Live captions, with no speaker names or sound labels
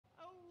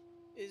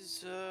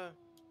Is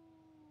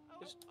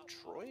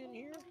Troy in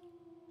here?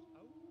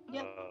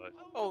 Yeah.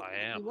 Oh, I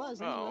am. He was.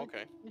 Oh,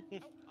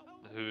 Anyway.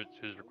 okay.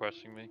 Who's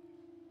requesting me?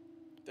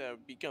 That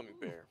would be Gummy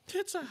Bear.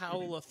 It's a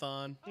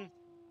howl-a-thon.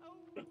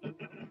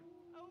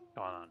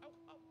 Go on.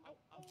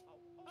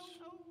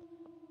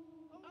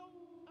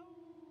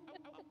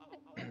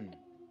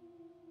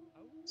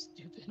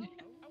 Stupid.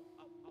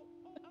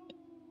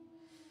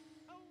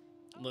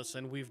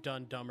 Listen, we've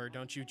done dumber.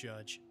 Don't you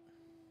judge.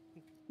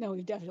 No,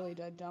 we've definitely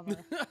done dumber.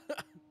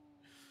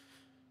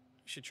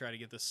 We should try to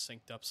get this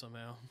synced up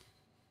somehow.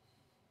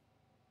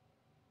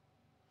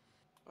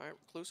 All right,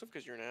 Reclusive,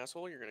 because you're an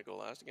asshole, you're gonna go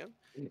last again.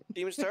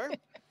 Demon Star,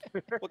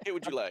 what kit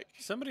would you like?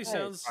 Somebody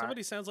sounds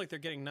like they're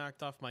getting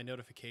knocked off my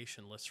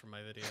notification list from my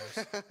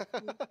videos.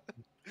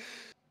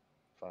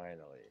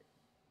 Finally.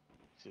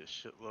 See this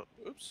shit look.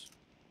 Oops.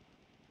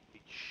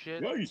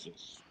 Shit.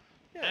 Jesus.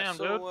 Yeah, Damn,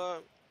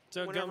 so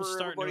So whenever Gum's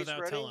starting everybody's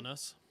without ready- telling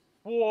us.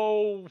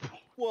 Whoa.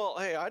 well,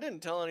 hey, I didn't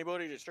tell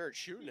anybody to start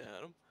shooting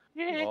at him.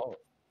 Yeah. Oh.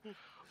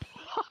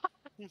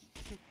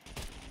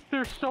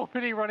 There's so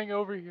many running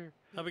over here.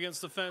 Up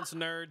against the fence,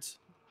 nerds.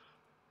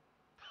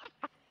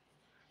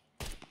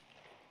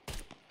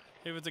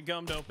 Give it to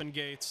Gum to open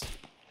gates.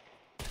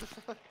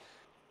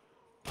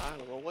 I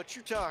don't know what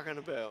you're talking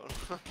about.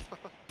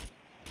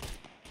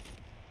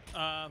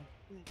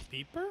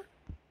 Beeper?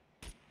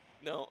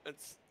 No,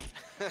 it's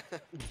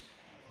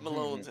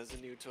Malone's has a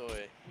new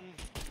toy.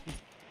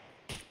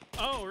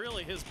 Oh,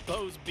 really? His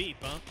bows beep,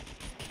 huh?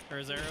 Or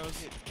his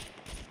arrows?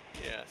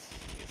 Yes.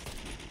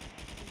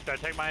 Should I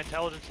take my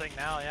intelligence thing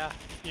now? Yeah.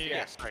 Yeah.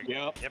 Yes. Right.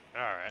 Yep. Yep.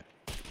 All right.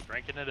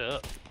 Drinking it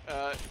up.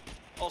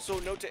 Also,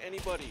 note to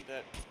anybody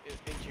that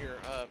in here,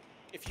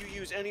 if you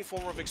use any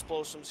form of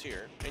explosives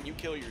here and you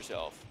kill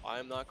yourself, I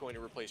am not going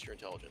to replace your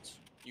intelligence.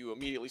 You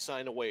immediately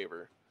sign a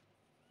waiver,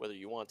 whether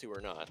you want to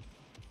or not.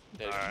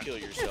 That if you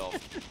kill yourself,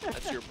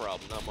 that's your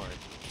problem, not mine.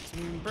 It's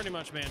pretty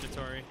much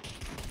mandatory.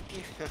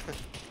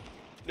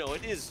 No,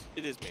 it is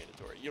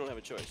mandatory. You don't have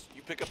a choice.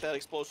 You pick up that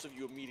explosive,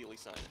 you immediately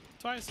sign it.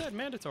 That's why I said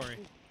mandatory.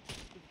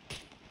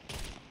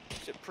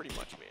 It's pretty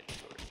much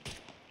mandatory.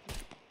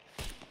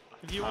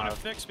 If you want to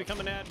fix, become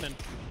an admin.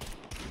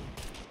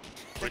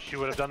 Wish you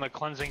would have done the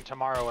cleansing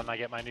tomorrow when I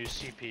get my new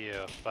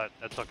CPU, but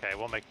that's okay.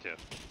 We'll make do.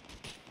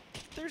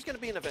 There's going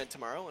to be an event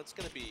tomorrow. It's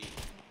going to be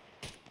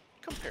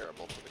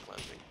comparable to the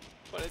cleansing,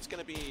 but it's going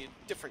to be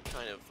different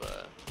kind of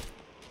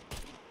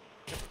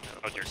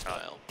play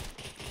style.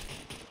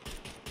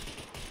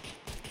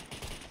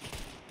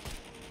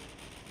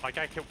 Like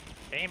I could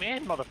aim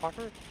in,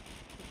 motherfucker.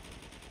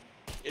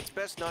 It's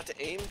best not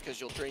to aim because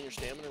you'll drain your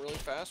stamina really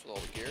fast with all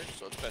the gear,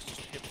 so it's best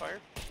just to hip fire.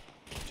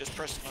 Just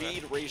press V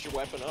to raise your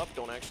weapon up.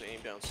 Don't actually aim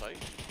down sight.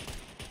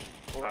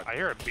 Or I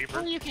hear a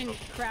beeper. Or you can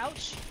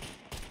crouch.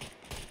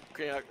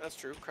 Yeah, that's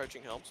true.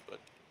 Crouching helps, but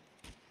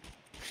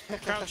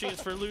Crouching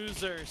is for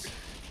losers.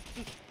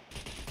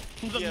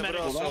 The yeah,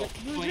 medic. but also,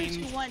 Losers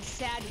who want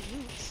sad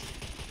roots.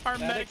 Our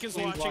medic is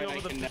watching why over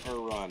I the. can never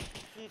run.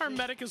 Our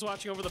medic is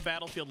watching over the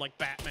battlefield like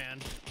Batman.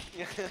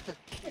 he's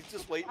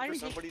just waiting for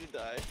somebody to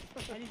die.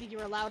 I didn't think you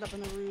were allowed up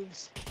in the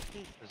roofs.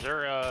 Is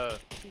there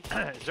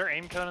is there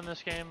aim cone in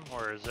this game,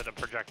 or is it a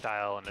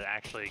projectile and it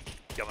actually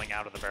going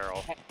out of the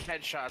barrel?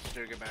 Headshots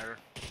do get better.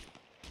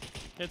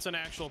 It's an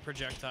actual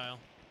projectile.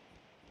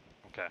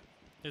 Okay.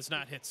 It's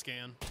not hit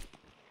scan.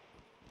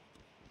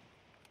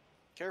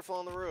 Careful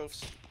on the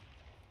roofs.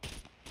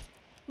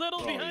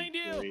 Little behind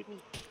you. Great.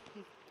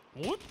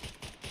 Whoop!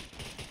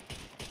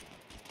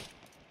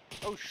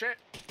 Oh shit!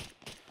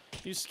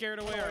 You scared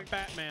away our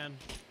Batman.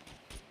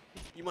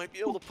 You might be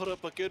able to put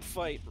up a good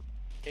fight,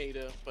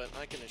 Ada, but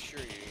I can assure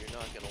you, you're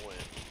not going to win.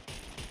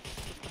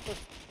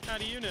 How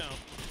do you know?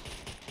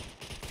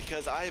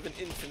 Because I have an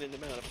infinite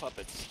amount of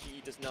puppets.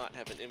 He does not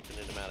have an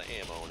infinite amount of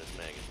ammo in his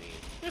magazine.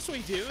 Yes, we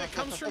do. It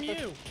comes from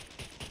you.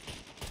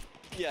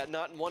 Yeah,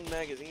 not in one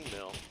magazine,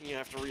 though. You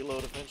have to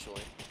reload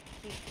eventually.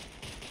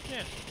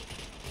 Yeah.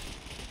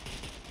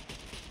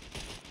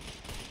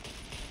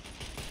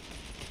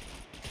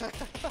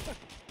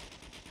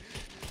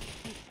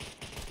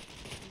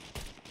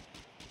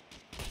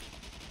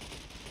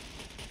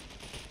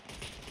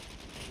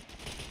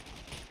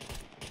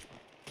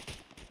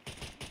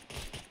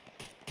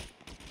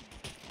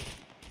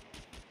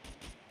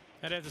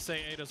 I'd have to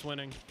say Ada's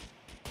winning.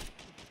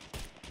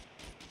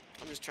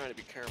 I'm just trying to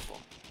be careful.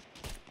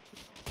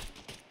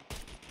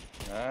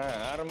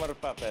 Armor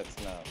puppets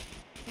now.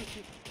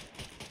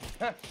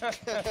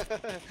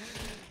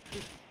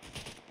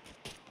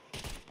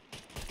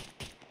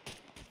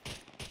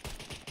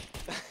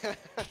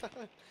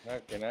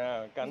 Okay,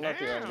 now cannot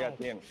even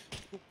get in.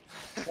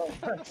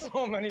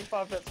 So many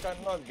puppets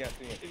cannot get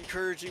in.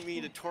 Encouraging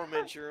me to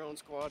torment your own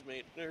squad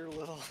mate. They're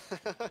little.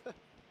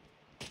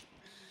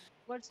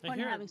 What's the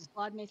point of having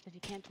squad mates if you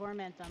can't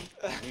torment them?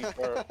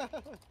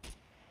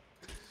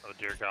 Oh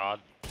dear God.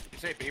 You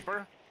say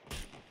beeper?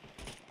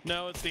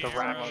 No, it's the The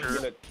arrows.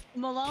 rapture.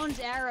 Malone's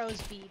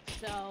arrows beep,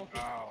 so.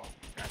 Oh,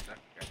 gotcha.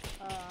 That's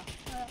my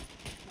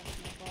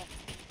fault.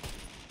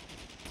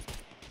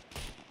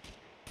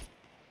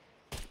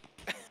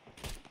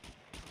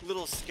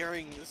 little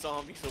scaring the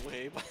zombies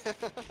away.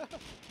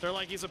 They're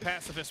like, he's a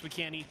pacifist. We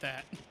can't eat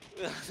that.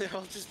 They're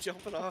all just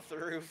jumping off the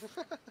roof.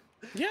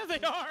 Yeah, they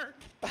are.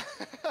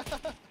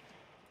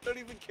 Don't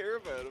even care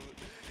about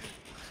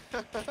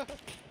him.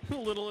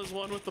 Little is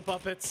one with the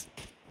puppets.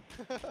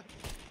 Really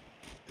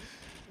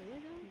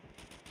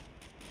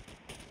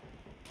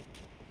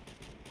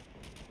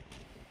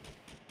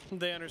though?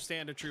 They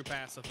understand a true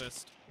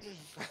pacifist.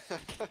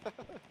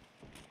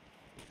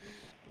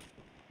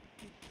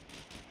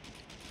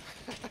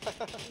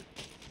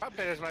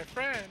 Puppet is my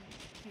friend.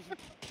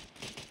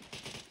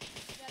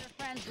 Better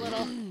friends,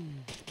 Little.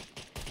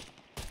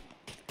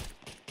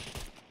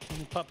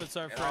 Puppets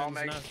are It all friends,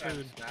 makes not sense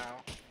food. now.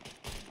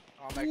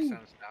 All makes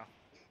sense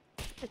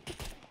now.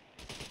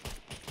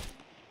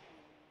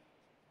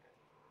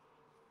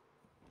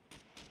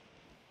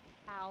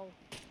 Ow.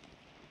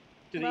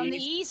 To From the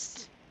east.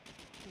 east.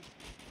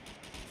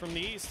 From the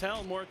east,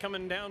 hell, more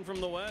coming down from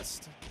the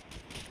west.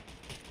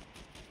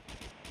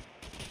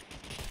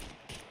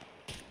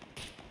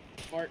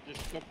 Bart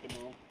just cooked them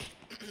all.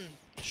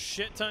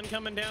 Shit ton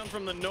coming down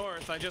from the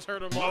north. I just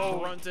heard them all Whoa.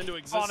 grunt into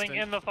existence. Spawning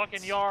in the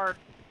fucking yard.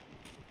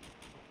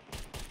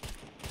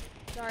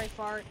 Sorry,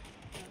 fart.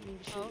 I don't mean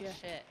to shoot Oh you.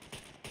 shit.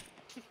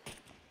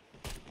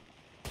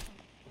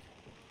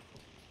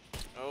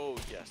 Oh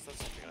yes, that's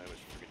something I was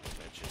forgetting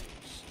to mention.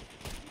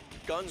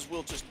 Guns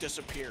will just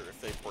disappear if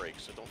they break,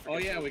 so don't forget. Oh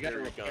yeah, we gotta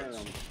your repair guns.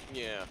 them.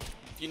 Yeah.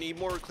 If you need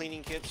more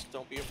cleaning kits,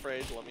 don't be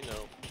afraid to let me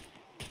know.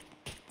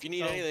 If you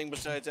need Oh. anything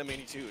besides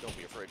M82, don't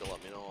be afraid to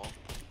let me know.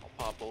 I'll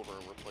pop over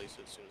and replace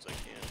it as soon as I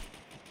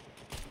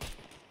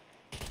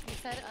You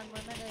said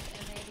unlimited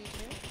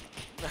M82?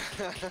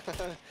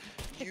 can.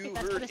 You That's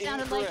heard what it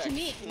sounded like to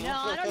me. incorrect. No,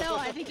 I don't know.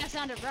 I think that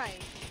sounded right.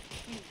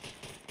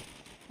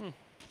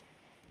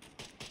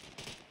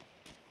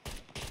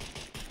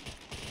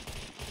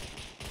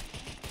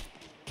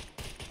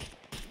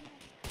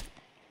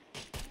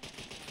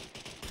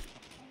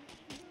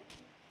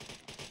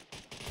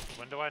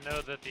 When do I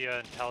know that the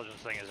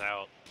intelligence thing is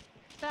out?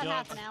 It's about You'll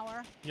half have an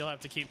hour. You'll have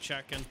to keep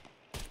checking.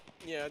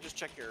 Yeah, just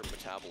check your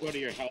metabolism. Go to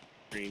your health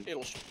screen.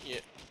 It'll yeah.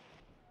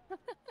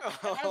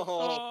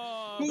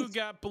 Oh, who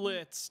got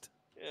blitzed?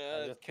 I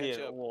Yeah, just catch hit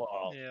a up.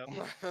 wall. Yeah.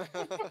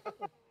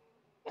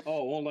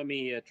 Oh, won't let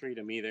me treat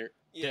him either.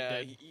 Yeah,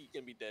 dead. he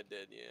can be dead,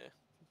 yeah.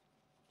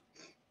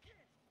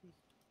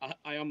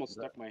 I almost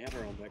stuck my head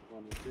around that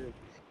corner too.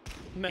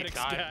 Medics he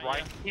died got right.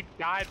 ya. He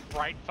died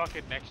right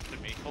fucking next to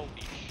me. Holy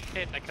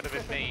shit! That could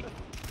have been me.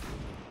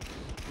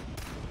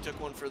 Took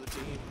one for the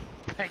team.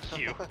 Thank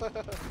you.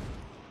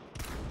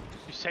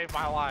 You saved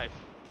my life.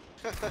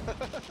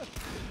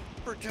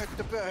 Protect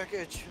the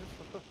package.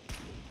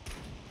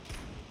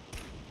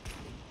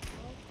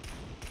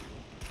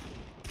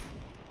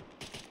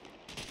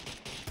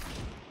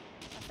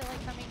 I feel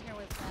like coming here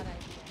was a bad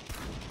idea.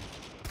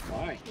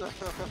 Why?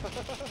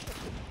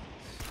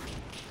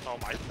 Oh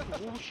my.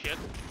 Oh shit.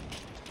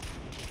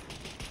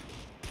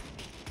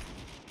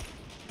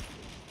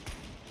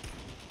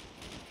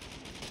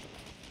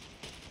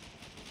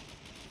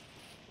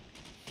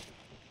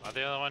 Am I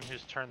the only one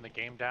who's turned the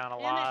game down a Damn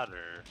it. lot,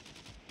 or?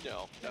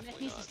 No, Nick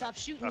definitely needs to not. stop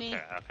shooting Okay, me.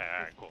 okay,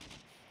 alright, cool.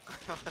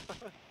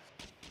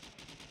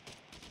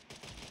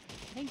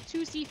 I think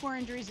 2 C4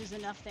 injuries is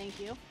enough, thank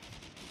you.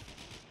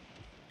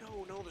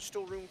 No, there's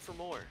still room for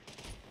more.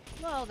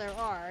 Well, there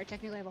are. I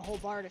technically have a whole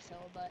bar to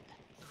fill, but...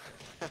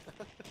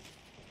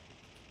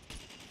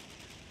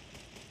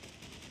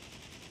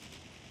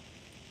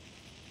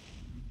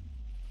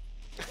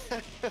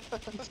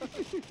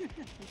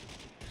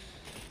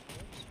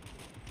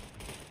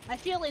 I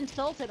feel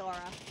insulted, Aura.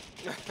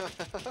 You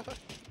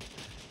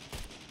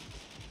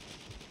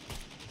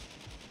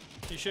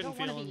I shouldn't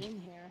don't want feel to be him.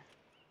 in here.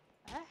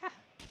 Ah.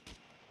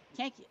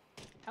 Can't get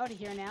out of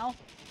here now.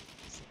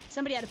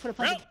 Somebody had to put a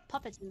bunch Nope. of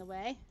puppets in the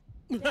way.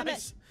 Damn it.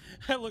 Nice.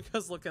 I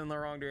was looking in the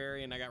wrong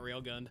area and I got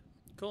railgunned.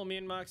 Cool, me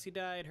and Moxie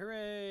died.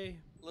 Hooray. You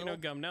know, Little-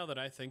 Gum, now that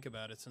I think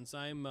about it, since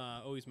I'm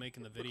always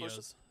making the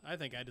videos, I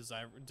think I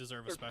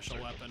deserve a special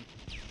weapon.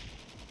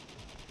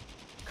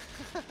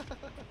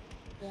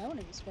 Yeah, I want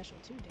to be special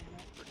too,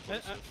 damn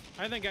it.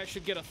 I think I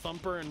should get a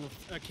thumper and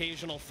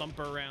occasional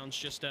thumper rounds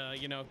just to,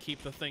 you know,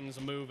 keep the things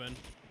moving.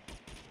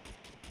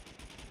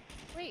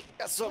 Wait.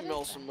 Got something what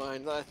is else in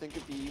mind that I think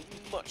would be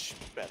much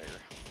better.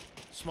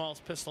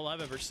 Smallest pistol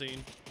I've ever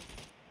seen.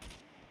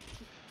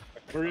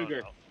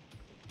 Kruger. Oh,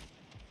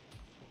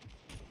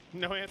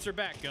 No answer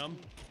back, Gum.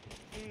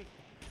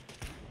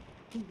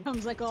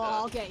 Comes like, oh,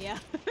 I'll get ya.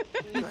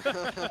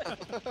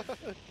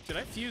 Did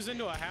I fuse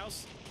into a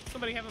house?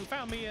 Somebody haven't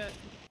found me yet.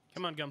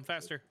 Come on, Gum,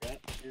 faster.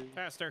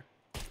 Faster.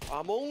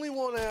 I'm only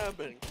one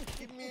happening.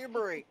 Give me a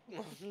break.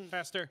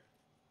 Faster.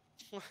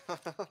 I'm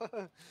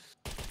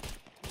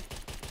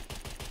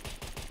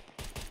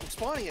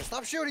spawning it.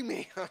 Stop shooting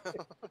me.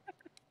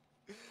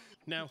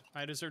 No,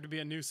 I deserve to be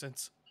a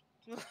nuisance.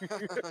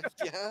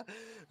 Yeah.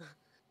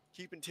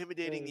 Keep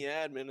intimidating the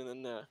admin,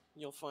 and then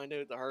you'll find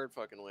out the hard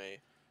fucking way.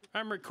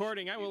 I'm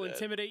recording. I will that.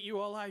 intimidate you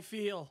all I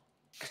feel.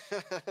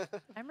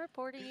 I'm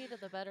reporting you to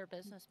the Better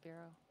Business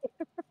Bureau.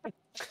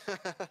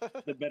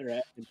 The better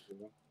admin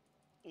tool.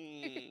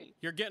 Mm.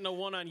 You're getting a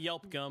 1 on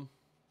Yelp, Gum.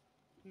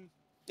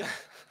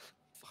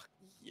 Fuck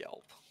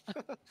Yelp.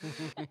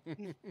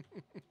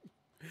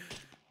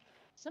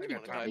 Somebody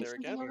wanna try building there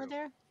something again? over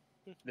there?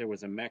 There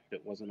was a mech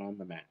that wasn't on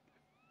the map.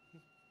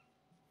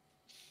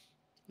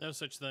 No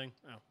such thing.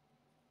 Oh.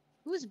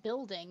 Who's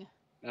building?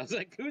 I was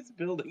like, who's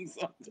building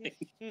something?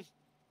 Wait,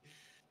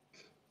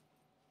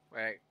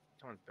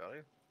 someone's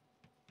building?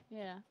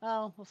 Yeah.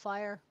 Oh, a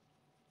fire.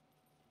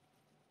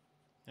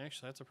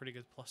 Actually, that's a pretty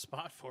good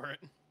spot for it.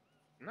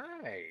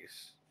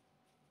 Nice.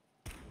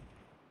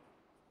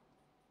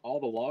 All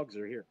the logs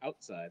are here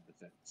outside the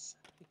fence.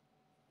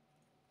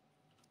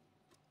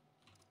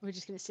 We're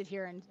just gonna sit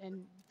here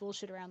and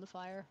bullshit around the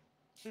fire.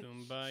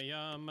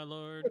 Kumbaya, my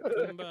lord.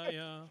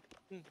 Kumbaya.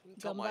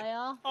 Tell my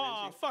Gumbaya?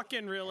 Oh,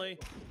 fucking really?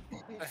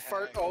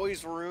 Fart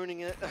always ruining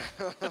it.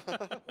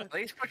 At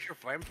least put your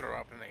flamethrower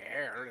up in the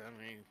air. I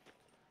mean,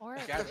 Or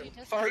Yeah, did you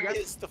just Fart got-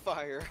 is the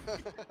fire.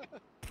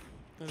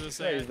 As I Hey,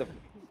 say, the...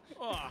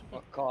 oh,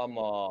 Oh, come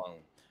on.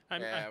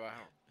 yeah, well,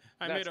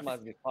 I made That a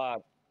must be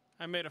fun.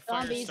 I made a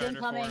fire Zombies starter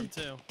for him incoming.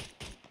 too.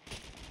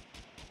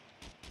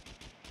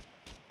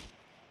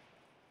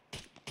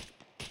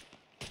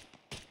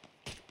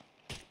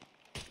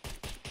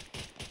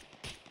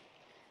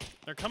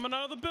 They're coming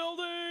out of the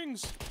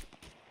buildings.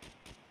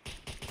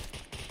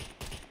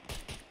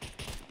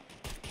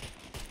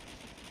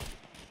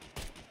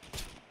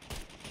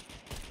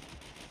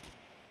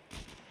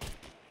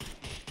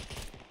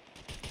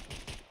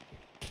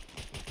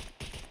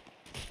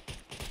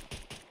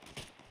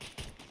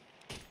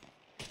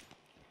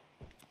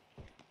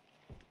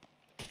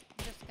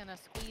 I'm just gonna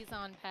squeeze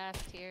on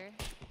past here.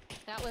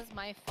 That was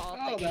my fault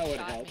Oh, that that you would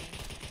shot help. me.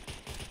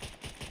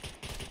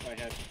 If I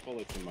had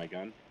bullets in my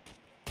gun.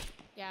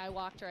 Yeah, I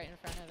walked right in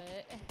front of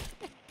it.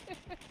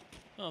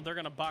 Oh, they're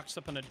gonna box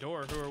up in a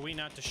door. Who are we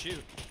not to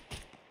shoot?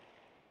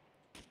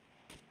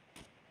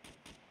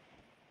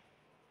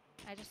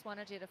 I just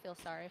wanted you to feel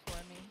sorry for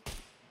me.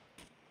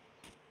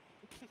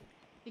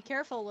 Be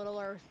careful, little,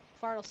 or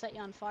fart will set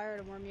you on fire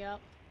to warm you up.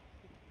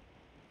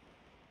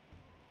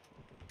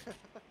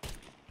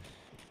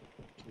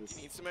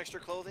 Need some extra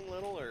clothing,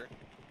 little, or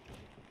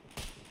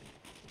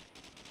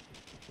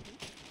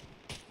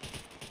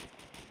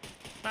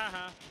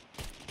Haha.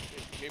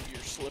 maybe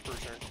your slippers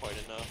aren't quite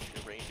enough.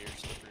 Your reindeer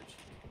slippers.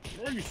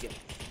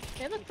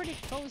 They look pretty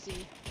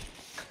cozy.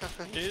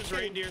 Is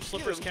reindeer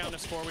slippers count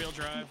as 4-wheel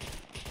drive?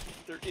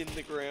 They're in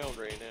the ground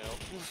right now,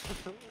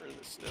 or in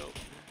the snow.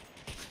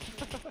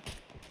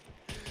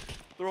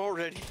 They're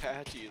already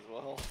patchy as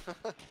well.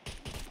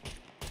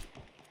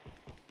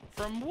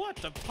 From what?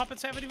 The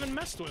puppets haven't even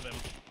messed with him.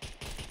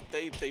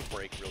 They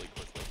break really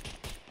quickly.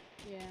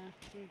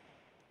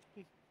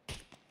 Yeah.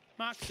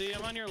 Moxie,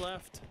 I'm on your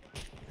left.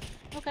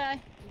 Okay.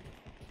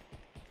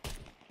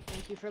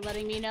 Thank you for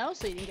letting me know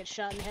so you didn't get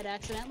shot in the head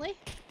accidentally.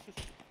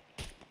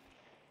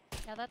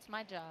 Yeah, that's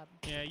my job.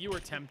 Yeah, you were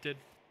tempted.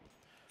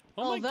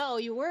 Oh my... Although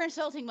you were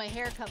insulting my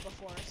haircut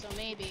before, so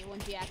maybe it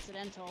wouldn't be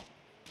accidental.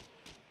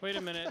 Wait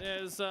a minute.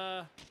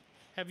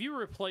 Have you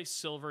replaced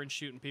silver and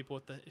shooting people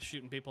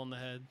in the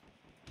head?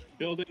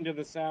 Building to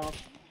the south,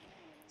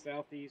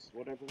 southeast,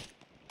 whatever.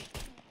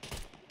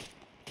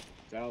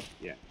 South,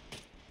 yeah.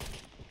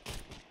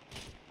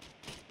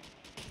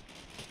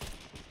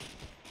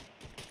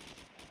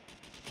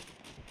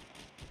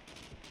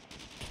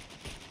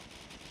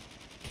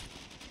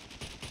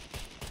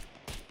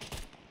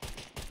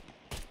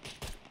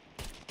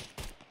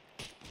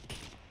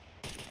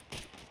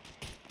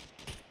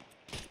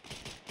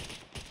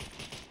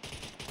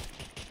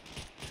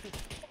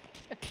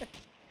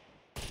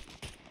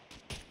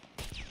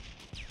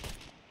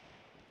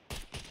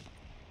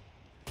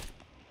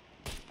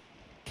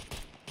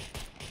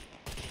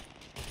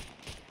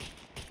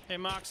 Hey,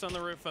 Mox on the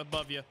roof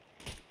above you.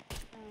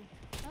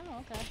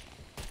 Oh, okay.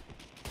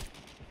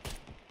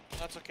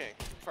 That's okay.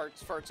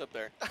 Fart's up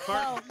there.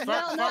 Fart, No, fart,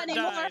 not fart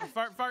anymore. died.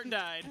 Fart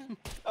died.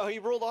 Oh, he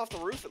rolled off the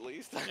roof at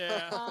least.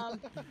 Yeah. Yeah.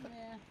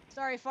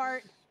 Sorry,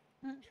 fart.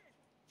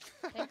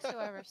 Thanks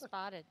whoever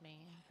spotted me.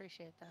 I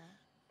appreciate that.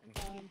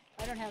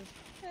 I don't have.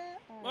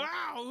 Wow,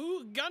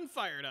 who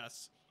gunfired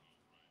us?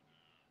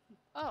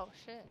 Oh,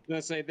 shit. I was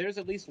gonna say, there's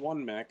at least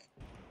one mech.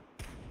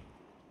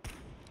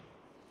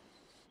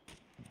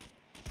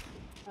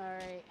 All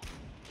right.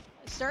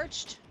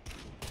 Searched.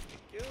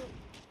 Thank you.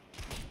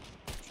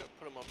 Should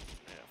put him up.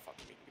 Yeah, fuck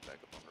me. Get back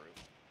up on the roof.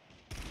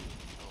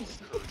 I'll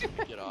encourage him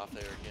to get off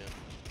there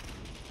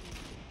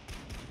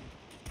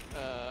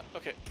again.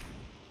 Okay.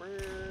 Where?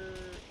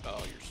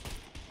 Oh,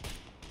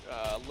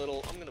 you're.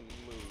 Little. I'm gonna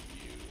move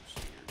you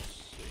so you're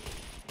safe.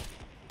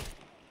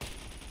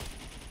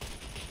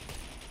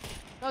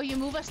 Oh, you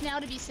move us now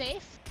to be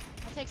safe?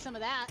 I'll take some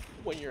of that.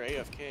 When you're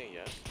AFK,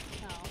 yes.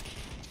 No.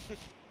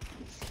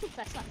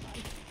 That's not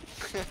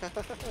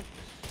fun.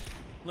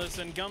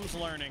 Listen, Gum's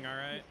learning, all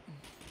right?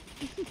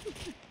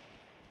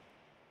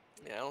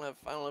 Yeah, I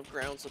don't have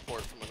ground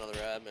support from another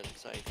admin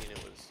citing it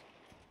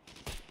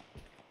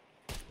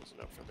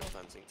wasn't up for the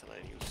cleansing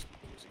tonight. He was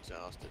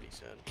exhausted. He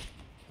said.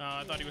 Oh,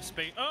 I thought he was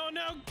space. Oh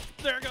no!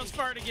 There goes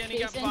Fart again. He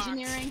got Space boxed.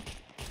 engineering.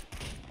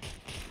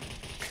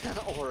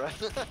 Aura.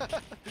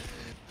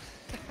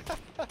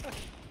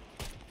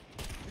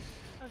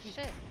 Oh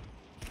shit.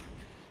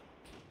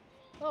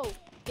 Oh,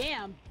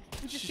 damn.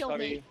 Who just killed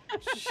me?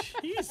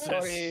 Jesus.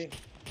 Sorry. Hey,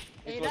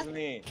 It was that-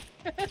 me.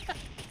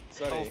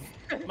 Sorry.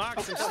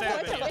 Mox, I'm Oh,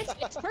 stabbing you.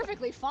 it's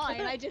perfectly fine.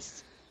 I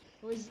was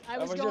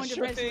was going just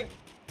to res-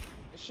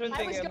 shooting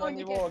I was and going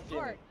then to you get walk in.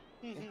 Fart.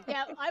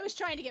 Yeah, I was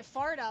trying to get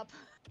Fart up.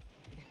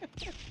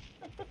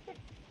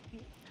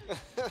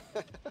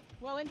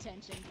 Well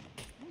intentioned.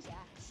 Who's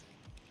axe?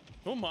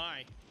 Oh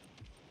my.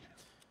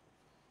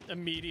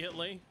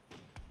 Immediately.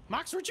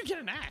 Mox, where'd you get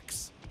an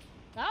axe?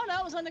 I don't know.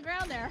 It was on the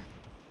ground there.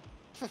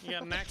 You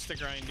got an axe to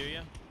grind, do you?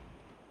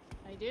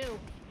 I do.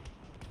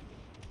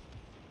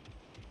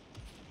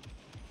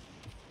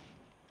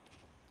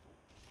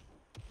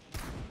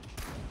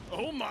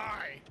 Oh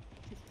my.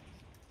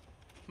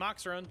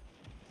 Mox, run.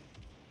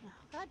 Oh,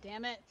 God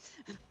damn it.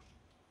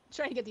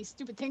 Trying to get these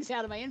stupid things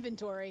out of my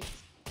inventory.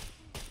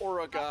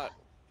 Aura got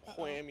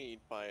whammied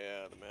by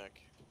the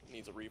mech.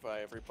 Needs a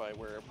revive by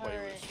where everybody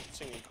was Alright.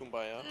 singing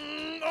Kumbaya.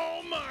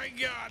 Oh my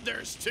god,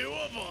 there's 2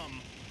 of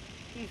them.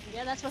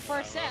 Yeah, that's what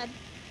Fart said.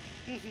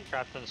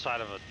 Trapped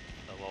inside of a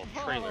little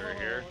trailer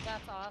here. Oh,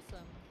 that's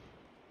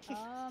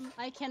awesome.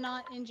 I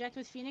cannot inject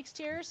with Phoenix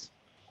Tears.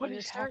 What I'm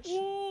is gonna search.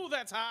 Ooh,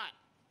 that's hot.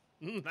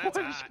 That's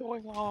What is hot.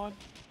 going on?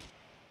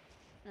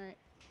 Alright.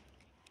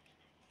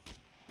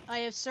 I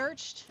have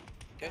searched.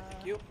 Okay,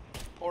 thank you.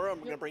 Aura,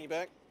 I'm gonna bring you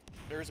back.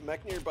 There's a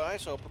mech nearby,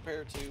 so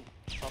prepare to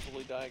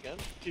probably die again.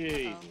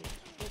 Jeez.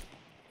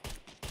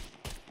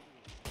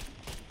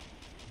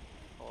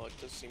 Oh, it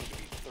does seem to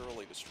be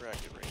thoroughly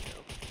distracted right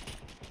now.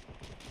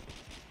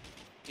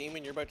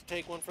 Demon, you're about to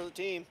take one for the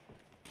team.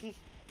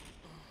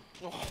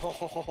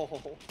 Oh,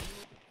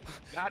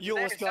 Not you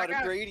almost today, got a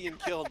sucker. gradient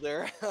killed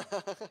there.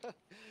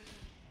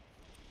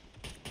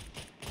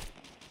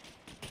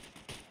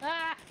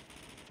 Ah!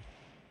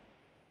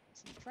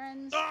 Some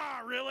friends.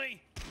 Ah,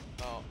 really?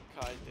 Oh,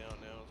 Kai's down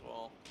now as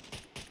well.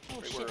 Oh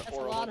right shit, where that's a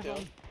Aura lot went of down.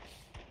 them.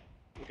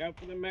 Look out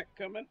for the mech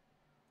coming.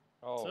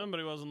 Oh,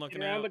 Somebody wasn't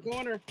looking Around out. the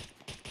corner.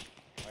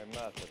 I'm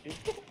not.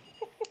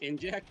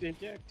 Inject,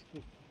 inject.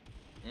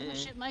 Oh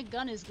shit, my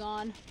gun is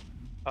gone.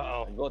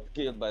 Uh-oh. I got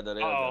killed by the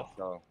railgun, Uh-oh.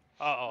 so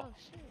Uh-oh. Oh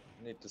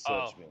shit. need to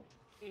search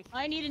me.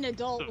 I need an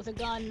adult with a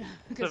gun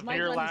because my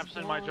Severe gun lapse is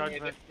in my gone.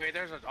 judgment. Wait,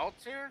 there's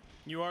adults here?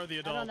 You are the I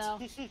adult. don't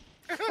know.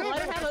 Well, I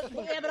don't have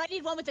a, yeah, but I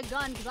need one with a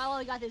gun because all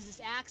I got is this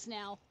axe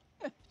now.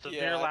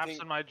 Severe Yeah, I lapse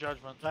think- in my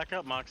judgment. Back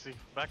up, Moxie.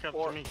 Back up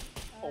Or- to me.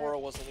 Aura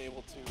wasn't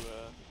able to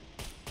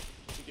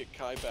get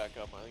Kai back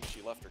up. I think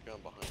she left her gun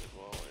behind as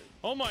well.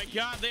 Oh my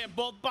god, they have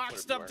both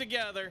boxed up Everywhere.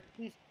 together.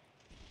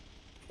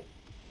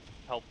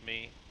 Help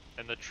me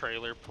and the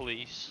trailer,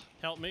 please.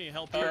 Help me,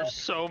 help you. There's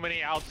so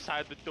many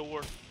outside the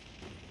door.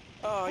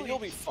 Oh, you'll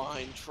be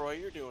fine, Troy.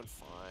 You're doing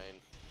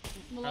fine.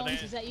 Malone's,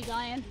 they- is that you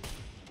dying?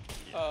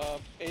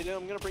 Ada,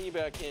 I'm gonna bring you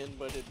back in,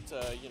 but it,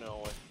 you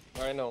know,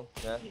 I know.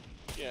 Yeah.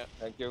 yeah,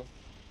 Thank you.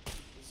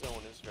 the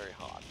zone is very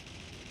hot.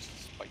 It's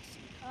spicy.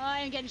 I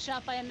am getting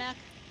shot by a mech.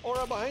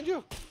 Aura, behind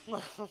you!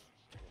 I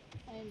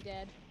am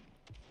dead.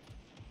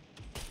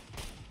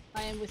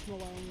 I am with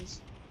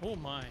Malone's. Oh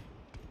my.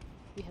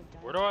 We have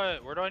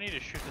died. Where do I need to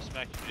shoot this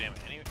mech to jam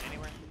it?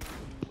 Anywhere?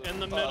 In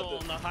the middle,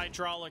 in the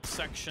hydraulic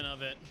section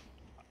of it.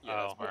 Yeah,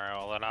 Oh, that's alright,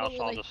 well then Wait, I'll wait,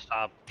 wait. just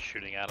stop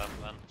shooting at him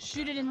then.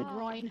 Shoot it in the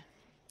groin.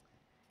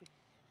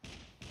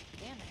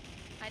 Damn it.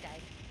 I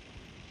died.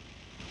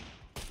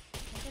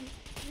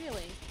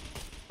 Really?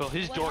 Well,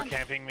 he's What door happened?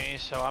 camping me,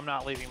 so I'm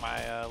not leaving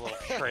my little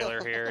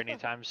trailer here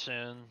anytime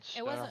soon. It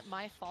so- wasn't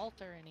my fault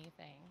or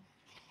anything.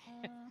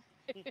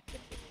 Are you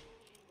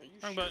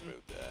Wrong sure button.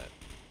 about that?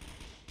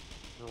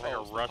 Like Oh,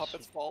 a it's the rust.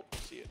 puppet's fault.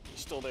 See it. He's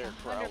still there,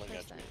 growling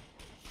at 100%. me.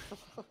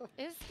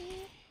 Is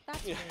he?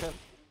 That's Yeah. weird.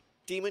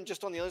 Demon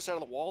just on the other side of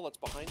the wall that's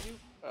behind you.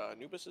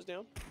 Anubis is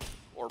down.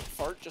 Or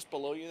Fart just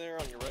below you there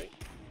on your right.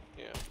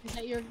 Yeah. Is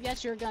that your?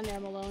 That's your gun there,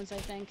 Malone's. I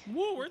think.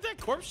 Whoa, where'd that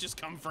corpse just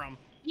come from?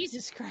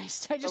 Jesus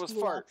Christ! I That just was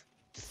blew Fart.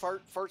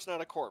 up. Fart's not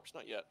a corpse,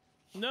 not yet.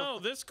 No,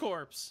 this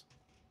corpse.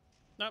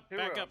 Nope, back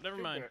Hero, up, never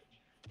do mind.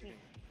 it.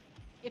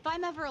 If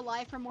I'm ever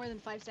alive for more than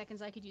 5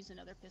 seconds, I could use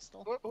another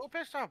pistol. Who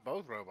pissed off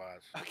both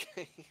robots?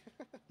 Okay.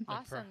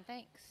 Awesome,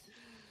 thanks.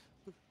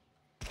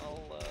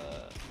 I'll,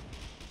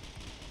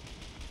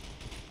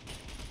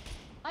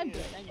 I'm Yeah.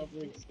 good.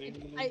 Covering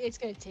station. It's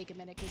gonna take a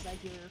minute because I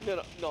hear.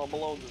 No,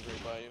 Malone's is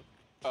right by you.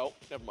 Oh,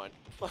 never mind.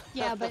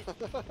 Yeah, but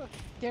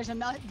there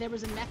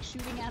was a mech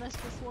shooting at us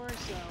before,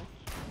 so.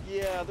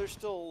 Yeah, there's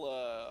still,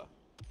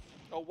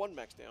 oh, one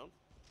mech's down.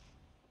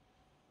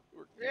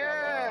 We're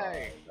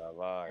Yay!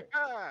 Davai.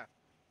 Ah!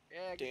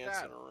 Yeah, get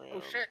dancing that. around.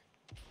 Oh shit!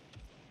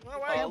 No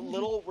way!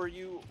 Little, where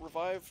you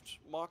revived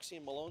Moxie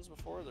and Malone's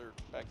before, they're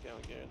back down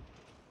again.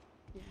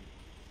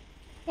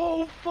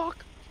 Oh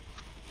fuck!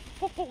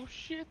 Oh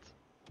shit!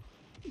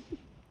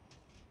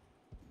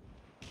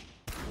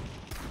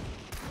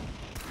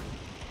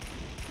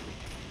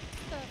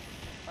 What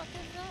the fuck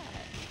is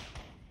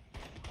that?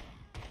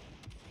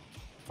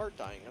 Fart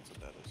dying, that's what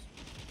that is.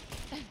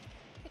 I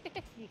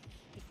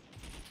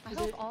Is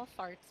hope it- all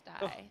farts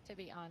die, to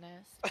be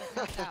honest, but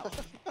not that one.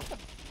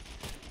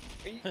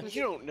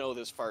 You don't know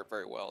this fart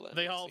very well, then.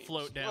 They it all seems.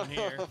 float down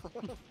here.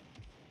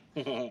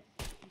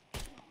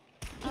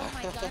 Oh,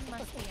 my gun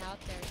must be out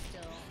there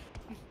still.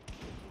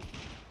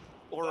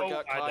 Or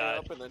got I Kai died.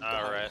 up and then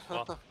All died. right.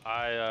 Well,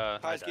 I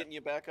Kai's died. getting you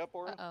back up,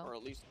 or Uh-oh. or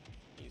at least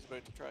he's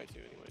about to try to,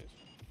 anyways.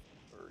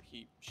 Or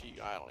she,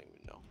 I don't even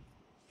know.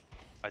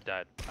 I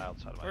died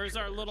outside of my Where's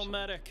our trailer, little so-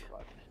 medic?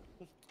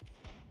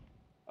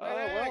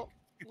 Well,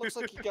 looks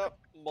like you got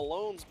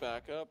Malone's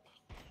back up.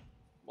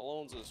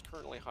 Malone's is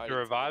currently hiding. To from the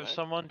revive mech.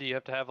 someone, do you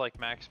have to have like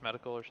max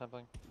medical or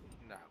something?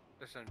 No,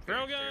 this isn't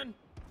Railgun!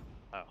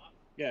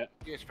 Yeah,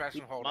 Just press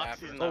and hold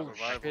Moxie's after. not Oh,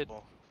 shit.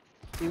 revivable.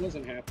 he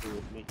wasn't happy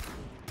with me.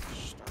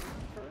 Start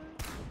her?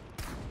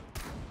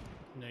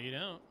 No, you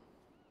don't.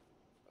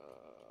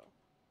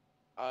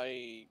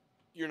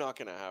 You're not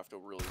gonna have to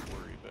really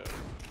worry about it.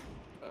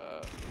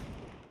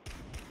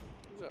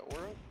 Is that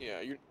Aura?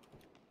 Yeah, you're.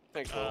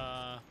 Thanks, Will.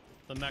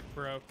 The mech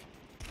broke.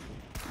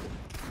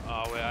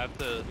 Oh wait, I have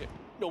to. Yeah,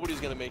 nobody's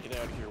gonna make it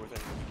out of here with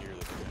any of the gear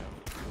that they have.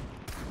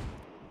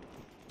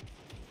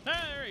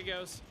 Ah, there he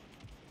goes.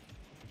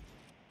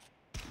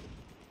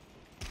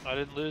 I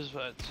didn't lose,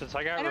 but since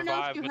I got I don't know if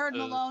revived you with heard the.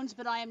 Malone's,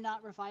 but I am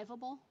not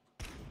revivable.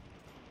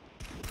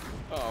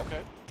 Oh,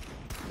 okay.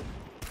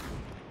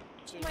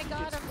 Oh my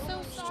god, I'm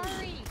so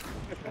sorry!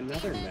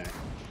 Another Damon. mech.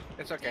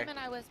 It's okay. Damon,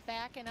 I was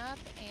backing up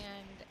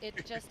and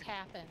it just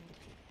happened.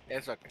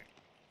 It's okay.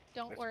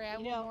 Don't That's- worry, I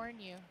You will know- warn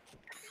you.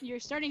 You're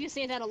starting to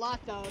say that a lot,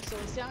 though, so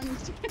it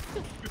sounds.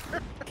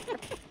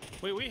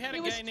 Wait, we had a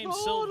It was guy named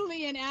Silver.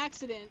 totally an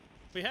accident.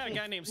 We had a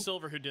guy named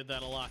Silver who did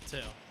that a lot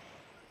too.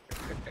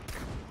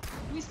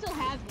 We still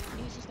have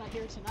him. He's just not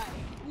here tonight.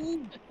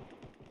 Ooh.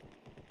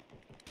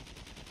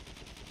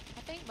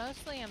 I think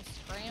mostly I'm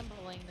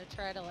scrambling to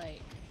try to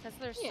like, because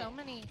there's Yeah. so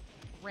many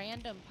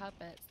random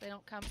puppets. They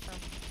don't come from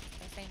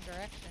the same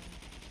direction.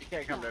 You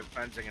can't come to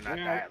fencing and not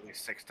Yeah. die at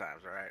least 6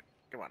 times, all right?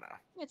 Come on now.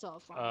 It's all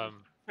fine.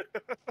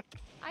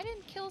 I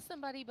didn't kill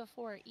somebody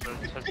before either.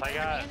 Since I I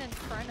got ran in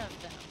front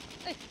of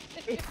them.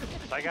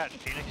 since I got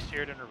Phoenix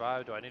tiered and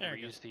revived, do I need There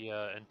to he reuse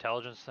the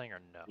intelligence thing or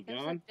no? He There's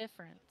a gone?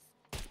 difference.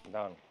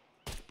 Done.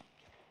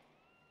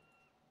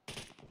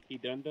 He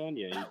done?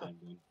 Yeah, he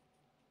done.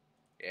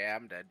 Yeah,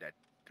 I'm dead.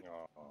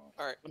 Oh.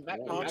 All right, I'm back.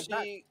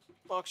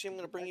 Moxie, I'm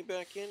gonna bring you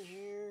back in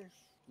here.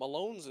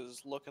 Malone's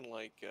is looking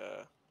like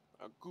a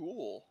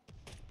ghoul.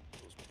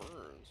 Those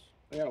burns.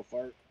 I got a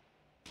fart.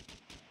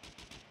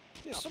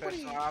 Yeah, I'll somebody.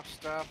 piss off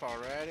stuff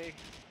already.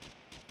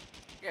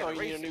 Yeah, Oh, the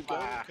you need a new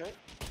resupply. gun? Okay.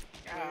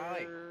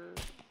 Golly.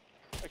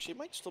 Actually, it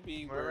might still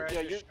be Where where. I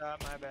Yeah, just you're.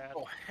 shot, my bad.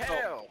 Oh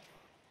hell!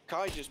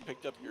 Kai just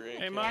picked up your AK.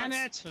 Hey,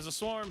 Mox, there's a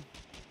swarm.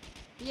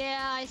 Yeah,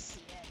 I see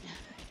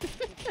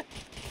it.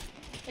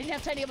 I didn't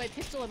have time to get my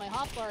pistol and my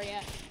hotbar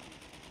yet.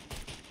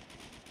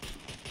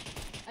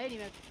 I didn't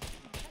even.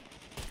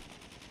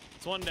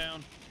 It's one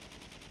down.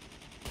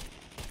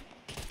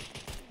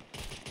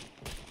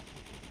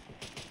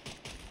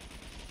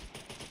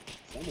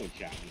 Someone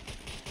shot me.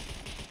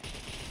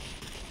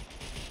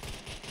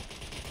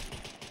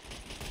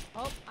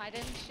 Oh, I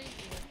didn't shoot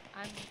you.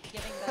 I'm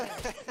getting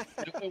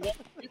better.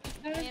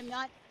 I am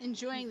not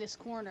enjoying this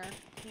corner.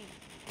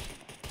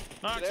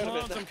 Mox, Get out of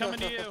it. Malones, I'm coming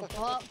to you.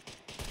 Well,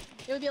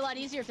 it would be a lot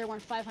easier if there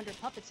weren't 500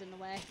 puppets in the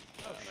way.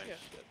 Oh, shit.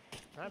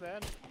 Not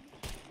bad.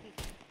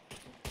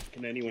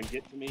 Can anyone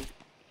get to me?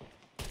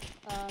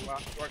 Well,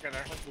 working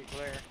there. Let's be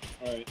clear.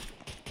 Alright.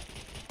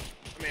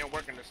 I mean, I'm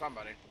working to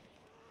somebody.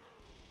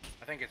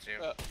 I think it's you.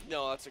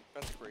 No, that's a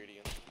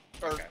gradient.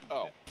 Or Okay.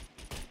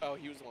 oh,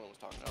 he was the one who was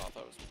talking. Oh, I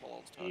thought it was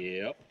Malone's talking.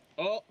 Yep.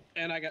 Oh,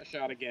 and I got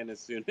shot again as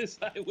soon as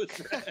I was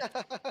ready.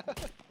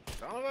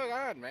 Son of a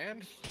god,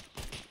 man.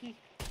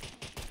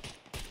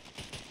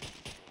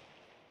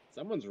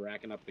 Someone's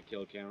racking up the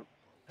kill count.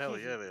 Hell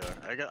yeah, they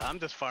are. I'm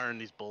just firing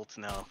these bolts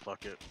now.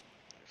 Fuck it.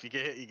 If you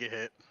get hit, you get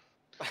hit.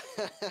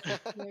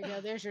 There you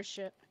go. There's your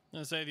shit. I'm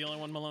gonna say the only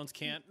one Malone's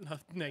can't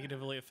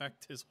negatively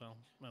affect is well,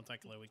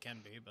 technically we can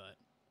be, but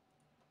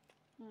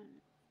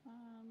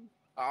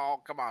Oh,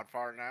 come on,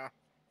 far now.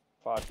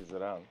 Fuck is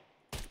around.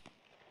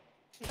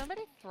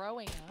 Somebody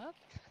throwing up?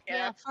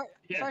 Yeah.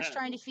 Yeah. First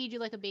trying to feed you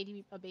like a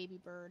baby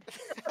bird.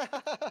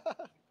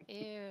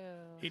 Ew.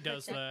 He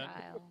does that.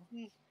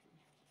 Vile.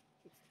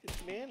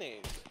 It's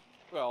mayonnaise.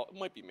 Well, it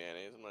might be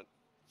mayonnaise. I'm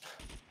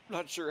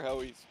not sure how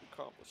he's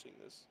accomplishing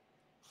this.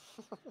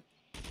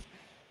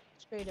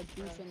 Straight up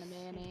beef in the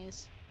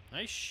mayonnaise.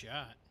 nice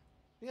shot.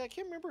 Yeah, I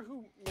can't remember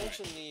who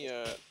mentioned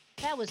the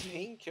That was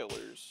me.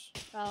 painkillers.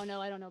 Oh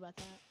no, I don't know about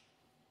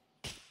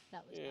that.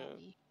 That was Yeah. not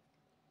me.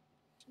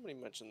 Somebody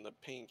mentioned the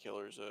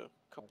painkillers a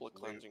couple of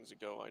cleansings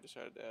ago. I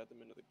decided to add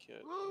them into the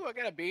kit. Ooh, I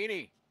got a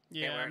beanie.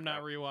 Yeah, wear I'm it not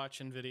now.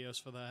 rewatching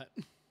videos for that.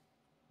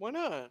 Why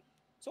not?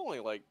 It's only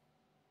like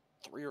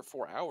 3 or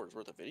 4 hours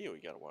worth of video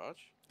you gotta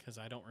watch. Because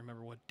I don't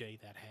remember what day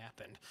that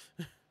happened.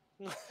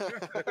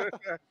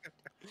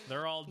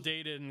 They're all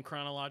dated in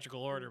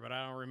chronological order, but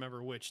I don't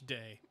remember which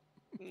day.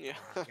 Yeah.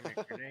 Give me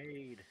a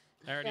grenade.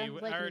 I already,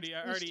 Sounds like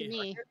an excuse to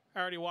me. I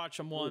already watched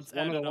them once,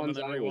 one of the edited them, and ones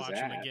then I was rewatched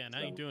them at, again.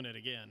 I ain't so. doing it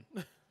again.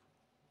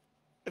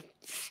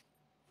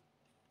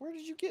 Where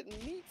did you get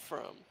meat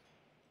from?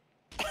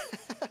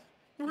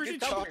 Where'd you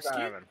He's dumpster choose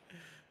diving.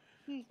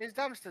 He's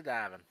dumpster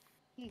diving.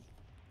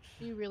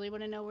 You really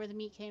want to know where the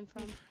meat came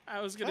from? I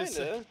was gonna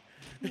say,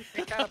 Kinda.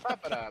 He kind of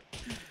pop it up.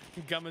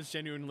 Gum is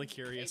genuinely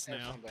curious Ain't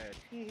that now. some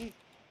bad?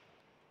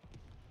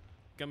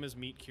 Gum is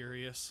meat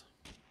curious.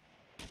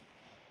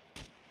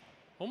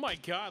 Oh my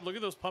god, look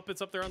at those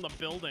puppets up there on the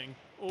building.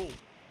 Oh.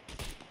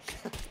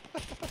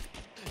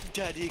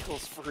 Dead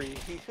equals free.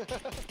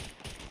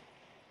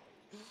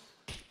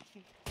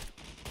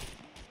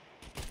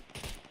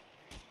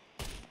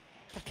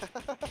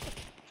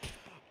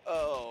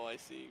 Oh, I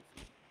see.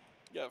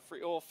 Yeah,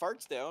 free. Oh,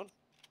 Fart's down.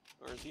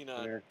 Or is he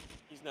not? There.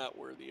 He's not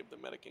worthy of the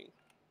medicing.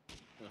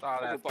 Oh,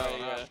 Over that's by,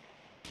 going up.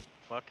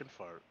 Fucking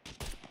fart.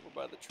 over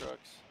by the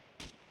trucks.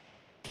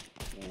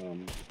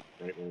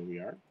 Right where we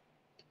are.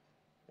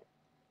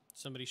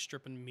 Somebody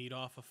stripping meat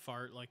off a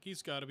fart, like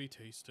he's gotta be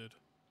tasted.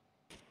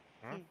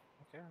 Huh?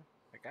 Okay,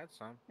 I got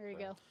some. There you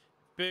so. go.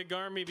 Big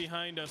army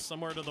behind us,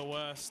 somewhere to the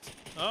west.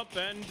 Up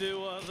and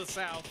to the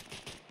south.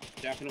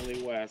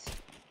 Definitely west.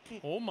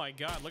 Oh my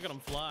god, look at them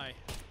fly.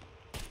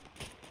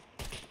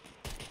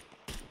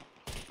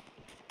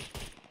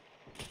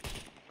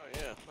 Oh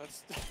yeah,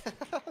 that's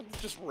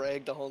just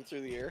ragdoll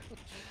through the air.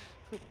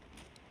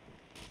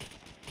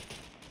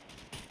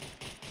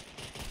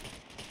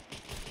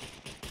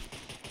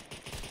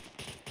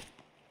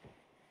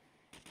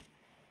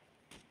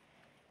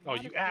 Oh,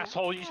 you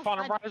asshole! You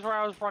spawned right where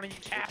I was running, you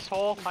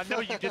asshole! I know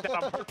you did that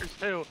on purpose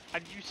too,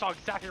 and you saw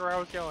exactly where I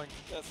was going.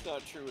 That's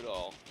not true at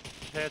all.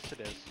 Yes, it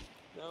is.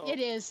 No. It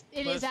is.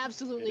 It is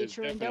absolutely It is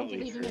true, and don't definitely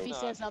believe him if he true.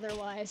 says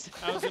otherwise.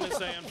 I was gonna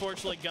say,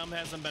 unfortunately, Gum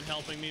hasn't been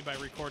helping me by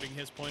recording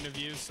his point of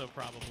view, so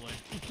probably.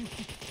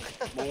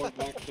 More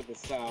back to the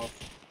south.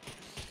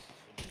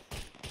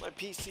 My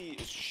PC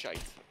is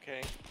shite.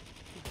 Okay.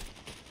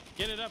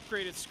 Get it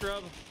upgraded,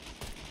 scrub.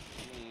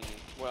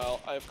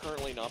 Well, I've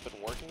currently not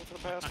been working for the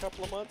past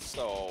couple of months,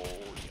 so.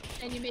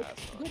 And you make pass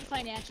on good it.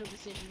 financial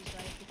decisions,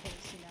 right?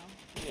 Because, you know,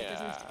 it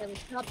doesn't Yeah. necessarily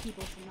stop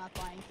people from not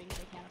buying things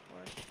they can't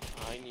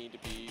afford. I need to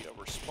be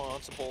a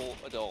responsible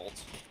adult,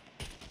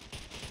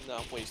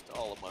 not waste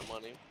all of my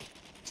money.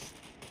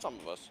 Some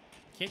of us.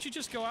 Can't you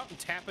just go out and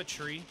tap a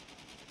tree?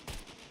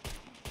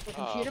 For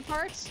computer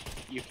parts?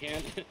 You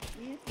can't.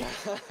 Yeah,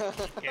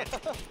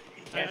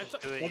 I just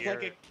thought- do it That's year.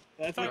 like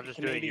that's I'll like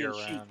just do it year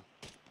Canadian sheep. round.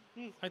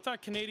 I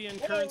thought Canadian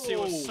currency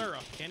was Whoa.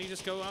 syrup. Can't he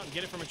just go out and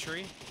get it from a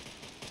tree?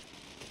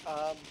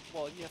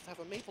 Well, you have to have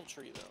a maple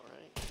tree, though,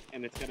 right?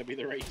 And it's gotta be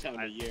the right time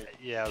of year.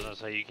 Yeah, I was gonna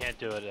say you can't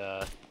do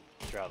it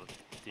throughout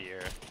the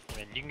year. I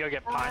mean, you can go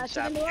get pine to the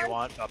sap if you north?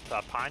 want.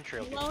 A pine tree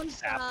will give you Malone's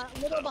sap. a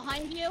little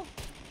behind you.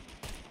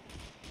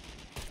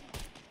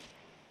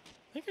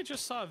 I think I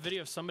just saw a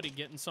video of somebody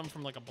getting some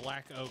from like a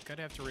black oak. I'd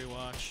have to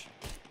rewatch.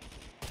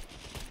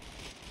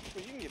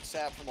 Well, you can get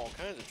sap from all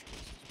kinds of trees.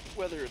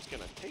 Whether it's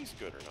gonna taste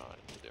good or not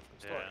is a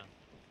different story.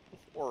 Yeah.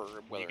 Or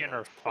whether You or can not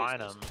it's refine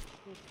them.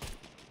 poisonous.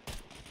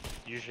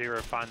 Usually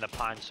refine the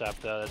pine sap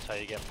though. That's how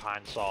you get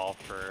pine sol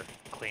for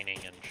cleaning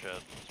and shit.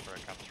 That's where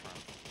it comes from.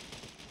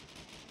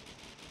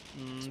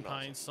 Smells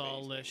Pine amazing.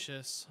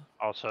 solicious.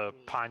 Also,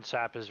 pine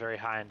sap is very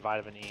high in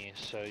vitamin E,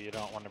 so you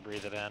don't want to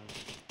breathe it in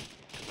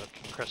because it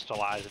can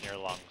crystallize in your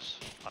lungs.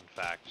 Fun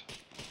fact.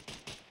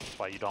 That's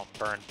why you don't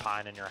burn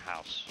pine in your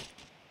house.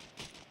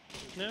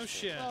 No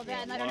shit. Well,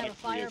 that and I a don't lot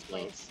have a of trees, though.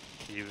 fireplace.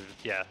 You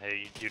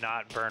do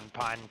not burn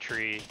pine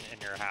tree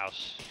in your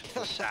house. 'Cause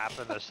the sap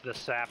and the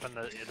sap and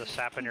the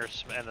sap in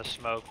the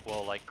smoke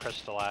will like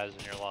crystallize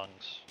in your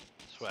lungs.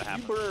 That's what If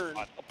happens. you burn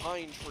a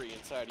pine tree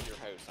inside of your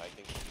house, I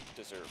think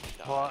you deserve to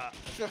die.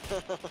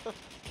 Well,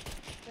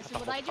 Listen,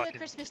 what I do at fucking-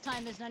 Christmas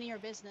time is none of your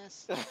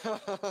business.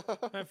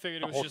 I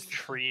figured the it was whole just.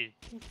 tree,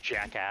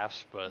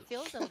 jackass. But It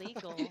feels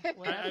illegal. I,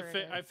 Whatever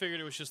it I is.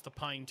 figured it was just the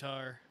pine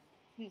tar.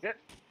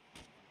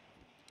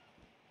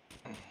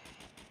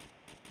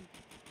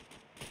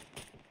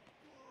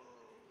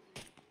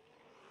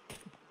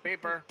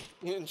 Paper.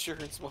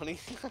 Insurance money.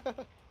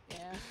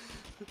 Yeah.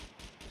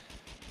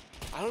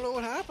 I don't know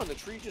what happened. The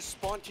tree just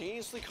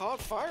spontaneously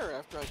caught fire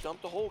after I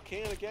dumped a whole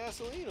can of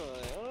gasoline on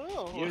it. I don't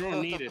know. You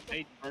don't need it.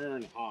 They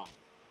burn hot.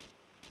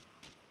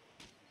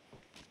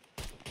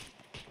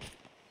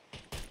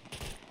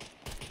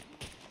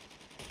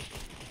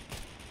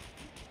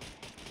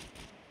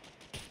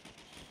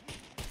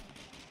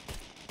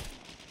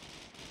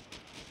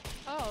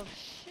 Oh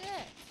shit!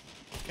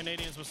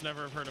 Canadians must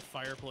never have heard of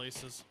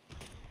fireplaces.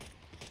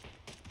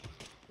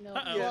 No.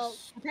 Uh-oh. Well,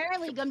 Yes.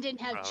 apparently Gum didn't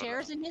have Oh,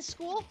 chairs in his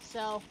school,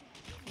 so.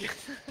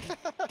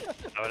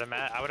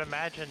 I would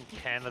imagine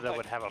Canada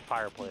would have a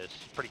fireplace.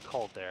 It's pretty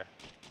cold there.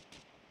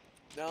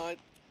 No,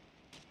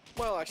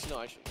 well, actually, no,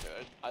 I shouldn't say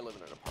it. I live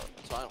in an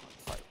apartment, so I don't have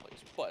a fireplace.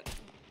 But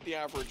the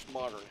average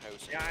modern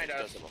house in Yeah, I Wales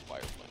does. does have a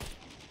fireplace.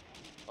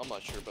 I'm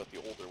not sure about the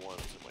older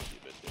ones. It might be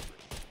a bit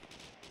different.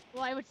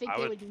 Well, I would think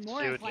they would be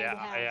more see inclined to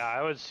have.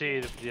 I would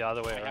see the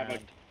other way I have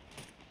around.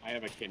 I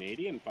have a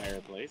Canadian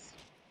fireplace.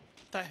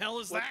 The hell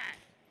is that?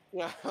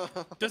 Yeah.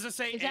 Does it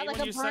say Is A that like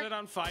when a you set burn- it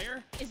on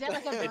fire? Is that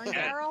like a burn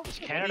barrel? Does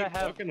What are Canada you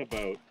have talking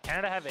about?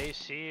 Canada have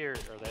AC or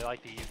they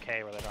like the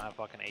UK where they don't have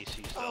fucking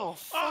AC still? Oh,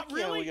 fuck yeah,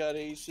 really? we got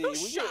AC. Who We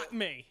shot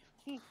me?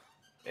 It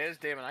is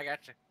Damon. I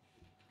got you.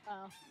 Oh,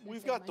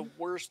 We've never got the mind.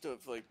 worst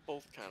of like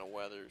both kind of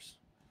weathers.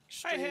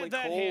 I had Extremely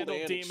that cold handled,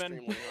 and Demon.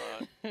 extremely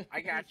hot.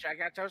 I got you. I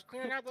got you. I was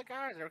clearing out the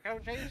guys. They were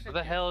coming chasing. Where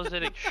the hell is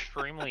it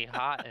extremely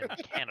hot in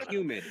Canada?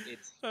 Humid.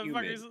 It's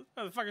humid.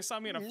 Motherfucker saw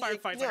me in a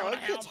firefight. No, Like,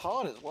 it gets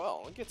hot as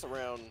well. It gets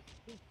around.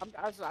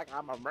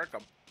 I'm American.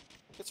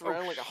 Gets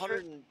around like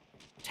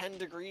 110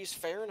 degrees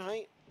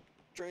Fahrenheit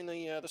during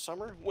the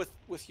summer with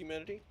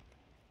humidity.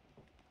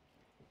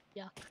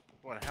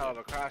 What a hell of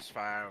a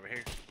crossfire over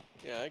here.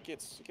 Yeah, it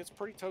gets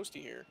pretty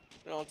toasty here.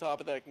 And on top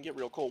of that, it can get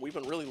real cold. We've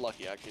been really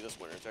lucky actually this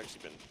winter. It's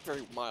actually been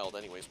very mild,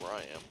 anyways, where I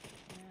am.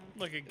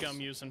 Look at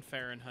Gum using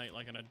Fahrenheit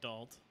like an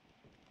adult.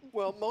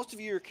 Well, most of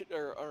you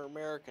are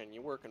American.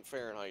 You work in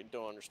Fahrenheit.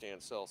 Don't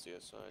understand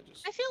Celsius.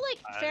 I feel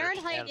like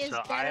Fahrenheit is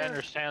better. I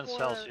understand for...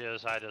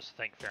 Celsius. I just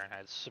think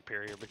Fahrenheit's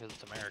superior because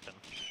it's American.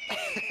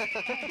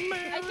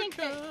 I think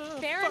that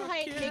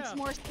Fahrenheit yeah. makes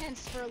more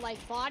sense for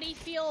like body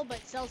feel, but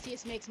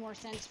Celsius makes more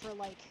sense for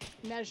like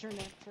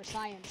measurement for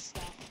science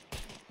stuff.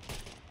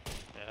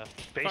 Yeah,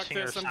 basing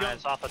your this, I'm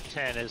science off of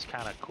 10 is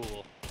kind of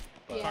cool.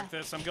 But Yeah. Fuck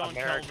this, I'm going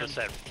America Kelvin.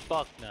 said,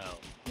 fuck no.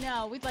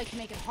 No, we'd like to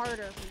make it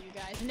harder for you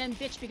guys, and then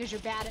bitch because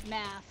you're bad at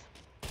math.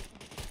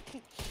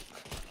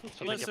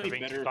 So Listen, they It'd be can be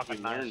better if we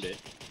fucking nice. learned it.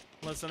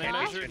 Listen, they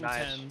Huh? measure it in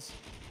Nice. tens.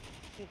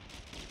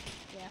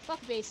 Yeah,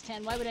 fuck base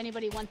 10. Why would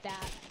anybody want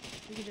that?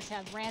 We could just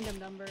have random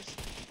numbers.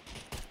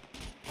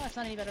 Oh, it's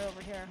not any better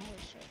over here. Holy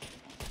shit.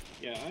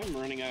 Yeah, I'm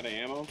running out of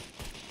ammo.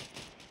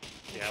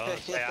 Yeah,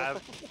 let's say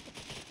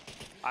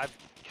I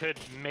could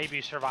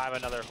maybe survive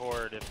another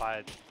horde if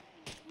I.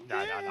 No,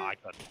 I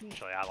couldn't.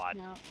 Actually, I lied.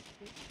 No.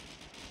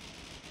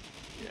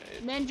 Yeah,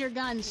 Mend your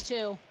guns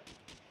too.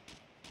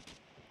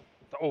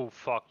 Oh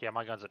fuck yeah,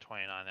 my gun's at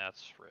 29.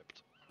 That's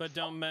ripped. But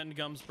don't mend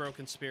Gum's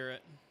broken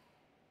spirit.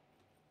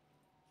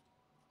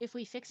 If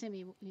we fix him,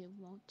 he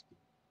won't.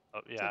 Oh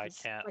So yeah, I his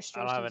can't. I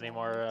don't have frustration's any all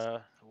more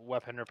right.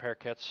 weapon repair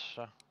kits.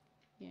 So.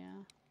 Yeah.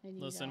 I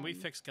need, Listen, we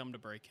fixed Gum to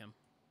break him.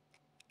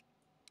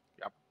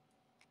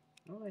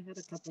 Oh, I had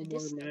a couple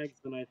Sadistic. more mags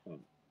than I thought.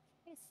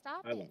 Hey,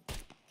 stop I it. won't.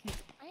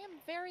 I am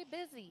very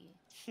busy.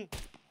 got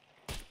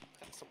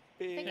some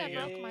think I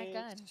broke my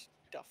gun.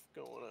 stuff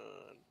going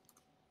on.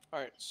 All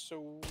right,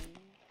 so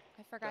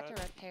I forgot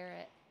to repair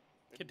it.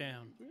 Get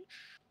down.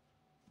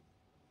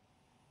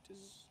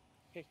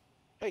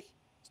 Hey,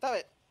 stop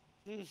it!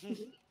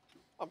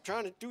 I'm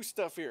trying to do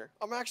stuff here.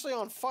 I'm actually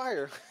on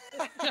fire.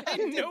 I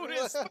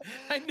noticed.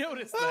 I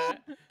noticed that.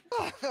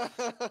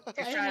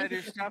 He's trying to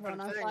do stuff Run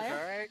and on things, fire?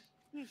 alright?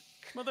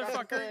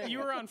 Motherfucker, you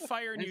were on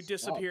fire and you Nice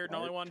disappeared, and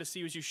all I job, wanted to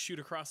see was you shoot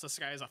across the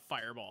sky as a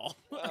fireball.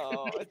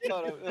 Oh, I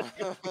thought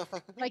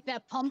it. like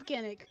that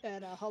pumpkin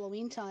at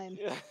Halloween time.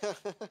 Yeah.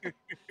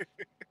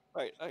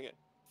 Right, okay.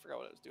 Forgot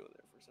what I was doing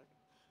there for a second.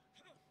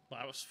 Well,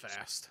 that was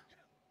fast.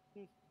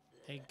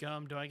 Hey,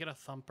 Gum, do I get a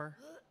thumper?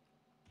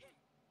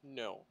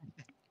 No.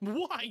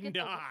 Why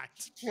not?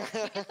 Get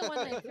the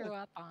one they threw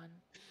up on.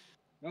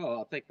 Oh,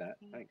 I'll take that.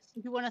 Thanks.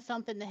 You want a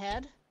thump in the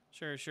head?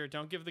 Sure, sure.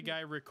 Don't give the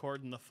guy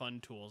recording the fun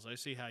tools. I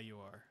see how you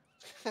are.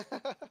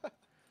 I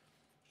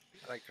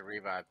like to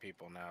revive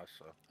people now,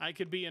 so. I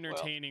could be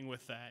entertaining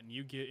with that, and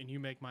you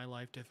make my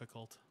life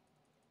difficult.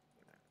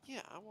 Yeah,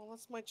 well,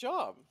 that's my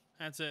job.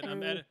 That's it.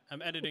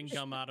 I'm editing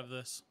Gum out of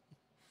this.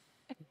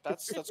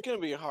 That's gonna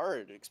be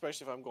hard,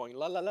 especially if I'm going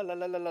la la la la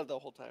la la la the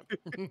whole time.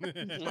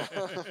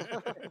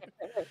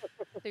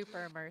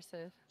 Super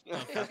immersive.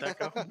 How'd that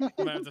go? I'm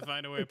gonna have to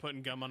find a way of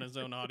putting Gum on his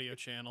own audio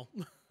channel.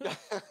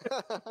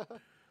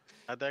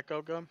 How'd that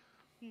go, Gum?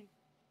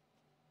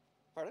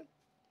 Pardon?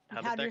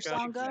 How How'd did your that go?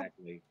 song go?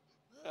 Exactly.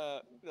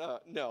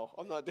 No,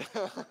 I'm not.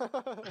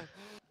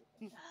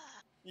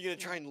 You gonna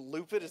try and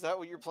loop it? Is that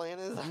what your plan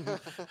is?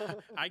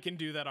 I can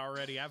do that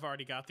already. I've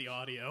already got the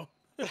audio.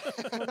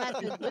 Well, that's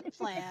a good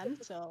plan.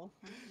 So.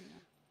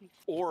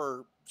 Or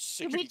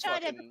Can 60 we try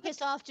to fucking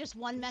piss off just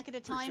one mech at a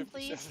time,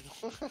 please?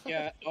 357.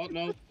 Yeah. Oh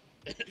no.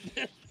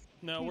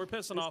 No, we're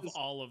pissing This off is-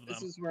 all of them.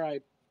 This is where I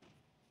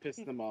piss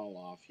them all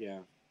off. Yeah.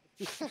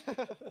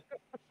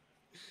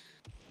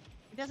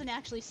 It doesn't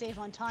actually save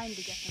on time to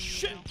get them.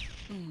 Shit!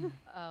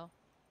 Oh.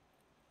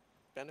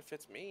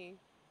 Benefits me.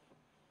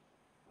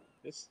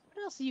 This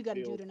What else do you got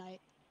to do Feel- tonight?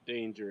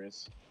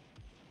 dangerous.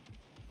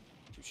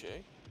 Touche.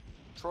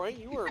 Troy,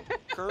 you are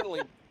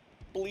currently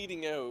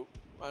bleeding out.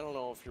 I don't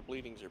know if your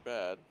bleedings are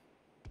bad.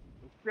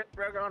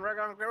 Rug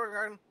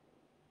on.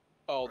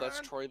 Oh, that's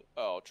Run. Troy.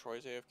 Oh,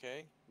 Troy's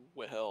AFK?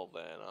 Well,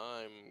 then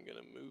I'm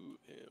gonna move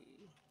him.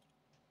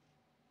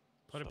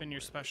 Put him in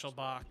your somewhere special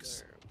back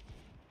box.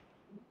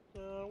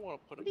 there. I want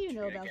to put What him. do you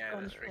know Yeah, about yeah,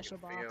 Gum's that's where you special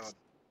can feel box?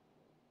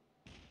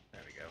 it.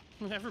 There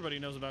we go. Everybody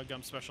knows about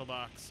Gum's special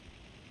box.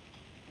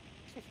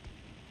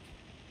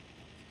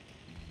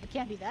 It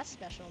can't be that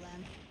special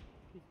then.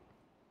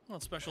 Well,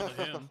 it's special to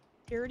him.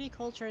 Purity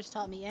culture has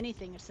taught me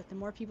anything. It's that the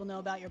more people know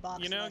about your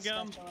box, You the know, less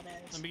Gum, special it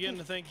is. I'm beginning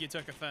to think you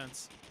took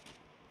offense.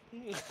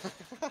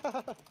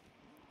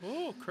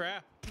 Ooh,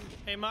 crap.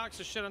 Hey, Mox,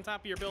 there's shit on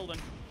top of your building.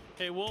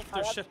 Hey, Wolf,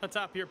 there's shit on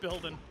top of your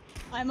building.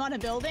 I'm on a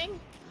building?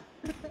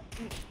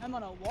 I'm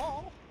on a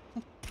wall.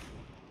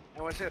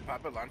 I want to see the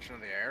puppet launch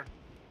into the air.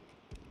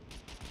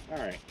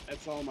 Alright,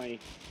 that's all my...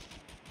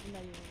 I'm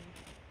not even-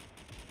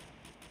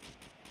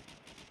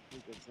 I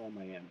think that's all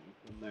my ammo.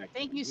 I'm not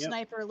Thank kidding. you, Yep.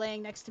 Sniper,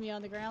 laying next to me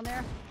on the ground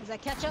there. Is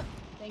that ketchup?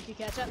 Thank you,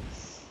 ketchup.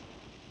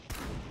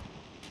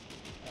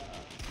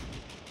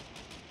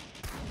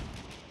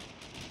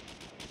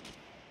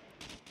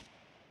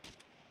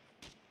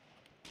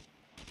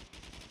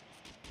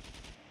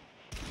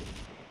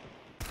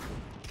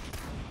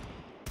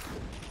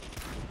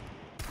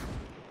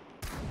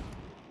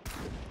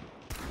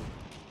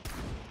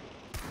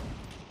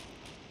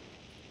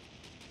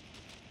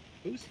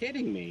 Who's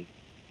hitting me?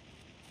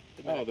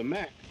 The Oh, mech. the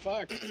mech.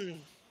 Fuck.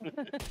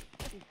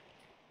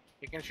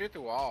 You can shoot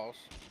the walls.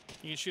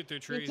 You can shoot through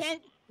We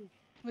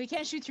trees.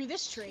 can't shoot through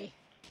this tree.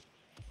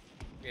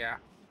 Yeah,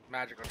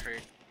 magical tree.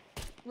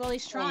 Well,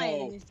 he's trying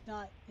Oh. and he's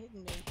not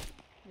hitting me,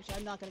 which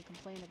I'm not going to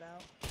complain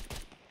about.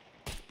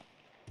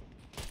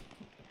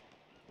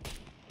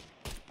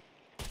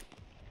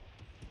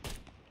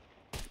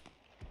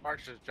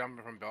 Mark's just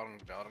jumping from building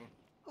to building.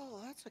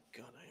 Oh, that's a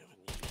gun I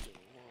haven't used in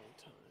a long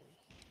time.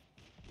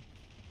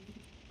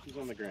 Who's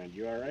on the ground?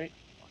 You alright?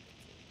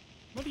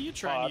 What are you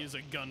trying to use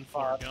a gun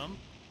for, Gum?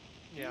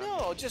 Yeah.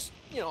 No, just,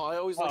 you know, I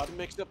always like But- to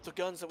mix up the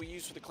guns that we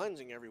use for the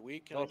cleansing every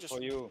week, and I Not just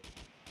for you.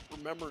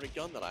 remembered a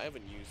gun that I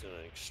haven't used in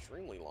an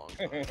extremely long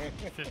time.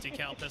 50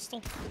 cal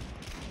pistol.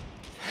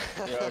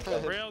 Yeah,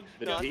 okay. Real,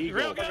 The No, Deagle.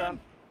 real gun.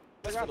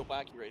 That's for the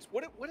wacky race.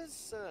 What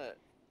is, fuck,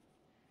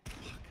 I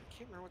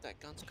can't remember what that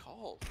gun's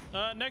called.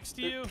 Next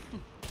to you.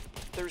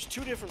 There's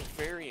two different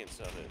variants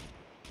of it.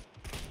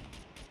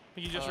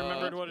 You just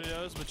remembered what it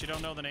is, but you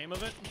don't know the name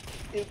of it?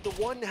 The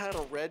one had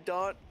a red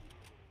dot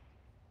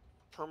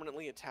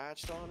permanently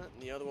attached on it,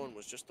 and the other one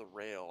was just the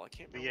rail. I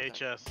can't remember. what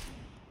VHS. that-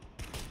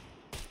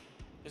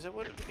 Is that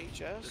what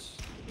HS?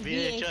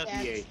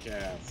 VHS.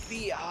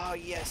 VHS. Ah,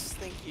 yes,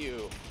 thank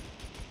you.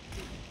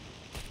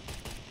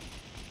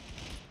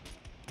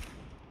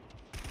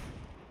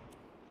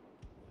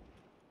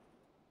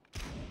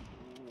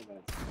 Oh,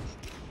 that's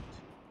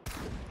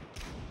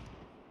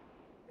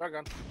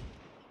Shotgun.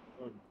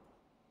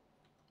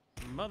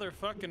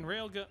 Motherfucking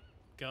rail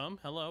Gum,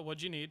 hello,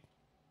 what'd you need?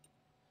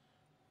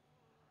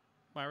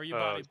 Why were you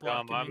body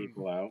Gum, blocking me?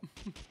 people out.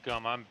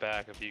 Gum, I'm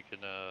back if you can,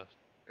 Is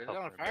it help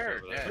on me get fire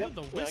over or there. dead? Where'd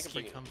the Yeah, I can whiskey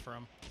bring it. come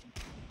from?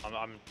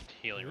 I'm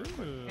healing.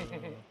 Ooh.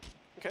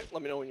 Okay,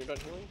 let me know when you're done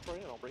healing, Troy,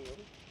 and I'll bring you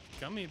over.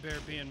 Gummy bear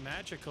being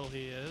magical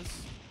he is.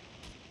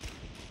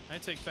 I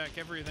take back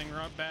everything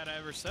bad I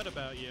ever said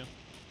about you.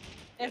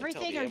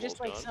 Everything the or ammo's just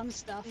like done. some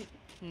stuff?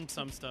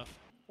 Some stuff.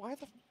 Why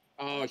the?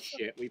 Oh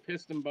shit, we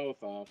pissed them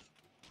both off.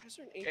 Why is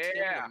there an ATM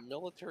Yeah. in a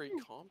military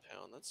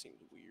compound? That seemed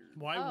weird.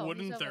 Why Oh, he's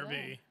wouldn't over there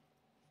there. be?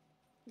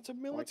 It's a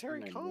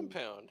military couldn't I move?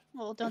 compound.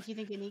 Well, don't you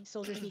think they need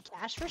soldiers need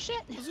cash for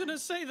shit? I was gonna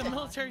say the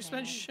military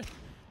spends shit.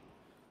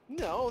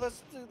 No,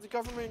 that's the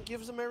government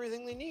gives them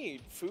everything they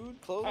need: food,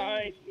 clothing.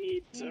 I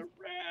need to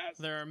rest.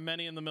 There are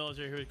many in the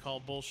military who would call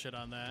bullshit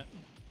on that.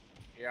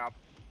 Yep.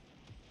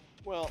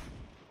 Well,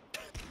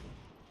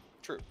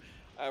 true.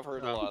 I've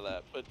heard a lot of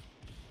that, but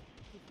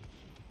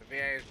The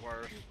VA is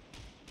worse.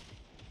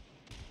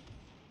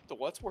 the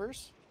what's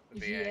worse? The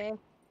VA. Yeah,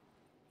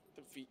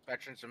 The V.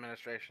 Veterans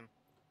Administration.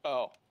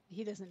 Oh,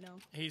 he doesn't know.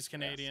 He's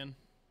Canadian.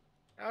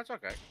 No, it's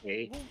okay.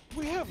 Hey, well,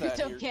 we have that. It's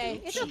here, okay.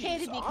 dude. It's okay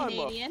to Jeez, be I'm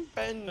Canadian.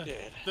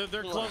 offended.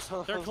 They're close.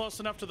 They're close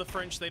enough to the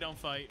French. They don't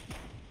fight.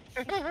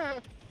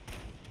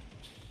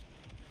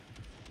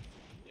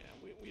 Yeah,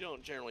 we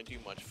don't generally do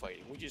much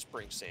fighting. We just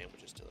bring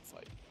sandwiches to the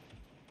fight.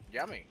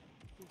 Yummy.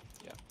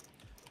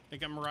 I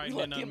think I'm We riding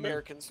let in the a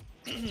Americans.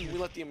 We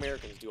let the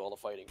Americans do all the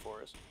fighting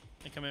for us.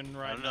 I think I'm in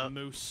riding know. a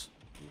moose.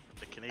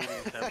 The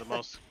Canadians have the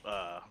most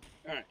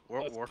alright.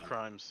 war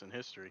crimes in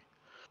history.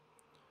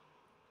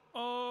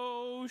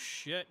 Oh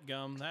shit,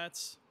 Gum.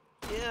 That's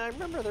Yeah, I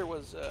remember there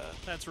was.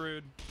 that's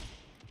rude.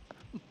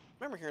 I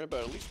remember hearing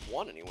about at least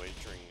one anyway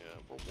during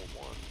World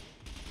War One.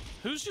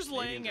 Who's just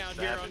laying Canadians out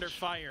are here savage. under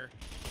fire?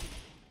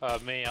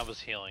 Me, I was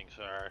healing,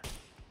 sorry.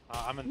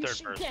 I'm in You third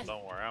should- person, yes.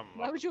 don't worry.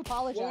 Why would you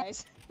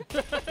apologize?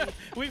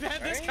 We've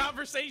had this Right?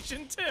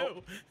 conversation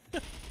too.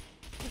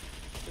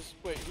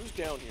 Wait, who's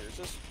down here? Is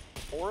this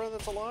Aura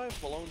that's alive?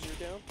 Malone's you're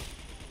down?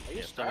 Are you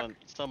Yeah, stuck?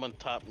 someone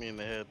topped me in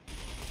the head.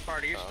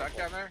 Bart, are you Oh, stuck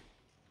well. down there?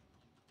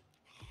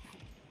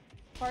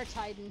 Bart's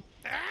hiding.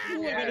 Yeah.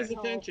 Get his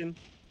Oh. attention.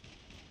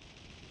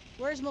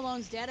 Where's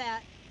Malone's dead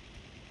at?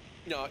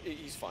 No,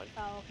 he's fine.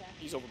 Oh, okay.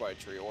 He's over by a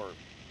tree or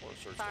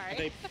search. Sorry. Are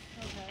they,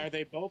 Okay. are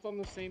they both on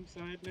the same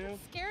side now?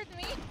 Scared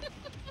me.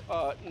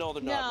 No,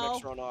 they're not. No.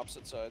 Mechs are on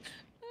opposite sides.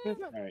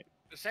 Alright.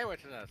 Say what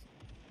to us.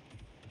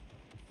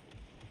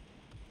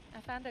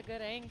 I found a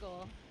good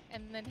angle,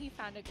 and then he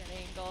found a good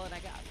angle, and I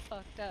got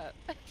fucked up.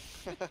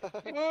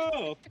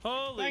 Oh!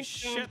 Holy Thanks,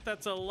 shit, Gum.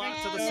 that's a lot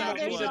to the Yeah,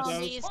 there's southwest. southwest.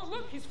 zombies. Oh,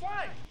 look, he's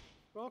flying.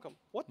 Welcome.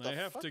 What the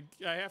I fuck?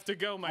 have to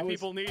go. My I was-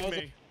 people need I was-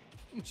 me.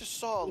 Just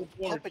saw a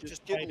Water puppet just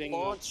just get fighting,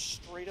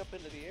 launched straight up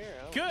into the air.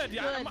 I don't Good.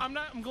 know. Yeah,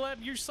 I'm glad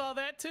you saw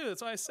that too.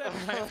 That's why I said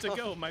I have to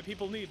go. My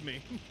people need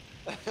me.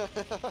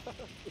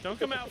 Don't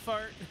come out,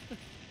 Fart.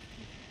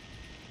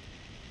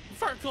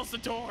 Fart, close the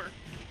door.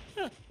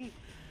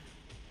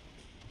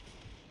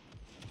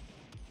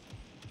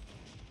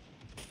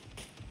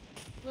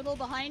 Little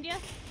behind you.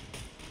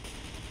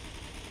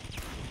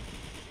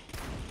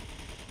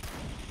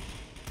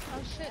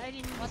 Oh shit! I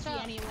didn't even Watch see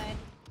out. anyway.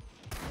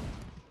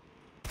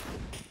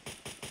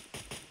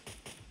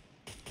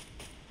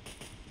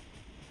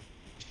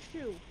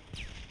 Shoo.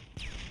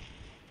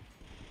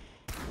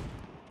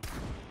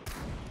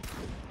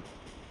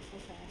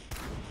 Okay.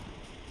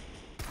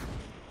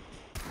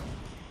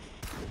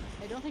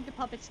 I don't think the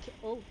puppets ki-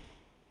 Oh.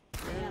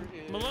 Where Damn.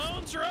 is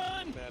Malone's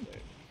run! Bad day?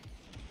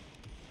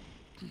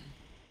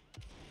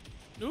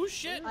 Oh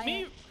shit!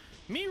 I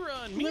Me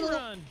run! Me Little-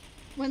 run!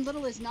 When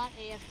Little is not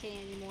AFK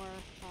anymore,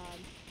 oh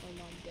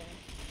no, I'm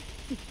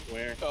dead.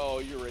 Where? Oh,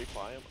 you're right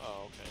by him?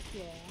 Oh, okay.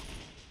 Yeah.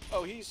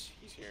 Oh, he's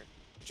here.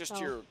 Just Oh.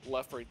 to your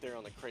left right there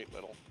on the crate,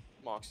 Little.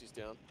 Moxie's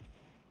down.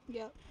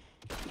 Yep.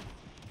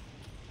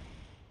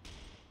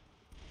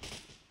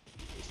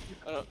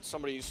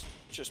 Somebody's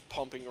just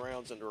pumping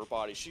rounds into her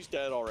body. She's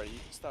dead already. You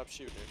can stop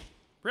shooting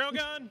her.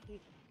 Railgun!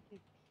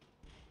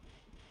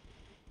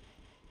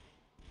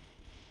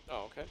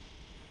 Oh, okay.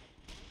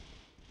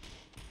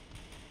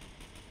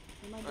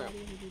 My Alright. body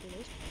would do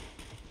this.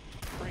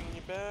 Bringing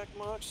you back,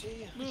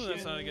 Moxie. Ooh,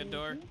 that's not a good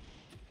door.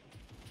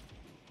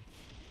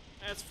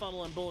 That's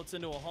funneling bullets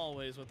into a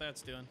hallway is what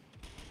that's doing.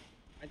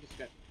 I just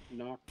got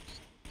knocked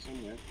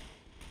somewhere.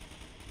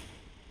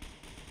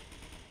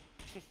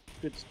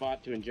 Good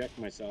spot to inject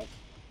myself.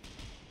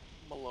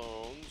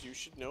 Malone's, you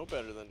should know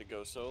better than to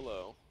go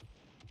solo.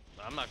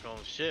 I'm not going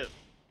shit.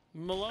 I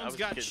Malone's was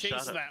got getting shot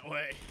chased at. that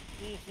way.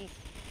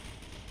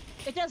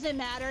 It doesn't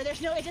matter. It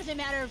doesn't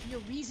matter if your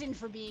reason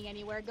for being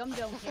anywhere. Gum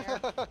don't care.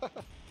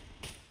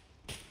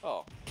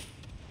 Oh.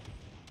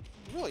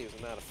 It really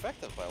isn't that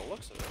effective by the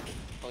looks of it.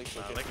 At least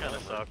Nah, we'll they get kind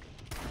of the armor.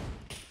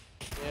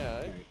 suck. Yeah,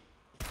 Alright.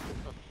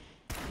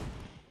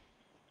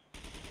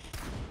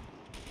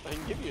 I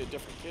can give you a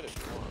different kit if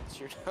you want. So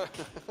you're not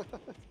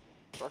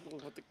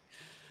struggling with the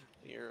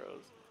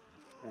arrows.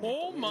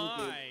 Oh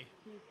my!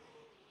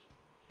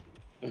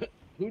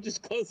 Who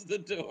just closed the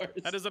doors?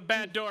 That is a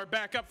bad door.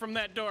 Back up from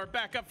that door.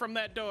 Back up from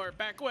that door.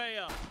 Back way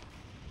up.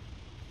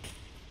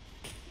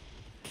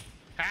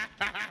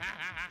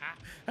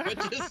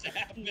 What just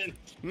happened?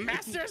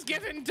 Master's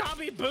giving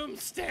Dobby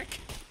boomstick.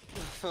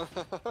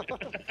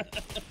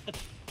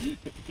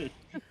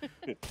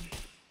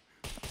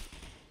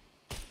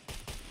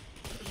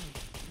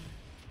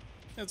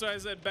 That's why I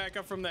said back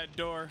up from that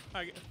door.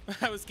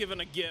 I was given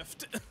a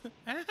gift.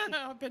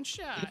 I've been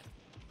shot.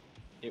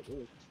 It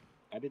worked.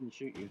 I didn't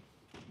shoot you.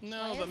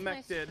 No, Why the is my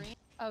mech did. screen-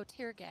 Oh,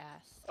 tear gas.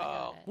 I Oh.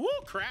 got it. Woo,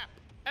 crap.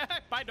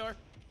 Bye, door.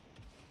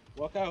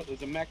 Walk out.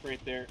 There's a mech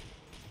right there.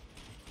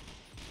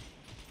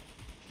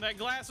 That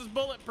glass is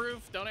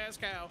bulletproof. Don't ask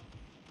how.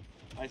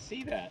 I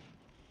see that.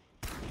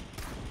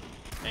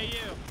 Hey,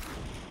 you.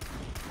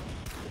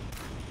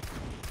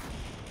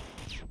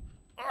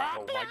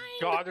 Oh my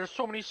god, there's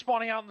so many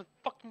spawning out in the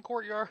fucking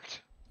courtyard.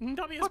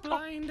 Dobby is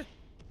blind.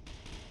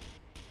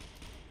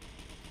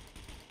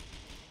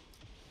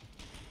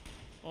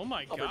 Oh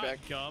my I'll be god, back.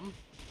 Gum.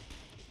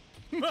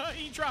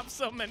 He dropped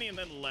so many and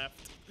then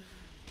left.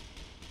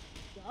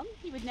 Gum?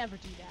 He would never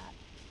do that.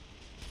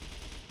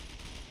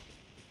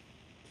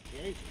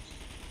 Jesus.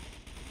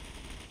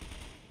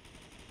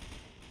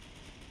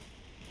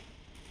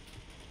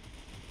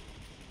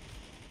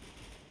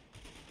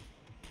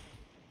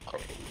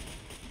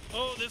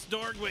 Oh, this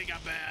doorway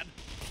got bad.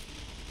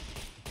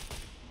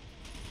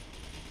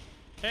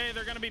 Hey,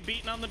 they're gonna be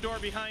beating on the door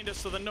behind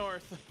us to the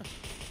north.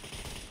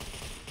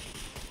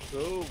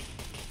 Oh,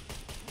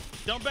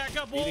 Don't back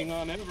up, Wolf. beating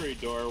on every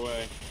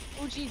doorway.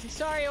 Oh Jesus,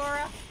 sorry,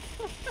 Aura.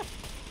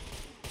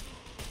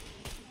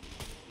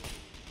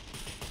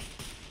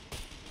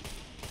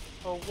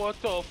 Oh,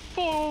 what the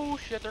foo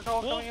shit, they're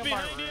all Wolf coming in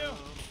my behind you. room.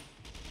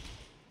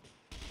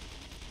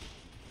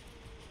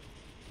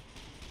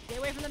 Stay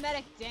away from the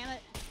medic, damn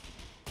it.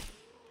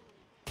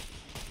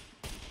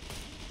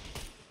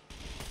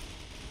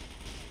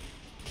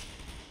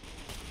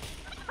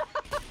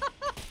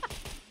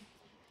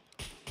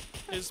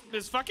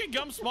 Is fucking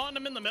Gum spawning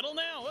him in the middle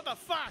now? What the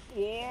fuck?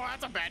 Whoa,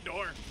 that's a bad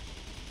door.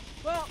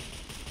 Well,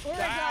 Aura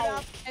got Wow.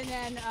 up and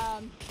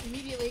then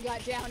immediately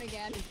got down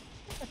again.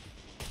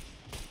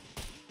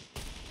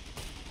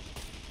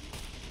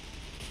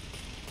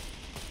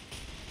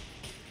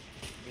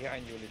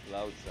 Behind you,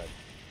 little outside.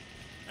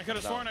 I could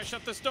have sworn I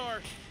shut this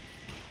door.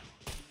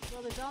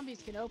 Well, the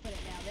zombies can open it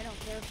now. They don't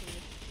care for you.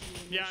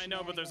 and your Yeah, I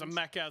know, but there's a shenanigans.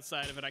 mech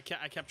outside of it. I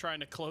kept trying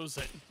to close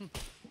it.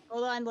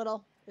 Hold on,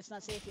 Little. It's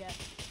not safe yet.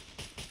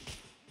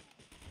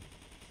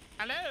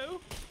 Hello?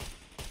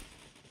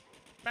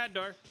 Bad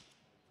door.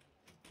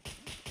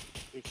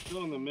 They're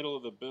still in the middle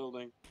of the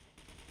building.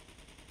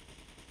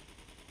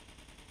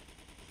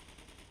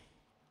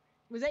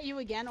 Was that you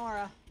again,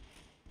 Aura?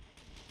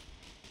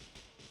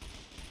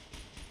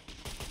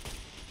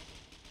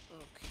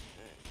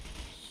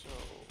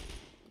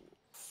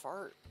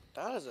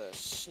 That is a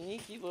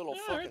sneaky little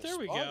Yeah, fucking right, there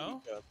we spot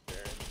go. you got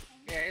there.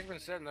 Yeah, he's been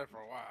sitting there for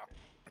a while.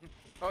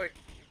 Oh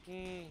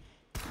wait.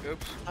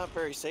 Oops. Not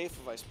very safe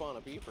if I spawn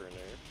a beeper in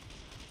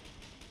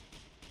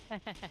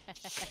there.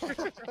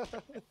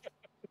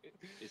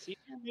 Is he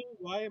near me?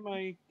 Why am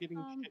I getting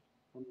shit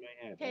on my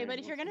head? Okay, but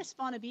if you're gonna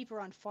spawn a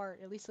beeper on fart,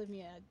 at least leave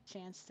me a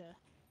chance to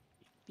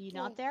be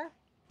not there.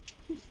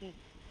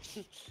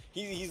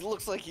 He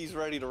looks like he's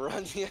ready to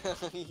run. Yeah,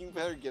 you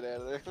better get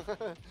out of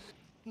there.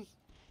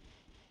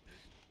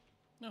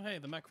 Oh, hey,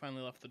 the mech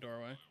finally left the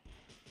doorway.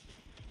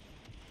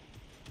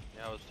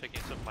 Yeah, I was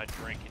taking some of my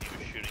drink and he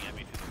was shooting at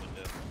me through the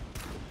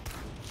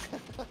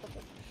window.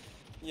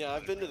 Yeah,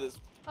 I've been to this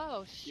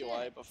Oh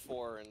UI shit.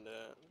 before, and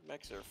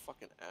mechs are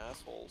fucking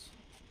assholes.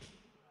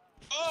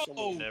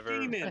 Oh,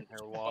 Never, demon!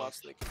 never was. Spots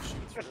they can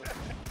shoot through.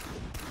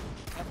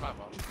 That's my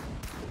fault.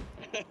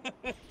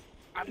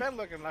 I've been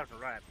looking left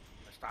and right.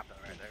 I stopped it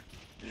right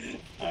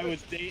there.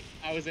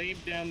 I was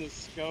aimed down the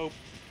scope.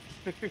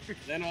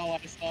 Then all I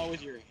saw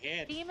was your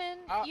head. Demon,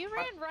 you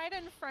ran right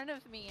in front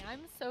of me. I'm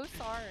so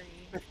sorry.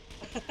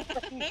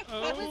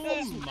 Oh I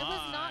was my!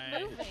 not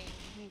moving.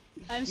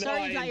 I'm No,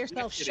 sorry I you got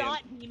yourself injected him.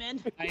 shot,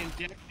 demon. I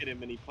injected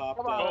him and he popped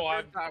Come up. on, Oh, a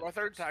third time, a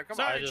third time. Come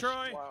Sorry, on. just-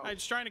 Troy. Wow. I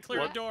was trying to clear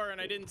What? a door and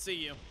I didn't see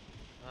you.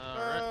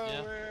 Alright,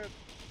 yeah.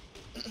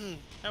 man.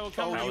 I will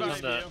come Oh, I he was revive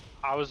in the, you.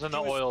 I was in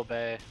the He was- oil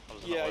bay. I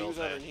was in Yeah, the he oil was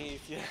bay.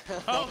 underneath. Yeah.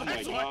 Oh, Oh my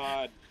that's why.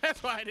 god.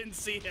 That's why I didn't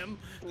see him.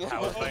 I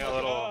was Oh being my a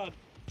little, god.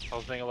 I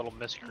was being a little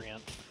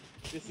miscreant.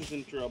 This is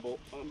in trouble.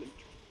 I'm in Did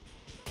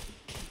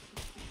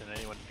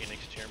anyone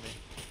Phoenix cheer me?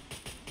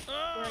 Oh,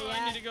 Where you I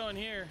at? need to go in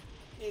here.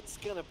 It's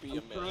gonna be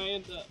a I'm minute.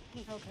 trying to.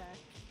 Okay.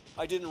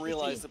 I didn't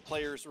realize that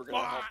players were gonna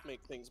help Ah!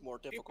 make things more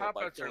You difficult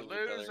by puppets are killing each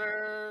other.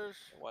 losers.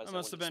 Otherwise, I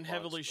must have been wouldn't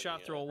spawn heavily so shot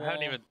many, through a I wall.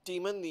 haven't even.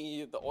 Demon,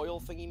 the oil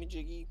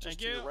thingy-majiggy just Thank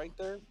to your you. right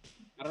there.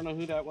 I don't know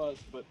who that was,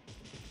 but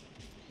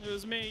It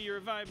was me. You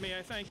revived me,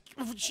 I think.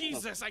 Oh,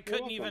 Jesus, I You're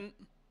couldn't welcome. even.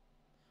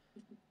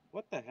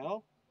 what the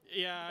hell?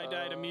 Yeah, I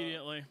died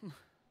immediately.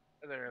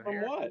 They're in From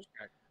here. what?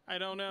 I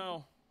don't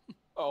know.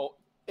 Oh,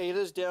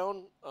 Ada's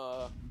down.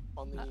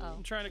 On the. Uh-oh.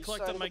 I'm trying to east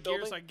collect side up of my the gear so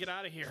building. I can get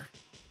out of here.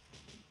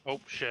 Oh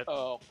shit.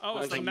 Oh. Oh,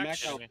 it's There's the a mech mech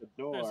shit. out the There's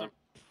door. a...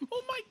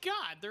 Oh my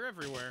god, they're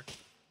everywhere.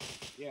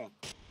 Yeah.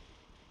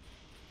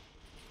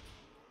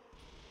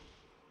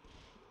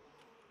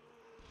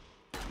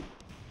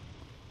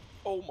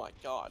 Oh my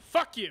God.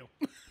 Fuck you.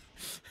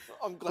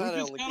 I'm glad I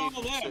just only got gave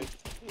all you them?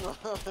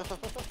 6.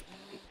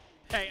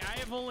 Hey, I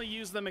have only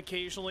used them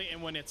occasionally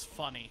and when it's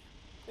funny.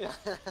 Yeah.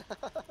 Yeah.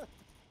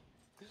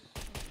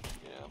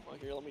 Well,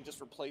 here, let me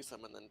just replace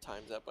them and then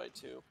times that by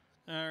 2.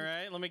 All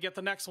right, let me get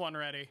the next one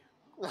ready.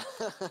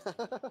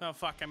 Oh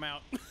fuck, I'm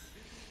out.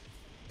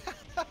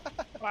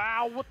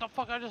 Ow! What the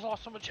fuck? I just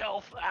lost so much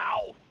health.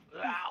 Ow!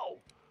 Ow!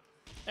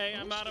 Hey,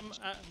 I'm out of.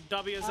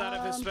 W is out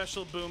of his Um,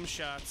 special boom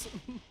shots.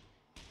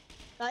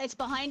 It's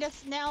behind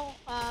us now,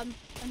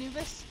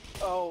 Anubis.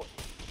 Oh.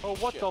 Oh,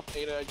 what shit. the?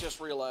 Ada, I just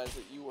realized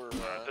that you were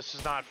This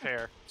is not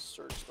fair.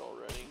 searched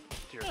already.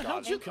 Dear Where the God.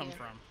 hell'd you Thank come you.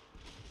 from?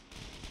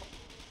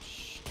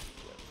 Shit.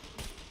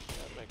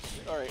 That makes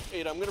sense. Alright,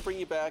 Ada, I'm gonna bring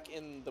you back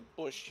in the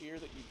bush here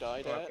that you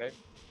died Okay. at.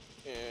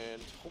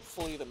 And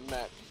hopefully the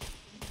mech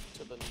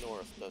to the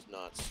north does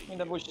not see In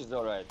the you. bush is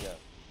alright, yeah.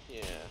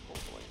 Yeah,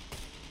 hopefully.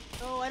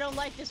 Oh, I don't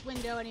like this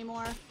window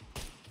anymore.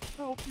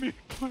 Help me,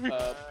 please.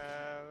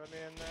 Let me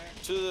in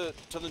there.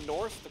 To the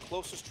north, the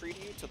closest tree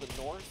to you, to the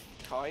north,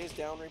 Kai is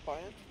down right by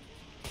it.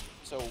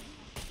 So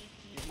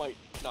you might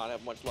not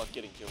have much luck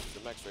getting to him because the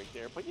mech's right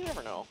there, but you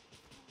never know.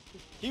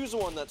 He was the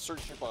one that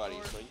searched your body,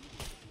 so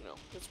you know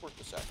it's worth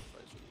the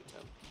sacrifice for the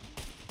attempt.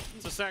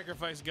 It's a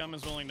sacrifice Gum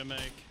is willing to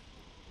make.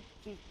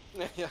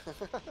 Yeah.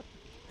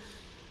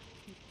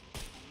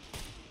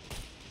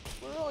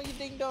 What are all you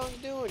ding dongs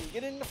doing?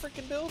 Get in the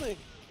freaking building!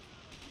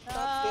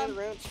 Stop standing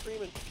around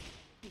screaming.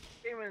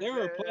 There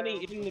were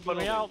plenty in the Let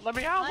building. me out! Let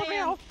me out! Let me I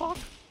am- out! Fuck!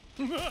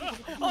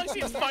 All I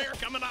see is fire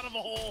coming out of a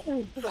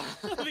hole.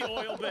 The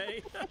oil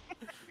bay.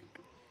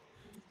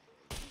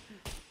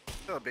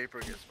 Still a vapor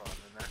gets spawned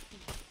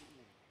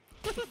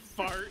in there.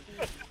 Fart.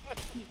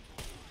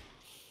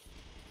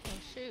 Oh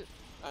shoot.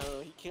 I don't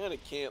know. He kind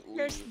of can't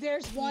leave.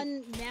 There's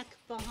one mech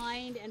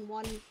behind and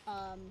one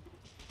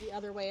the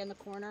other way in the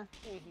corner.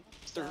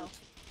 So, Dirt.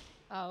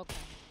 Oh, okay.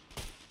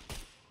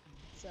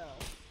 so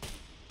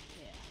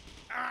yeah.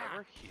 Ah,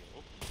 We're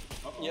healed.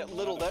 Uh-oh, Yeah,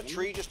 little, wow. that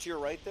tree just to your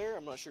right there.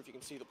 I'm not sure if you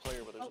can see the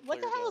player, but there's a What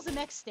player the hell down is the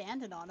there. mech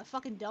standing on? A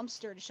fucking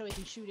dumpster to show he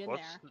can shoot in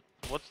What's there.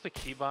 what's the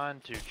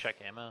keybind to check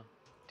ammo?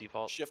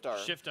 Default. Shift R.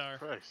 Shift R.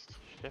 Christ.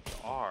 Shift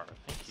R.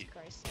 Thank you. Jesus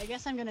Christ. I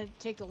guess I'm gonna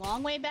take the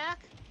long way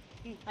back.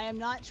 I am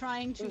not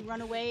trying to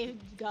run away,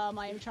 Gum.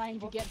 I am trying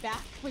to get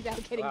back without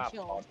getting Ah,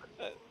 killed.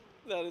 fuck.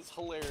 That is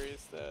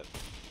hilarious. That.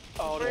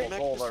 Oh, the Walk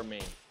mech over just,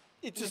 me.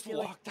 it just feel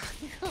like- walked on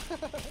you.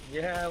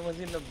 Yeah, I was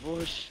in the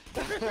bush.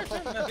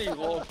 He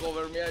walked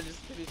over me. I just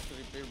finished to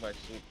repair my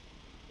shit.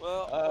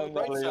 Well, on the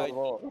right side,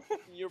 Unbelievable.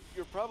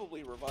 you're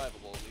probably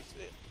revivable at least.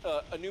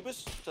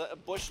 Anubis, to a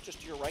bush just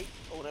to your right,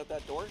 going out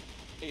that door.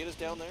 Ada's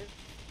down there,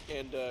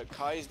 and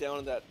Kai's down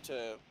in that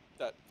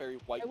that very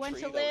white I want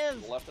tree to that was to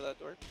live. the left of that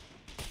door.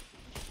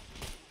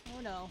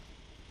 no.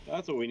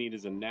 That's what we need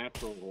is a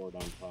natural horde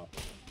on top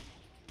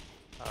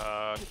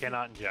of it.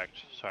 Cannot inject.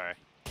 Sorry.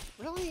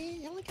 Really?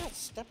 You only got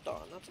stepped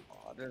on. That's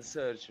odd. Then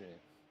search me.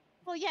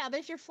 Well, yeah, but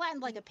if you're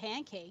flattened like a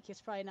pancake,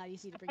 it's probably not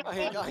easy to bring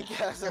I back.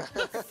 guess.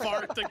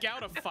 Fart, the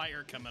gout of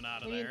fire coming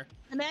out of I mean, there.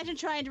 imagine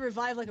trying to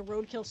revive like a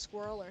roadkill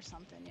squirrel or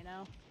something, you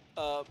know?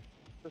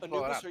 Just blow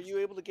it Anubis, up. are you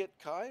able to get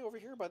Kai over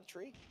here by the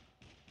tree?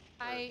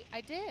 I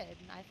did.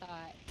 I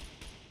thought.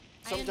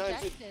 Sometimes I it-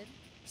 injected.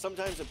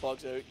 Sometimes it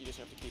bugs out. You just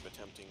have to keep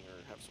attempting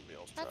or have somebody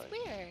else try. That's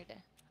weird.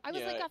 I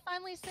was Yeah. like, I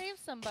finally saved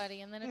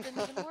somebody, and then it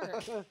didn't even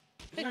work. All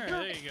right,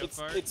 there you go,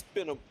 Fart. It's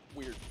been a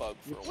weird bug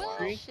for a while.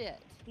 Bullshit.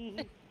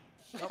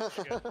 Oh,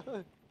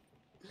 good.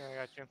 I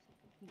got you.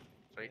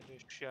 Sweet. I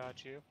just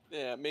shot you.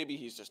 Yeah, maybe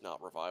he's just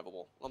not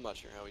revivable. I'm not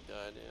sure how he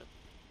died.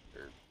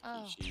 Yeah, or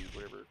Oh. she,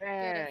 whatever. Good,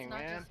 Dang, it's not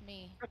man. just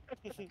me.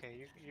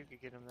 Okay, you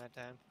could get him that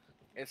time.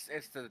 It's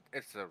the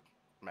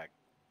mech.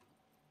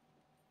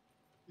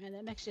 And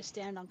that mech's just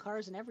stand on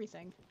cars and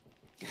everything.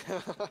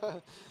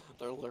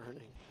 They're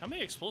learning. How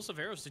many explosive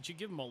arrows did you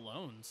give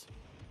Malone's?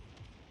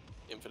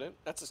 Infinite.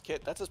 That's his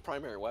kit. That's his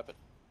primary weapon.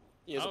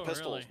 He has Oh, a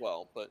pistol really? as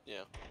well, but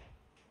yeah.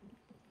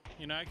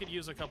 You know, I could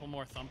use a couple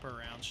more thumper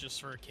rounds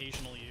just for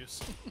occasional use.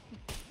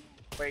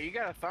 Wait, you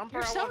got a thumper?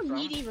 You're I so want some.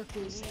 needy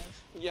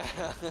reclusive. Yeah.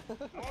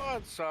 I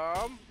want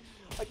some.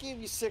 I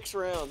gave you 6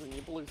 rounds and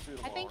you blew through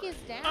them I think all he's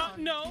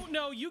already. down.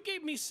 No, you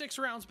gave me 6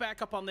 rounds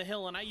back up on the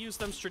hill, and I used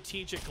them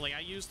strategically. I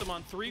used them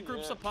on 3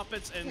 groups Yeah. of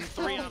puppets and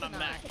 3 on a No.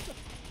 mech.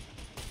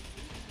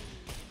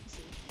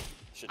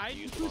 Should've I-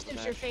 used them on the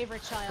Reclusive's your mech.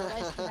 favorite child.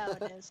 I see how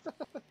it is.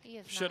 He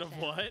is Should not have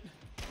down. what?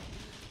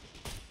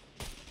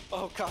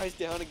 Oh, Kai's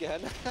down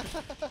again.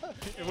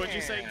 Would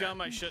you say, Yeah.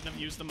 Gum, I shouldn't have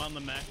used them on the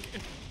mech?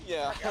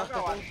 Yeah. I'm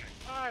gonna watch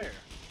fire.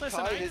 Listen,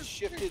 Kai I has just...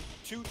 shifted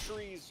 2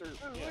 trees, or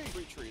yeah,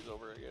 3 trees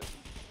over again.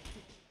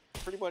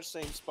 Pretty much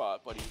same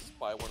spot, but he's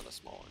by one of the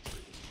smaller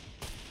trees.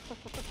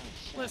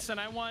 Listen,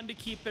 I wanted to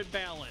keep it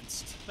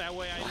balanced. That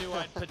way I knew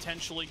I'd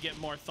potentially get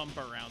more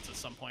thumper rounds at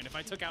some point. If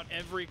I took out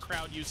every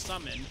crowd you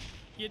summoned,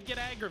 you'd get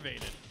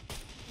aggravated.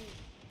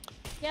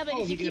 Yeah, but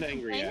Oh, if you he keep got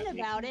angry at complaining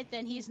me. about it,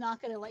 then he's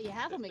not going to let you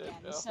have him again.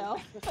 Yeah. So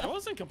I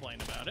wasn't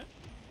complaining about it.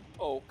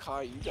 Oh,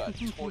 Kai, you got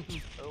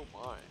torched. Oh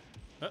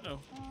my. Uh-oh.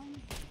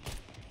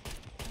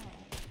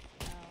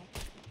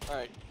 All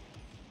right.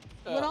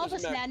 when all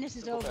there's this a mech. madness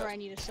is Go over, fast. I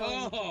need a sewing.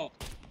 Oh!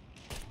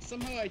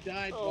 Somehow I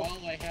died Oh. while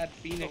I had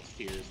Phoenix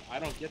tears. I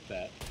don't get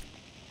that.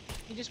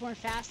 You just weren't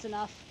fast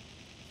enough.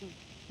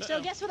 So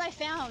Uh-oh. guess what I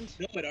found?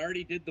 No, it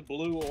already did the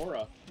blue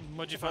aura.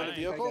 What'd you Find a find?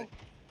 vehicle?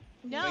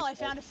 No, I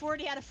found a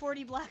 40 out of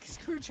 40 black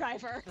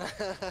screwdriver.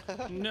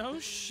 No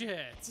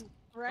shit.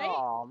 Right?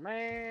 Oh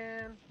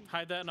man.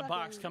 Hide that in a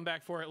box. Fucking- Come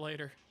back for it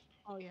later.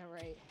 Oh yeah,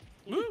 right.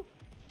 Woo!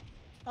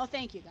 Oh,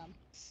 thank you, Gum.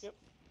 Yep.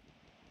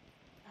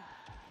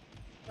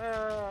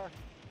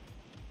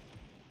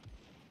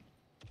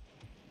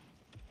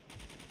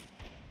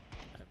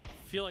 I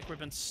feel like we've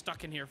been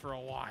stuck in here for a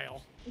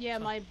while. Yeah,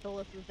 my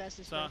bulletproof vest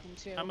is So, broken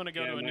too. I'm gonna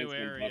go Yeah, to a mine's new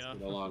been area.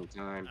 busted a long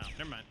time. Oh,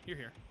 never mind. You're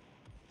here.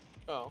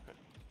 Oh, okay.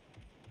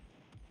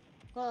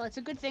 Well, it's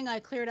a good thing I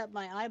cleared up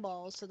my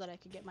eyeballs so that I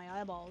could get my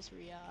eyeballs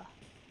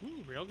Ooh,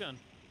 rail gun.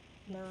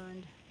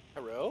 burned.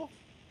 Hello?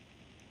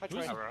 I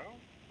Who's- tried.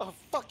 Oh,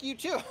 fuck you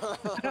too.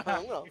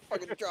 I'm gonna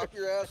fucking drop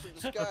your ass from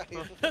the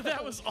sky.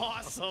 That was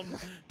awesome.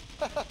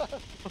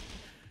 What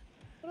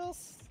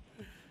else?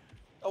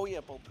 Oh yeah,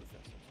 bulletproof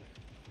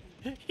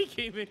vest. He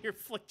came in here,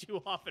 flicked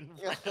you off, and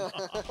ran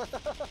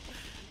off.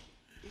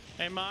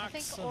 Hey, I Mox.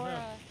 think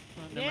Aura,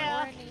 never Yeah.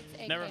 Aura needs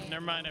AK.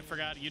 Never mind. I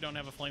forgot. You don't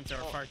have a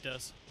flamethrower. Fart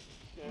does.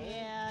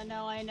 Yeah,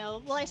 no, I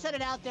know. Well, I set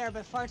it out there,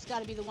 but Fart's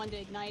got to be the one to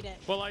ignite it.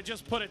 Well, I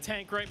just put a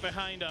tank right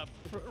behind a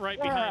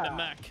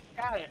mech.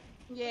 Got it.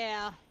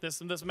 Yeah.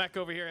 This mech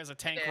over here has a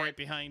tank right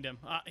behind him.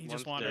 He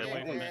just One's wandered dead.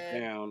 away from it.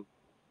 Down.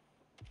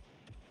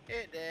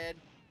 It did.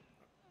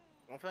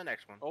 Going for the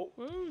next one. Oh,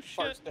 Oh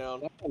fart's shit!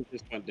 down. That one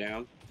just went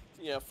down.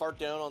 Yeah, fart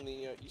down on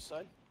the east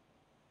side.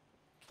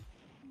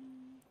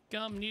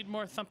 Gum, need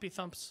more thumpy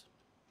thumps.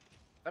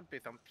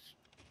 Thumpy thumps.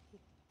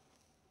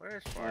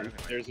 Where's fart? anyway?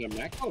 There's a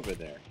mech over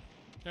there.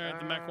 All right,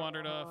 the mech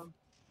wandered off.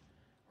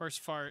 Where's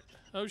Fart?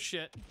 Oh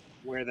shit!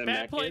 Where the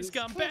Bad mech place, is.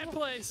 Gum. Bad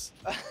place.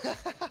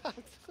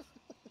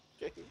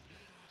 Okay.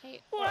 Hey,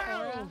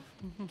 Wow.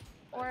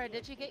 Aura,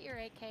 did you get your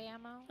AK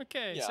ammo?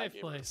 Okay, Yeah, I safe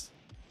gave her. place.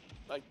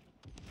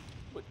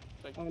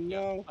 Oh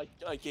no!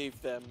 I gave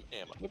them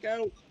ammo. Look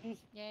out!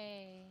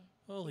 Yay.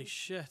 Holy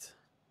shit!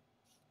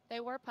 They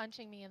were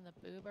punching me in the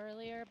boob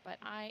earlier, but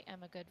I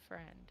am a good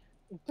friend.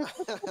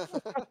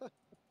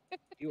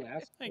 You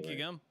asked. Thank for you, it.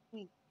 Gum.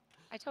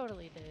 I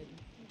totally did.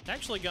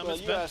 Actually, Gum, Well,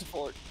 it's you been asked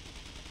for it.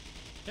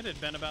 it had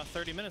been about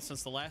 30 minutes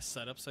since the last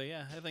setup, so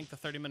yeah, I think the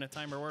 30-minute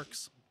timer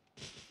works.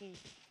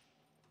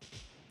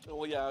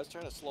 Well, yeah, I was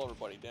trying to slow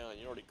everybody down.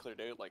 You already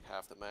cleared out like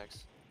half the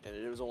max, and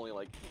it was only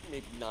like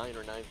maybe 9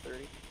 or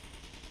 9:30.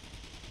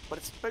 But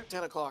it's about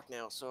 10 o'clock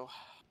now, so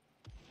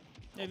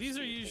Yeah, I'll these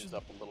are speed things usually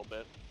up a little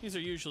bit. these are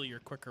usually your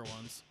quicker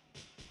ones.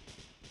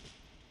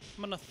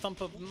 I'm gonna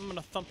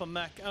thump a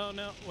mech. Oh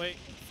no, wait,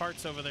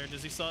 Fart's over there.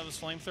 Does he still have his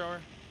flamethrower?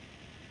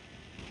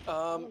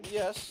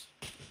 Yes.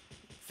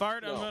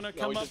 Fart, No, I'm gonna no,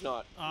 come he up. does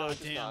not. Aw, No, he does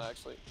damn. not,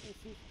 actually.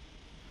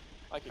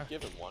 I could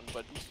give him one,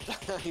 but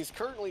he's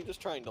currently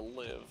just trying to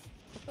live.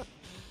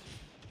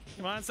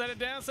 Come on, set it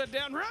down,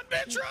 run,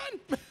 bitch,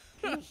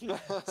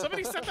 run!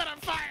 Somebody set that on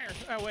fire!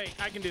 Oh, wait,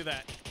 I can do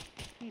that.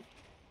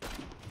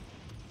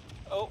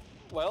 Oh,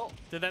 well.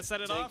 Did that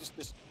set it off?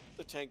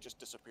 The tank just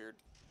disappeared.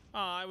 Oh,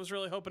 I was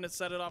really hoping it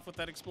set it off with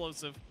that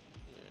explosive.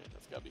 Yeah,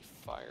 that's gotta be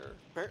fire.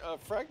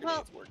 Frag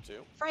grenades work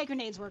too. Frag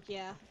grenades work,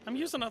 yeah. I'm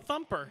using a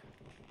thumper.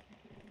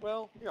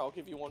 Well, here, I'll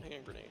give you one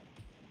hand grenade.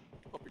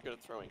 Hope you're good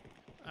at throwing.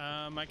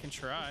 I can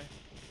try.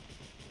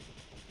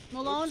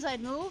 Malone's,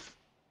 I'd move.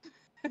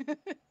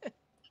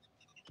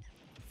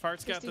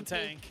 Fart's got Just the in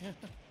case. tank.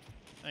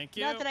 Thank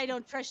you. Not that I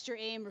don't trust your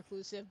aim,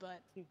 Reclusive, but,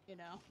 you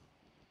know.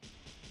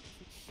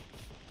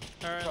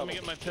 Alright, let me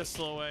get my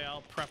pistol away.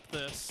 I'll prep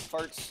this.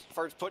 Fart's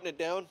putting it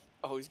down.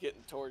 Oh, he's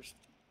getting torched.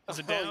 Is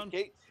it Oh, down?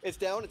 It's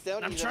down, it's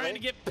down. I'm He's trying away. to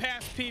get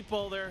past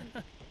people there.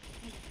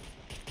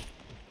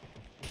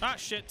 Ah,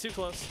 shit, too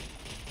close.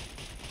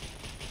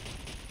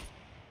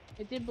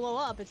 It did blow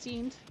up, it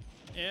seemed.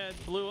 Yeah,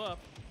 it blew up.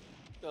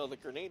 No, the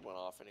grenade went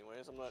off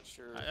anyways. I'm not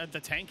sure. The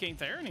tank ain't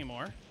there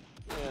anymore.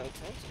 Yeah, the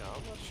tank's gone.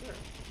 I'm not sure.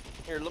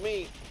 Here, let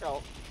me. Oh,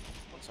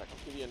 1 second.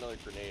 I'll give you another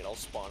grenade. I'll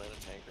spawn in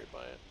a tank right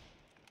by it.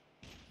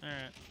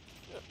 Alright.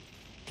 Yep.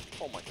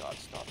 Oh my god,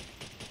 stop.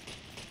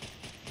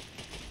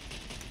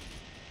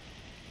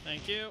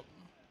 Thank you.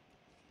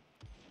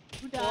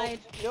 Who died?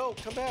 No,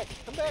 come back.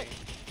 Come back.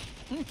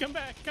 Come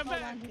back, come Hold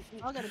back. on,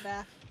 I'll get it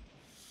back.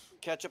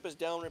 Ketchup is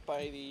down right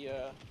by the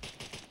I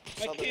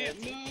southern can't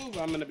exit. move.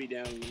 I'm gonna be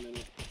down in a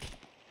minute.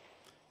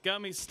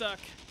 Gummy's stuck.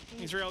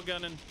 He's rail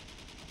gunning.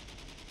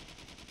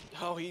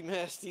 Oh, he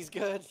missed. He's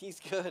good.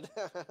 He's good.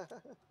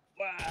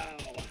 Wow.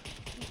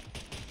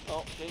 Oh,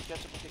 okay,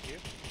 Ketchup will kick you.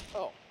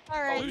 Oh.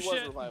 Alright. Oh, he Oh, was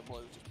shit. revivable.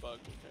 It was just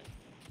bugged. Okay.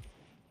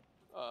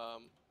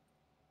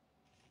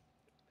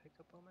 Pick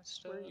up all my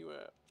stuff. Where are you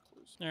at?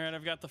 Clues. Alright,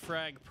 I've got the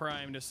frag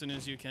primed as soon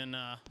as you can,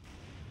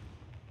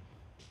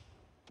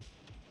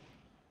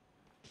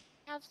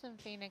 Have some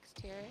Phoenix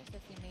tears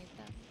if you need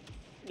them.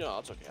 No,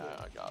 it's okay.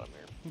 I got him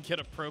here. get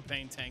a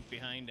propane tank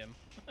behind him.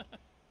 If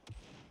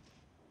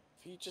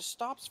he just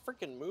stops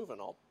freaking moving,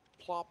 I'll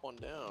plop one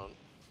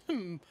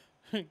down.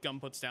 Gum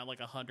puts down like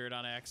 100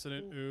 on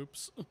accident.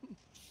 Oops.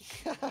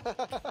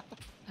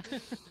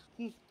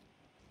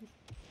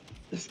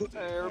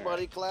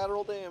 Everybody,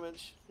 collateral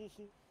damage.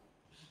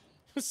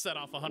 Set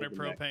off 100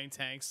 Welcome back. propane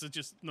tanks. So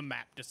just the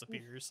map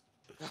disappears.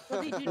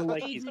 Well, they do, Feel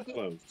like they he's do,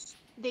 close.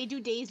 they do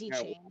daisy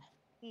Yeah.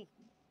 chain.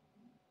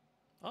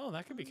 Oh,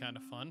 that could be kind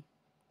of fun.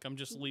 Gum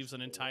just leaves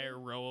an entire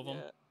row of them.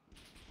 Yeah.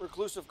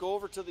 Reclusive, go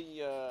over to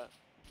the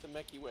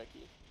Mecky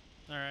Wecky.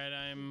 Alright,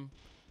 I'm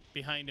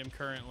behind him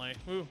currently.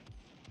 Ooh.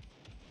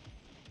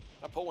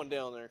 I put one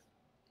down there.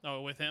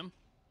 Oh, with him?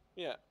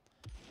 Yeah.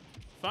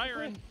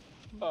 Firing.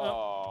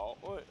 Oh.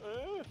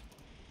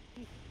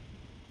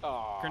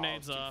 Oh.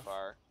 Grenades it's too off.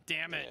 Far.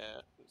 Damn it.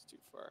 Yeah, it's too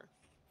far.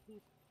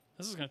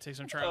 This is going to take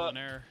some trial and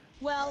error.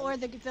 Well, or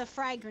the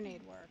frag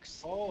grenade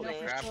works. Holy No,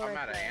 for crap, sure I'm it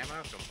out of does.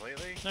 ammo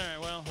completely. Alright,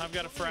 well, I've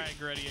got a frag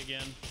ready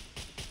again.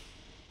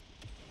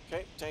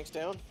 Okay, tank's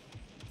down.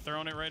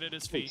 Throwing it right at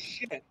his Oh, feet.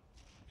 shit.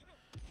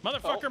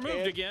 Motherfucker Oh, moved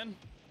and- again.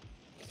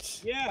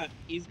 Yeah,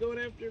 he's going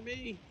after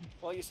me.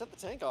 Well, you set the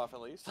tank off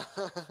at least.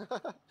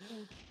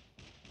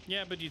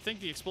 Yeah, but you'd think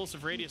the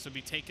explosive radius would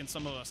be taking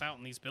some of us out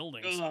in these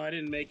buildings. Oh, I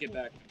didn't make it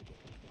back.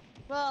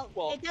 Well,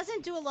 Well- it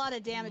doesn't do a lot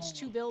of damage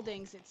to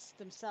buildings it's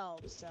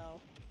themselves,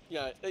 so.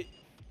 Yeah,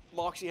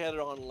 Moxie had it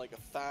on like a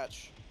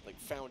thatch, like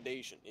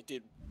foundation. It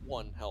did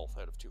 1 health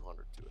out of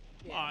 200 to it.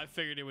 Oh, I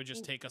figured it would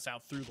just take us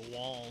out through the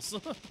walls.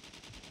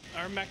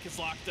 Our mech is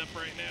locked up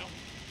right now.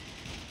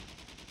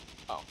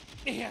 Oh.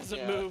 He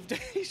hasn't Yeah. moved.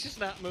 He's just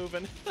not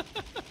moving.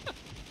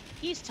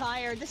 He's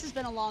tired. This has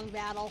been a long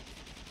battle.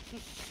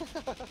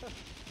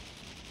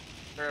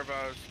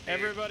 Turbos.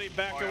 Everybody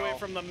back oil. away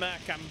from the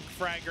mech. I'm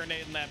frag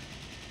grenading that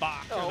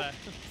box. Oh, Or that.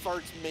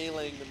 Fart's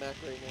meleeing the mech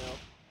right now.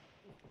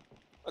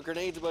 A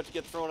grenade's about to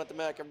get thrown at the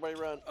mech. Everybody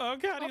run. Oh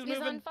god, Oh, he's he's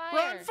moving. on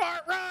fire. Run,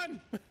 fart,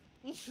 run!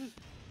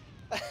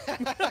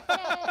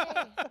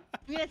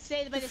 I'm gonna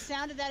say that by the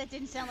sound of that, it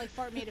didn't sound like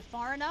Fart made it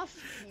far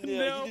enough. Yeah,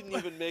 Nope. he didn't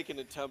even make an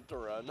attempt to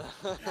run.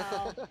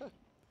 No.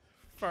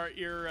 Fart,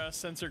 your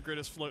sensor grid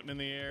is floating in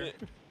the air.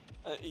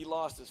 Yeah. He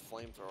lost his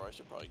flamethrower. I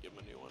should probably give him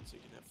a new one so he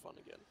can have fun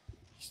again.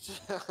 He's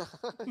just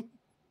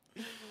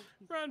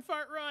Run,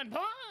 fart, run!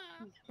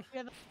 Ah!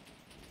 Come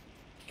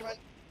on.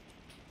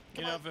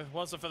 You know, if it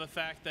wasn't for the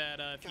fact that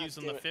if God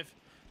using damn the it.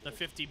 the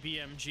 50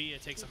 BMG,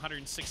 it takes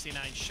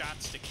 169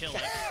 shots to kill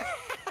it.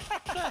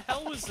 What the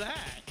hell was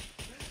that?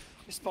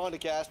 He spawned a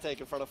gas tank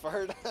in front of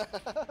Fart.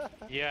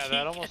 Yeah,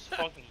 that almost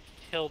fucking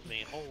killed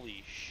me.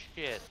 Holy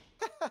shit.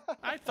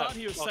 I thought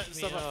he was fucked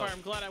setting me stuff on up. fire.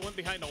 I'm glad I went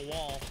behind a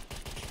wall.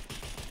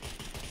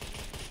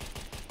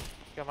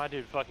 Got my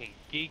dude fucking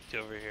geeked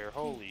over here.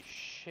 Holy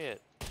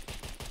shit.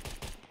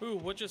 Ooh,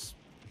 what just...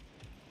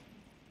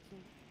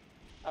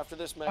 After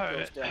this mech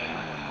goes down,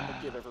 I'm gonna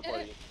give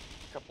everybody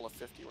a couple of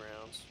 50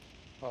 rounds.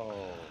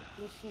 Oh.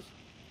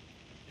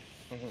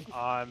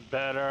 I'm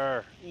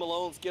better.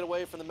 Malone's, get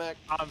away from the mech.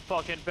 I'm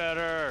fucking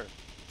better.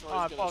 Troy's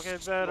I'm gonna fucking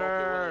smoke it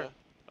better. with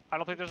I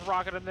don't think there's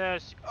rocket in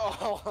this.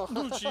 Oh,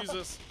 Oh,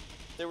 Jesus.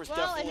 There was Well,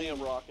 I definitely a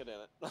mean- rocket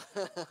in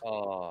it.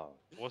 Oh,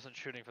 Wasn't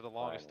shooting for the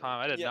longest Finally.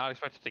 time. I did Yeah. not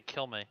expect it to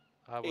kill me.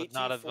 I would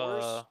not have.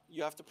 AT4s,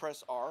 you have to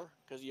press R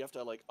because you have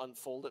to like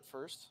unfold it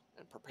first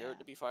and prepare Yeah. it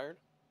to be fired.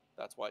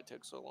 That's why it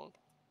took so long.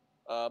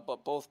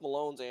 But both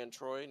Malone's and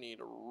Troy need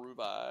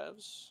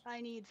revives. I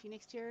need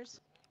Phoenix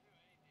tears.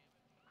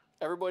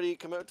 Everybody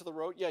come out to the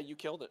road. Yeah, you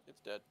killed it. It's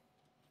dead.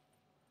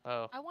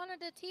 Oh, I wanted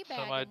to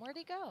teabag my- him. Where'd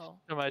he go?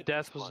 so my It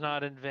death was respawned.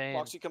 not in vain.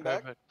 Moxie, come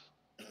back.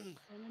 Perfect.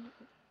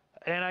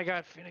 And I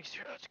got Phoenix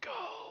here. Let's go.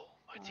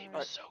 My team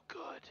Alright. is so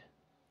good.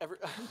 Every...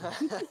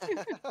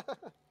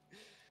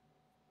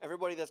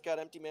 Everybody that's got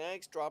empty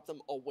mags, drop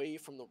them away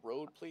from the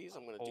road, please.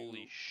 I'm gonna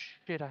Holy do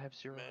shit! I have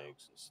 0.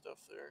 mags and stuff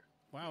there.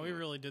 Wow, we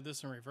really did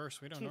this in reverse.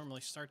 We don't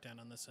normally start down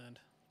on this end.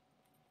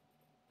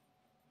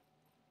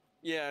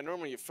 Yeah,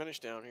 normally you finish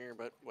down here,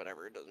 but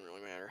whatever, it doesn't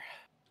really matter.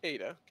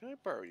 Ada, can I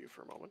borrow you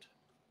for a moment?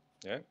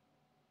 yeah.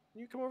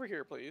 Can you come over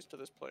here, please, to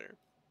this player?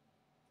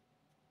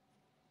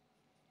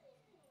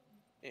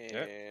 And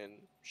Yeah.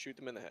 shoot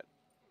them in the head,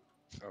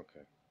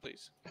 Okay.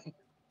 please.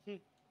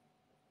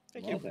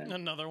 Thank Well you. then.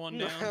 Another one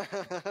down.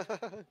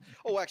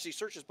 Oh, actually,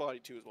 search his body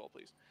too as well,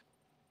 please.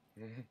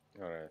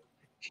 All right.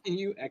 Can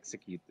you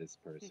execute this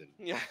person?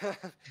 Yeah.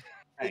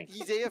 Thanks.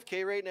 He's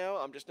AFK right now.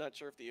 I'm just not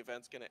sure if the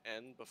event's gonna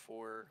end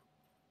before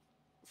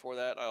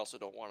that. I also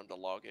don't want him to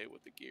log in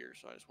with the gear,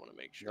 so I just want to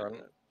make sure Gun.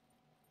 that.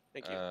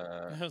 Thank you.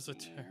 That was a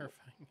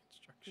terrifying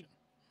instruction.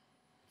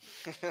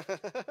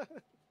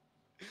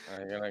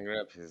 I'm gonna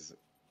grab his.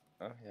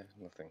 Oh yeah,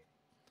 nothing.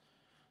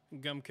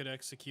 Gum could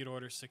execute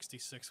Order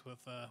 66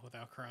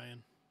 without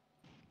crying.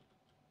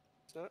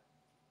 It's not.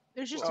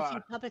 There's just a few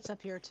puppets up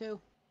here too.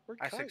 Where'd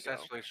I Kai go?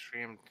 successfully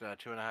streamed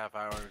 2.5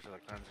 hours of the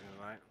cleansing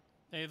tonight.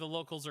 Hey, the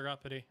locals are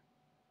uppity.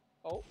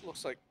 Oh,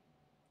 looks like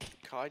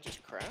Kai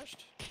just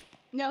crashed.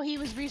 No, he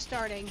was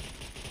restarting.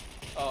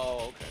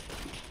 Oh, okay.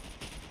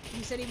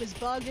 He said he was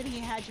bugged and he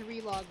had to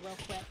relog real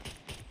quick.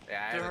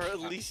 Yeah, I There are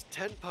haven't- at least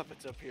 10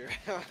 puppets up here.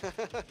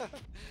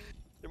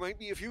 There might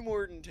be a few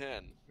more than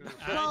 10.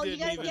 Well, I you didn't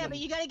gotta, even... yeah, but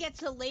you gotta get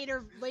to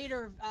later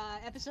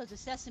episodes of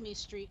Sesame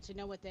Street to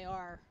know what they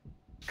are.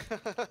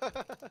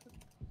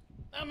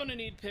 I'm gonna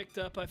need picked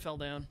up. I fell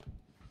down.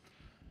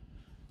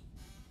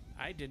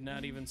 I did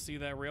not even see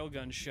that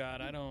railgun shot.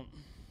 I don't...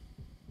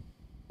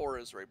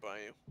 Aura's right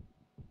by you.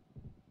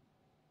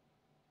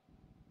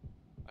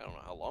 I don't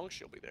know how long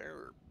she'll be there,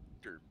 or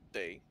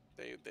they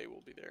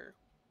will be there.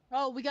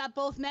 Oh, we got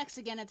both mechs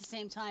again at the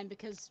same time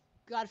because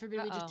God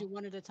forbid we just Uh-oh. do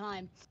one at a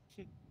time.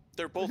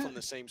 They're both in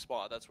the same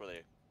spot. That's where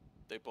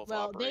they both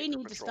Well, operate. they for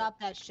need to patrol. stop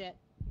that shit.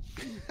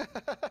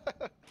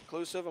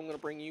 Inclusive, I'm gonna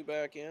bring you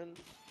back in.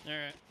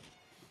 Alright.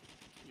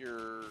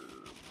 You're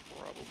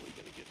probably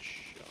gonna get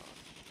shot.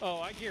 Oh,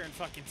 I guarantee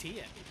fucking T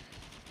it.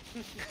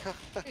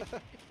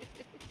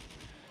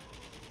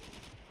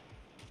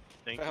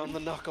 Thank Found you. the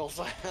knuckles.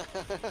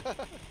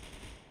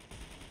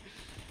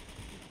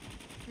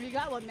 We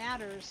got what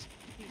matters.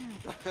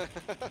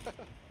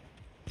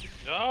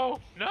 No,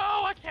 no,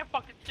 I can't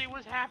fucking see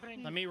what's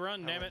happening. Let me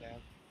run, damn it.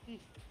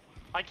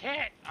 I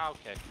can't. Oh,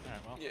 okay. All right,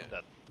 well, Yeah. I'm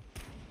dead.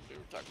 We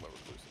were talking about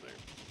reclusive there.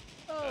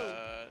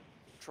 Oh,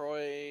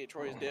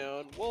 Troy's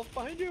down. Wolf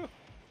behind you.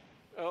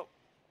 Oh,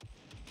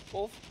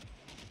 Wolf.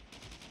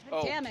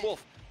 God damn it.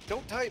 Wolf,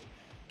 don't type.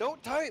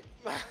 Don't type.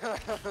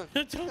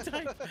 Don't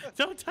type.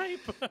 Don't type.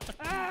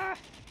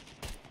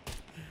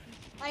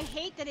 I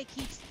hate that it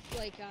keeps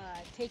like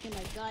taking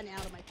my gun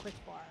out of my quick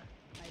bar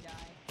when I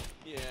die.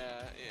 Yeah,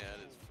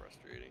 it is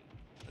frustrating.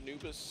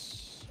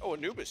 Anubis. Oh,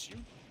 Anubis, you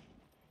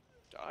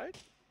died?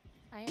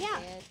 I am Yeah.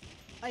 dead.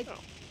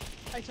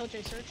 I told you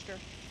I searched her.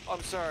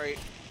 I'm sorry.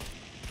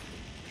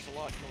 There's a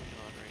lot going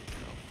on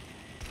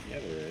right Yeah,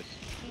 there is.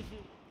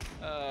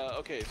 now.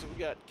 Okay, so we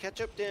got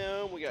Ketchup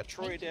down, we got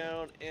Troy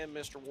down, and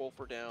Mr. Wolf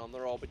are down.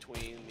 They're all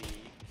between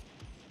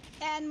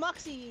And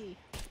Moxie.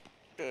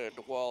 the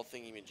wall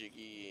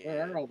thingy-majiggy.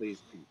 Where are all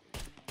these people?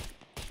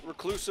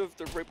 Reclusive,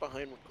 they're right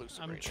behind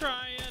Reclusive I'm right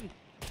trying. now.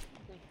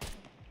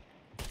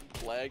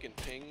 Lag and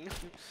ping.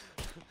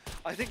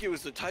 I think it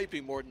was the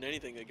typing more than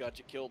anything that got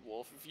you killed,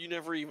 Wolf. If you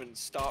never even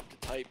stopped to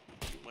type,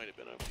 you might have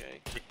been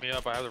okay. Pick me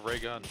up. I have the ray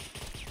gun.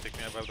 Pick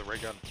me up. I have the ray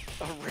gun.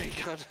 A ray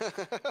gun.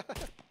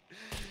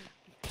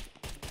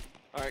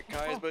 Alright,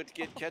 Kai is about to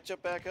get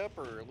Ketchup back up,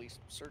 or at least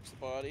search the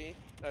body.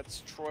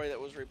 That's Troy that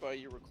was right by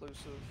you,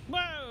 Reclusive.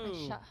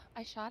 Whoa!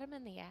 I shot him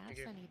in the ass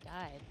and he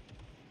died.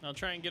 I'll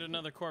try and get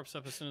another corpse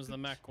up as soon as the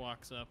mech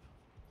walks up.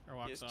 Or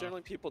walks Yes, off.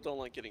 generally people don't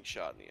like getting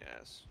shot in the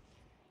ass.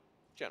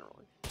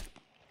 Generally.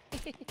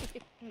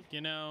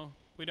 You know,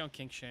 we don't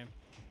kink shame.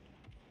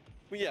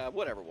 Well, yeah,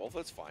 whatever, Wolf,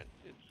 that's fine.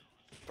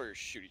 Birds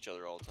shoot each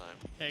other all the time.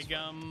 Hey, It's fine.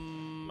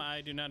 Gum,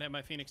 I do not have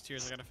my Phoenix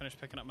Tears. I gotta finish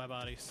picking up my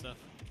body stuff.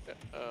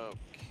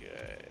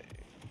 Okay.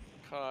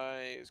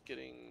 Kai is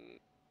getting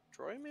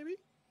Troy, maybe?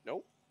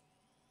 Nope.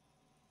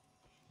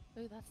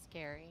 Ooh, that's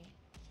scary.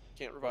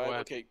 Can't revive. What?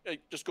 Okay, hey,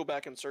 just go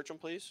back and search him,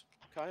 please.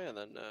 Kai, and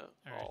then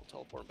right. I'll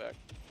teleport him back.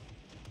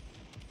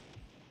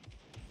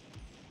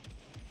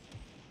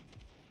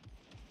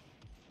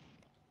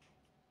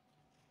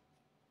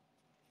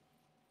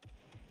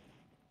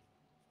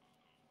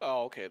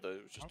 Oh, okay. It was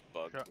just a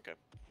bug. sure. Okay.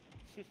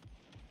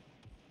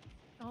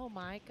 Oh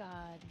my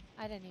god.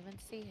 I didn't even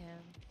see him.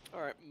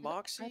 All right.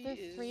 Moxie Are there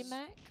is. 3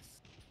 mechs?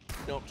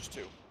 Nope, just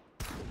 2.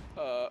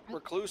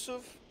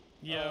 Reclusive.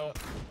 Yo.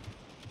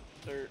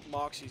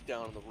 Moxie's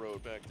down on the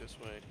road back this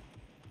way.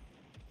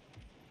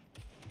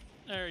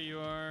 There you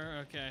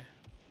are. Okay.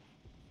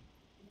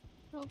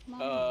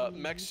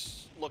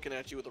 Mech's looking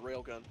at you with a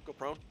railgun. Go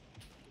prone.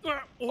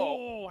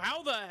 Oh,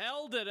 how the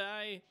hell did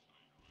I?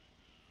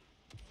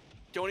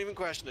 Don't even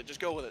question it. Just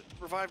go with it.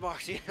 Revive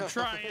Moxie. I'm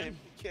trying.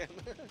 Yeah.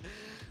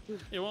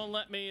 It won't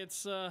let me.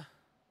 It's Am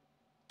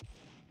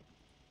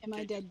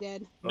I dead?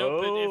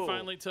 Nope. It Oh.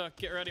 finally took.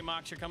 Get ready,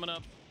 Mox. You're coming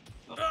up.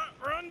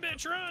 Run,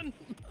 bitch, run!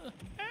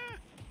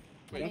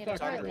 Wait, I you need a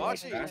talking to break.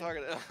 Moxie? You're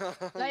talking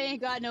to... I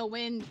ain't got no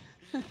wind.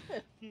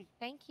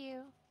 Thank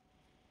you.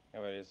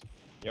 Here it is.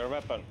 Your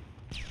weapon.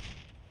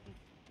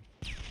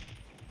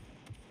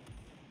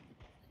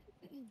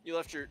 You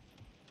left your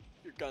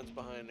guns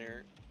behind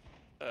there.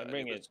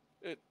 Bring it.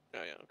 Oh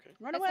yeah, okay.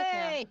 Run It's away!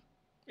 okay.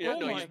 Yeah, Oh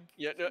no, my-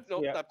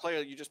 no, Yeah. that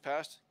player you just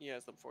passed, he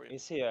has them for you.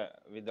 Is here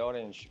with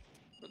orange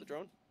For the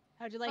drone?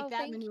 How'd you like Oh, that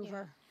thank you.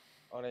 maneuver?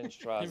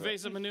 trouser?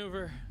 Invasive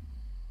maneuver.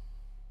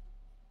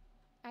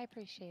 I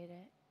appreciate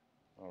it.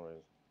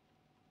 Always.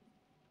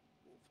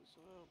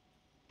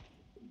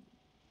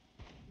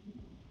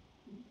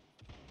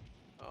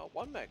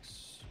 One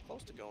mech's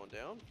close to going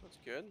down. That's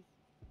good.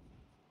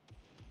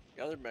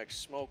 The other mech's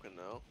smoking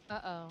though.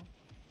 Uh-oh.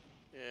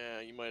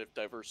 Yeah, you might have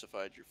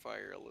diversified your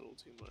fire a little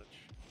too much.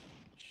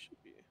 Should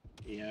be.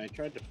 Yeah, I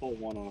tried to pull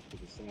one off to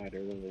the side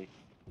early.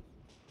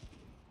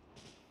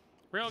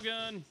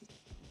 Railgun.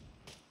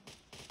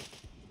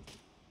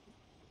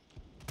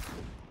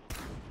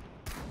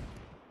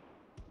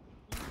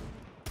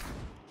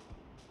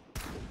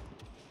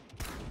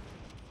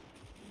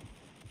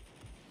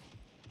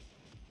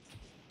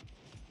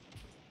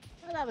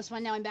 Well, that was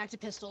fun. Now I'm back to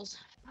pistols.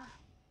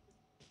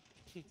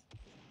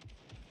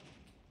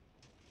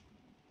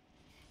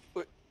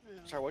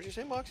 Sorry, what'd you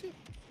say, Moxie?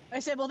 I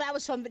said, well, that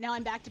was fun, but now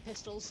I'm back to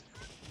pistols.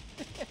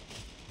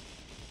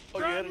 Oh,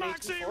 you Run, had an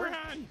Moxie, AK-4?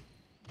 run!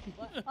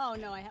 What? Oh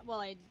no, I had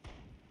my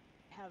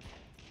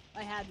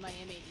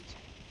M82.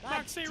 God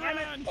Moxie, damn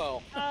it. run!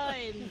 Oh,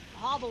 I'm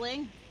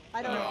hobbling.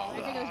 I don't know. Oh. I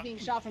think I was being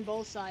shot from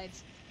both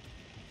sides.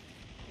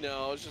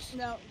 no, it was just.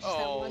 No, just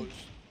that Oh, one.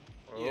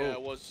 yeah,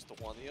 it was just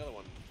the one. The other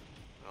one,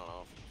 I don't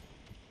know.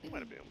 He might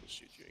have been able to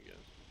shoot you again.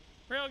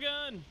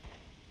 Railgun!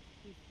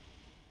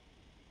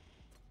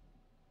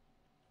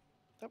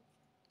 That,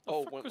 The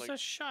fuck went was like that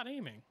shot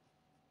aiming?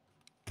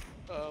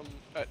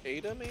 at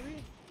Ada maybe?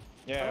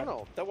 I Yeah. don't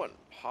know. That went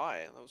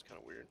high. That was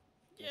kind of weird.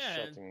 Yeah,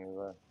 Shooting me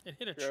there. it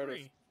hit a You're out of-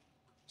 tree.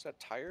 Is that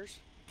tires?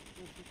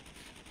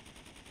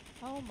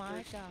 Oh my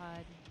There's- god.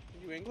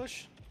 Are you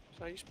English? Is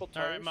that how you spell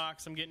All tires? right,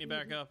 Mox, I'm getting you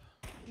back up.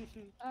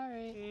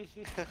 Alright.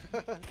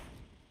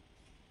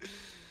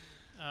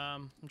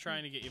 I'm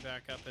trying to get you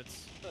back up.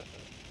 It's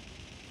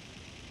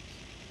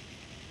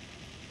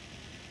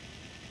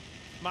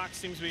Mox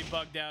seems to be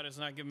bugged out. It's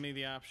not giving me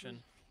the option.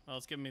 Well,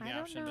 it's giving me the I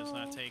don't option, but it's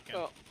not know. taken.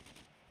 Oh,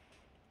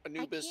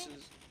 Anubis can't-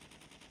 is.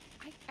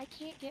 I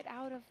can't get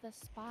out of the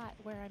spot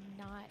where I'm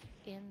not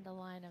in the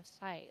line of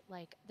sight.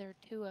 Like, there are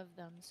 2 of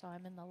them, so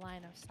I'm in the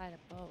line of sight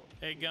of both.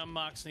 Hey, Gum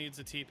Mox needs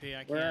a TP. I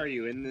can't. Where are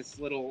you? In this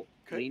little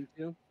Okay.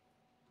 lean-to?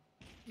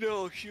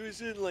 No, she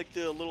was in like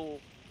the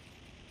little.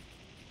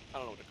 I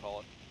don't know what to call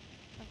it.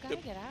 I've got to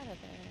get out of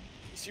there.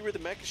 You see where the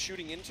mech is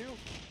shooting into?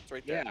 It's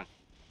right there. Yeah.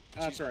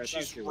 Oh, that's She's, right. I thought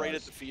she's she right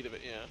was. at the feet of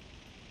it.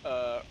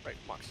 Yeah. Right,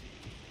 Moxie.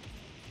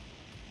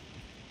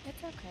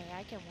 It's okay,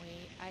 I can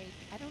wait.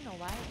 I don't know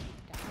why I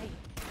keep dying.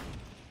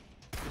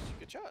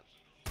 Good shot.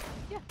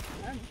 Yeah,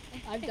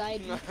 I've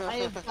died. I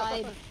have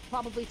died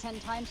probably 10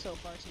 times so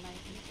far tonight.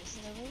 and Just,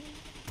 Really?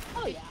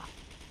 oh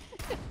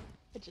yeah.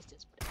 It just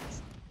is what it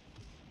is.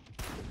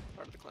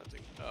 Part of the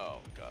cleansing. Oh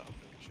god,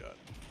 good shot.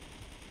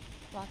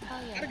 Well, I'll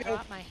tell you, I Gotta go.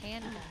 brought my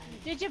handgun.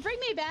 Did you bring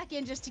me back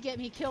in just to get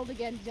me killed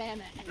again? Damn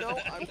it. No,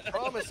 I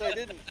promise I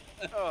didn't.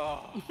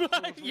 Oh.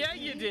 Yeah,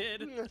 you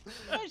did.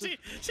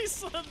 She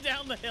slipped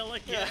down the hill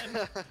again.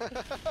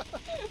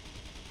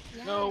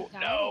 Yeah, No, I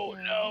died no,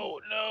 again. no,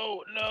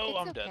 no, no, It's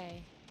I'm okay.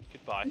 dead.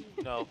 Goodbye.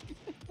 No.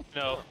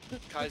 No.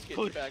 Kai's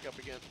getting you back up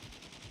again.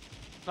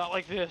 Not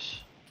like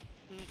this.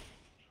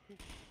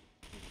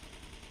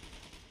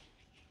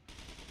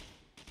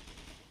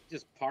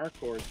 Just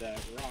parkoured that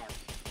rock.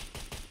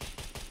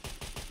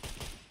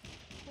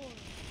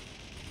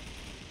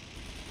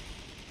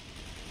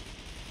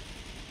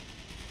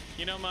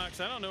 You know, Mox,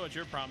 I don't know what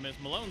your problem is.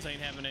 Malone's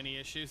ain't having any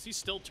issues. He's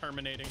still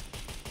terminating.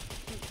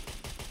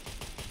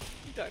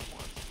 You died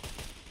once.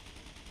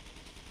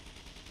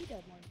 You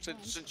died more than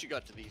once. Since you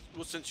got to these.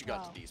 Well, since you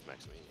got Oh. to these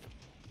mechs, I mean,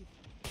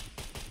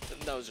 yeah.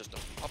 And that was just a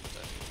puppet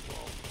I think, as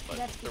well. But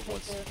That's there because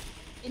was. they're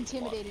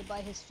intimidated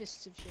by his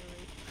fists of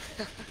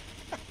fury.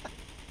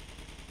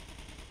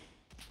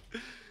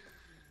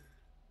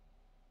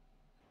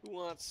 Who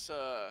wants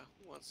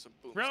some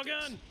boomsticks?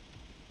 Railgun!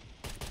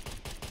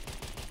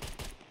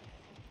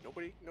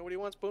 Nobody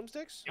wants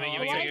boomsticks? I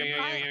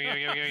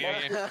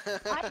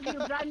do,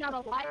 but I'm not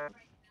alive.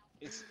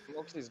 It's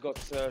Moxie's got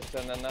searched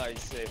and then I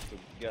safe to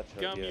get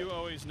her. Gum, here. you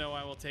always know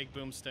I will take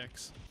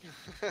boomsticks.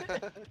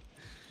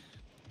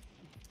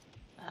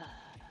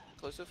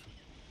 Inclusive?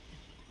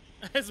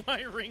 As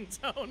my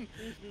ringtone.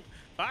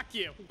 Fuck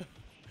you.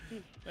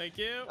 Thank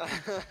you.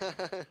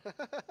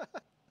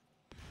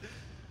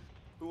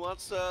 Who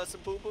wants some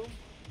boom boom?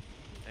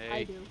 Hey.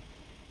 I do.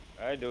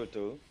 I do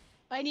too.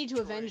 I need to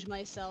Troy. avenge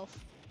myself.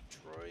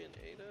 Troy and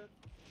Ada?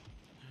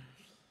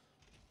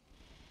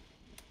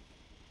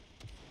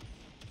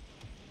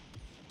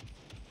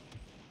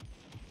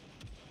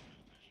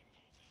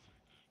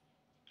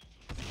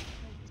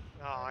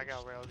 Oh, I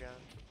got railgun.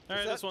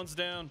 Alright, that- this one's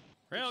down.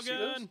 you see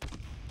Railgun!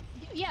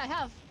 Yeah, I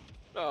have.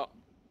 Oh,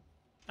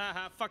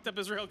 Haha, fucked up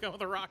his railgun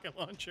with a rocket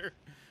launcher.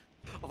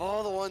 of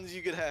all the ones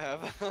you could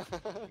have.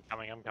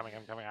 I'm coming.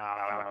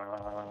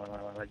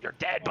 You're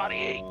dead,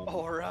 buddy!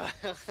 Aura.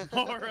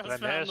 Aura Then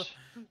found this.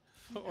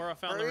 Aura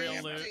found the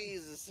real loot.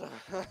 Jesus.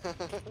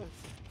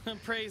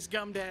 Praise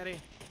Gum Daddy.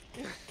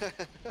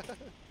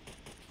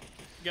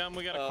 Gum,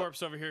 we got a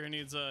corpse over here who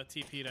needs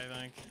TP'd, I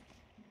think.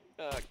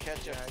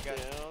 Ketchup I got-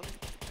 down.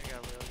 I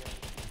got railgun.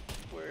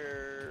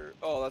 Where?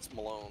 Oh, that's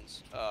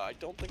Malone's. I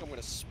don't think I'm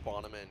gonna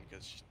spawn him in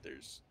because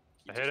there's.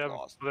 He I hit just him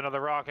lost. with another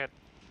rocket.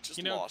 Just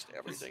You know, lost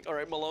everything. All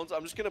right, Malone's.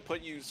 I'm just gonna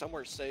put you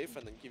somewhere safe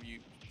and then give you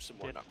some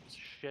more knuckles.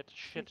 Shit.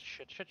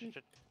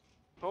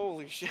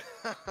 Holy shit!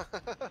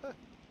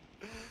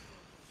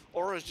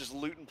 Aura's just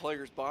looting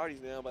players' bodies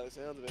now, by the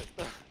sounds of it.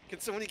 Can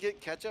somebody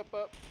get Ketchup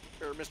up,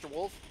 or Mr.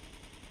 Wolf,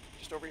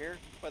 just over here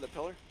by the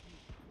pillar?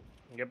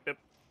 Yep. Thank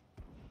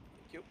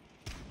you.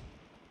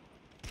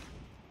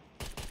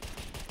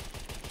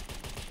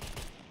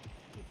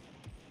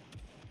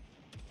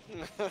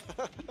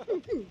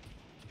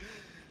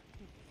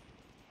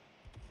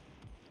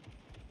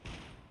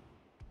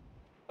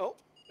 Oh,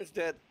 it's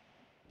dead.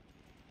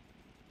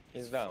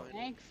 He's down. Fine.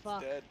 Thank It's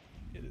fuck. dead.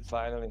 It is.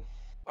 Finally.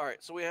 All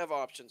right, so we have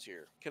options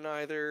here. Can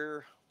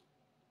either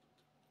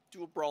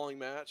do a brawling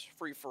match,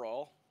 free for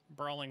all,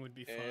 Brawling would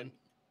be fun. and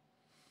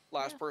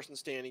last Yeah. person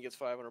standing gets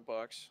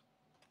 $500.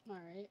 All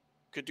right.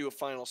 Could do a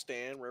final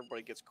stand where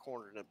everybody gets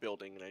cornered in a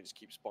building, and I just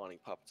keep spawning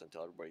puppets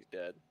until everybody's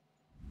dead.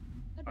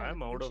 I'd rather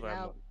I'm out punch of it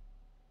ammo. out.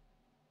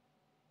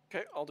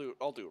 Okay, I'll do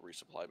a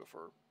resupply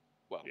before.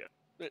 Well, Yeah.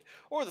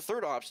 Or the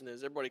third option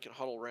is everybody can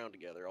huddle around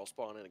together. I'll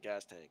spawn in a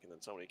gas tank, and then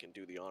somebody can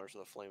do the honors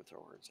of the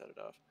flamethrower and set it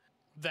off.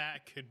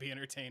 That could be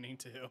entertaining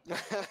too.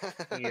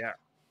 Yeah.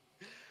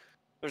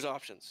 There's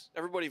options.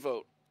 Everybody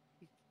vote.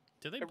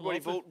 Do they Everybody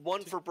blow up vote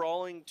 1 for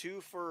brawling,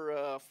 2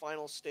 for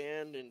final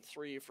stand, and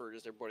 3 for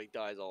just everybody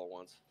dies all at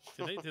once.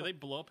 do they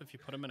blow up if you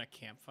put them in a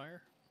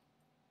campfire?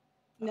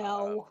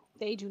 No,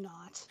 they do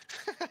not.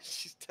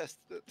 She's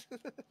tested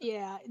it.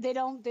 Yeah, they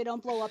don't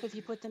blow up if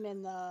you put them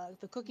in the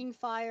cooking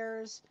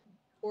fires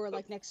or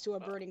like next to a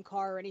burning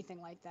car or anything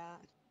like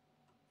that.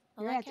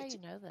 I You're like gonna how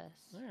have you know this.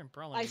 They're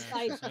brawling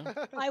I- matches,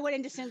 huh? I went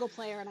into single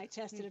player and I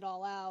tested it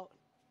all out.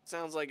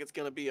 Sounds like it's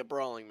gonna be a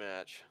brawling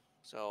match.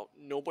 So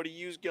nobody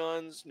use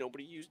guns,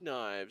 nobody use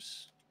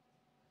knives.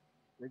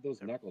 Where'd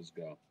those knuckles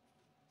go?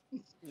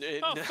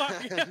 Oh,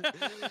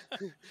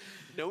 fuck.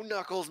 No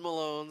knuckles,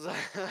 Malones.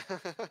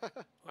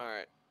 All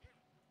right.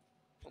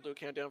 I'll do a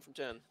countdown from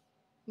 10.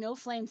 No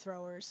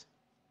flamethrowers.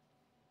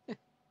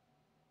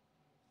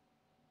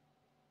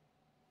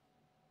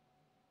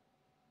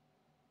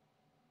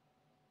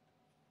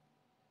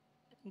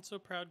 I'm so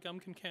proud Gum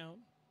can count.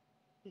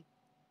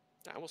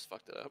 I almost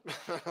fucked it up.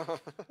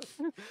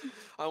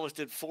 I almost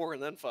did 4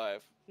 and then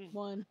 5.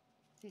 1.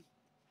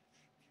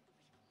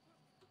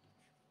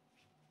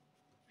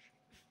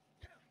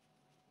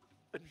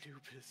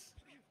 Anubis.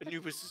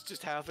 Anubis is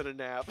just having a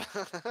nap.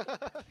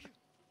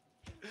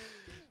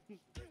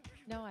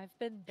 No, I've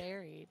been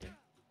buried.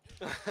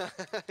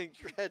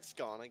 Your head's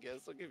gone, I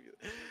guess. I'll give you.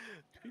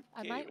 People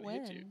I can't might even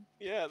hit you. win.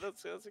 Yeah,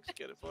 that's actually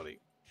kind of funny.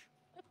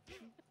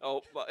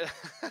 Oh, but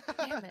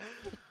Damn it.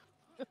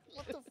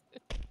 what the?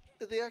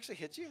 Did they actually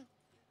hit you?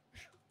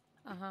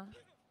 Uh-huh.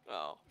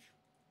 Oh,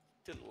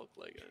 didn't look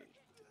like it.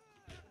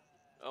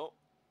 Oh,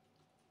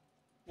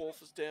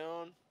 Wolf is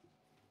down.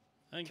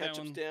 I think that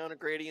Ketchup's one. down.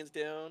 Gradient's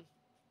down.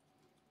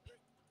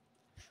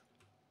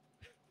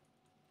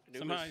 Anubis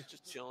Somehow- is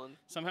just chilling.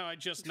 Somehow I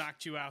just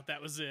knocked you out.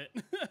 That was it.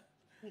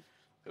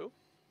 Who?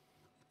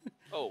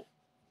 Oh.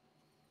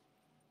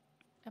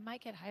 I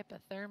might get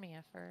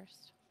hypothermia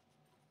first.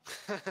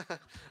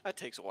 That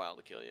takes a while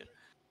to kill you.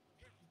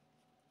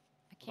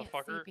 I can't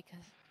Motherfucker. see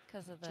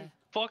because of the.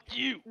 Fuck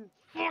you!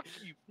 Fuck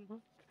you!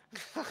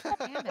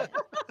 Damn it.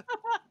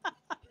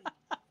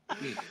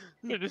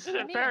 Dude, this Come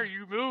isn't fair. here.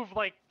 You move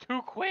like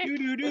too quick. God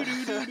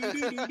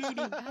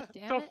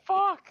damn The it.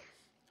 fuck?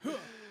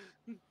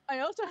 I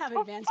also have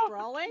advanced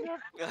brawling.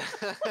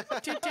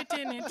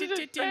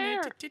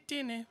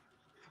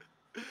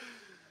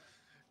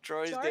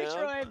 Troy's Sorry, down.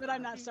 Troy, but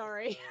I'm not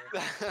sorry.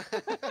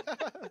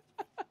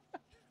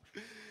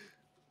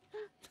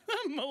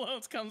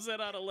 Malone's comes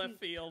in out of left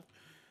field.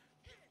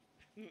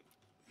 Damn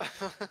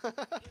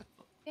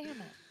it.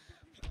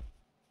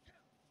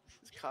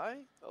 Is Kai?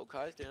 Oh,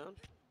 Kai's down.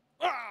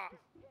 Ah!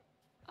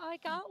 Oh, I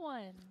got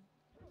one.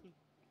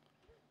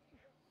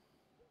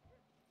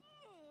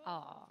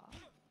 Aw.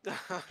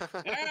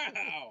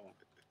 Ow!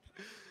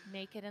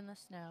 Naked in the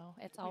snow.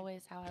 It's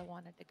always how I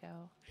wanted to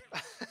go.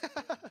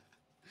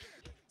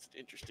 It's an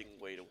interesting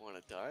way to want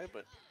to die,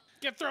 but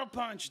Get throat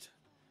punched.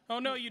 Oh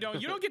no, you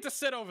don't. You don't get to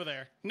sit over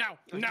there. No,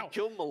 no,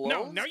 kill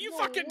Malone. no, you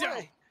fucking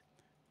don't.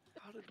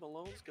 How did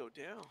Malone's go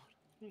down?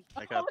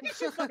 I got. Look at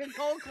you fucking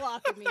cold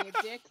clocking me, you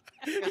dick.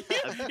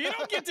 You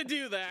don't get to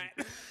do that.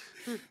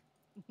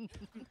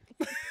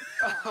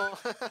 Oh,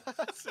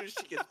 as soon as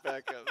she gets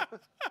back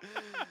up.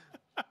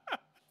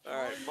 All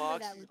right, Oh,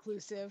 Mox. that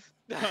reclusive.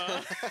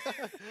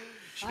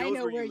 She I knows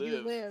know where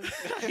you live.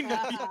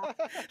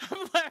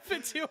 I'm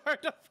laughing too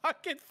hard to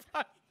fucking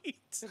fight.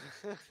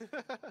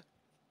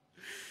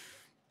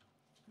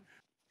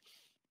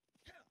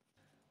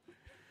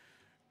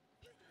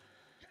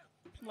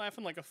 I'm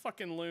laughing like a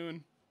fucking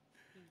loon.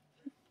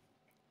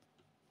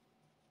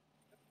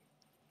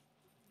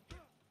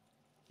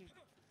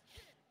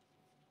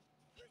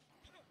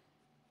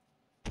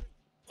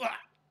 Ah! I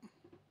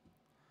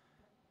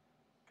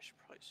should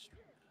probably stream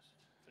this.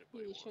 If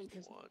Yeah, anybody you should, wants to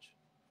 'cause- watch.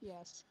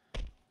 Yes.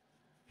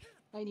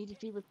 I need to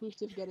be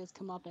reclusive to get his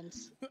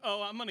comeuppance.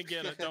 Oh, I'm gonna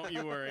get it. Don't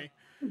you worry.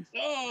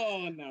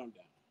 Oh, no, I'm down.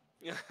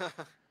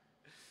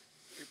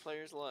 3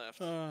 players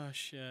left. Oh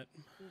shit.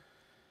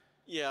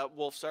 Yeah,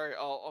 Wolf. Sorry,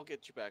 I'll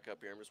get you back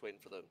up here. I'm just waiting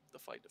for the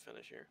fight to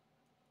finish here.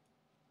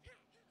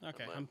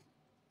 Okay, I'm I'm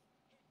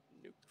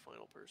nuke the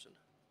final person.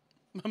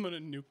 gonna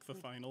nuke the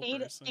final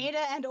Ada, person. Ada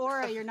and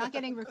Aura, you're not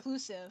getting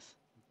reclusive.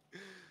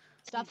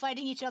 Stop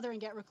fighting each other and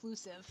get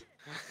reclusive.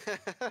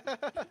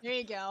 There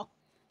you go.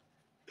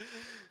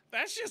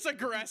 That's just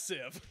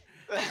aggressive.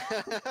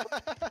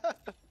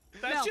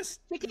 That's No, just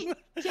kicking me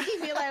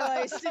while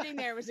I was sitting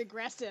there was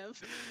aggressive.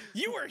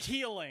 you were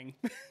healing.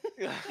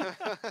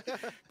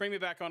 Bring me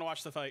back. I want to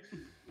watch the fight.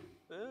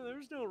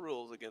 There's no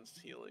rules against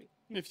healing.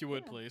 If you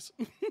would, please.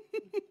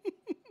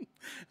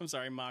 I'm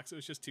sorry, Mox. It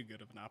was just too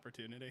good of an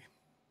opportunity.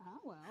 Oh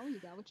well, you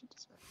got what you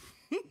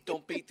deserve.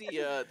 Don't beat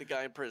the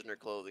guy in prisoner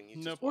clothing. You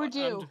Nope. just Or watch.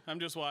 do. I'm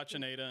just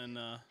watching Ada and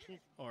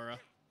Aura.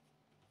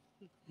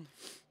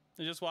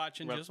 I'm just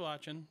watching, just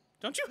watching.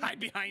 Don't you hide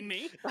behind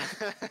me.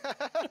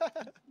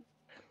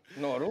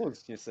 No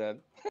rules, you said.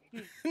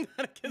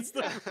 Not against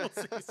the rules,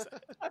 he said.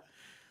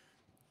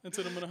 That's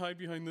it. I'm gonna hide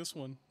behind this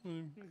one.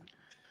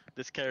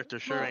 This character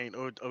sure Well- ain't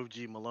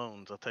OG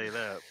Malone's, I'll tell you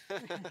that.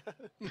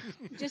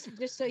 Just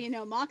so you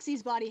know,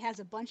 Moxie's body has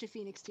a bunch of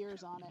Phoenix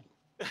tears on it.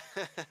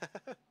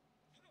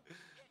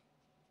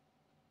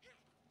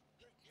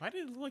 Why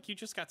did it look like you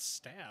just got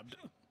stabbed?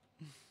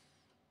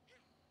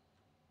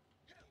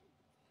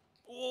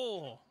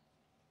 Oh.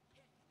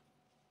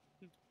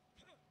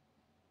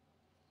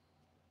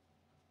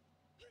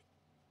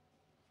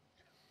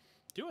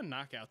 Doing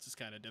knockouts is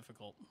kind of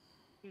difficult.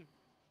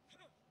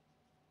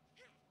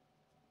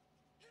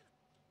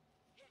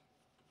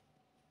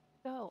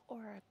 Go,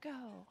 Aura,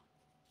 go.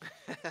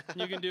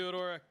 You can do it,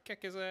 Aura. Kick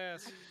his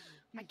ass.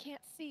 I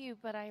can't see you,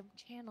 but I'm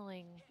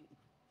channeling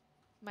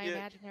my Yeah,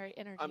 imaginary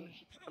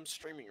energy. I'm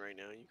streaming right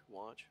now. You can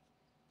watch.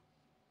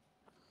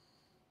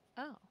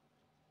 Oh.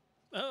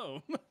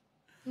 Oh.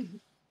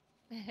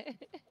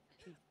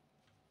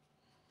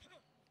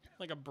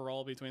 Like a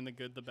brawl between the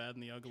good, the bad,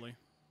 and the ugly.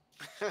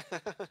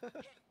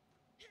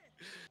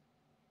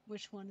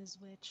 Which one is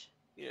which?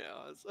 Yeah,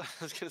 I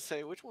was gonna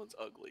say which one's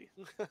ugly.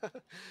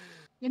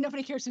 Yeah,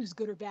 nobody cares who's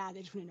good or bad.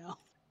 They just want to know.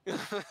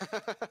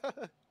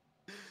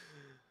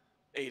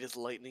 Ada's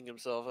lightening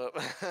himself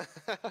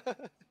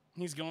up.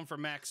 He's going for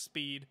max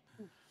speed.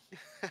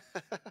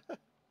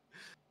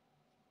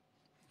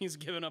 He's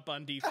giving up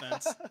on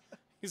defense.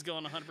 He's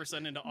going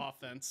 100% into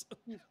offense.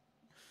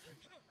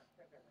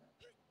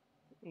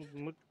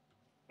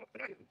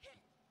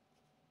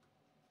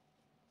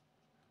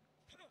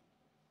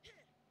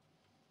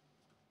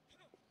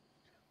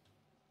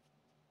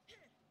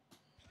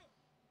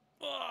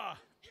 Ah!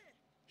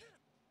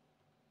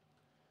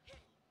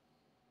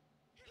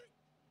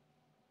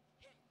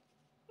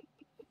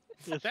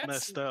 It's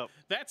messed up.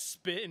 That's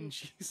spin,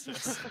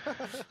 Jesus.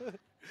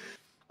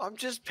 I'm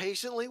just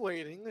patiently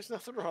waiting. There's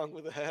nothing wrong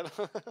with that.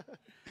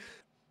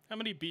 How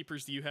many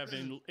beepers do you have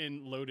in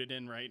loaded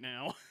in right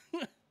now?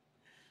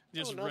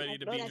 Just no, ready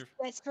to no, be.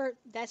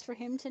 That's for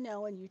him to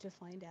know and you to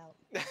find out.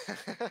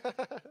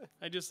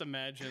 I just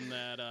imagine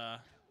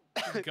that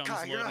Gum's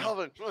Kai, you're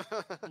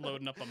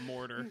loading up a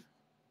mortar.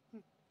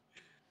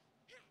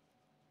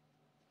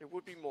 There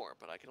would be more,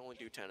 but I can only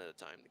do 10 at a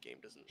time. The game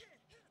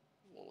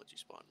won't let you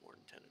spawn more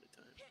than 10 at a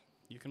time.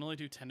 You can only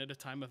do 10 at a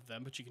time of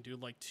them, but you can do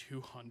like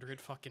 200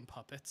 fucking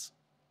puppets.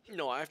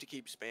 No, I have to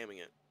keep spamming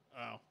it.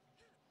 Oh.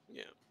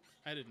 Yeah.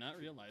 I did not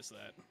realize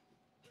that.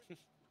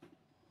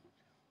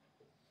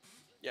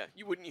 Yeah,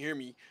 you wouldn't hear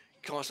me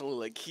constantly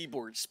like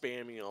keyboard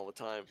spamming all the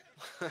time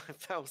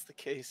if that was the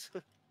case.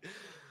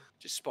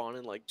 Just spawn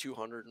in like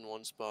 200 in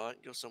one spot,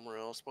 go somewhere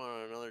else, spawn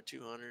on another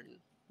 200.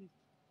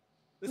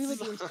 We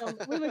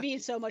would be in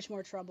so much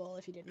more trouble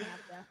if you didn't have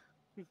that.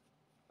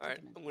 All right,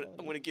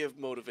 I'm gonna give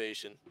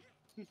motivation.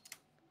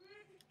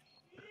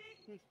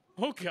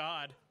 Oh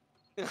God.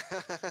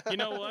 You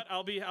know what?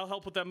 I'll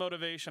help with that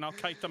motivation. I'll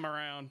kite them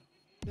around.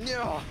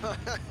 No.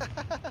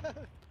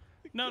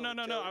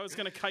 No. I was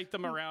gonna kite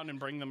them around and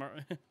bring them.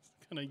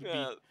 It's gonna be.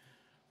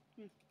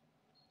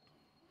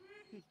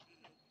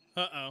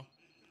 Uh-oh.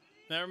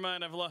 Never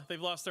mind.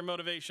 They've lost their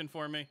motivation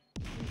for me.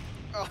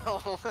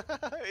 Oh,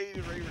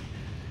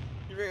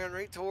 you ran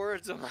right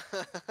towards them.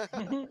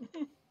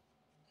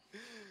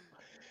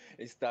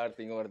 He's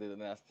starting already the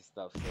nasty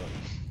stuff. So.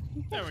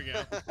 There we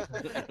go.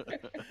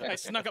 I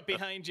snuck up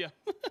behind you.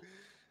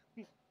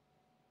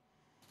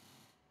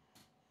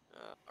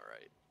 All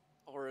right.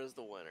 Aura's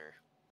the winner.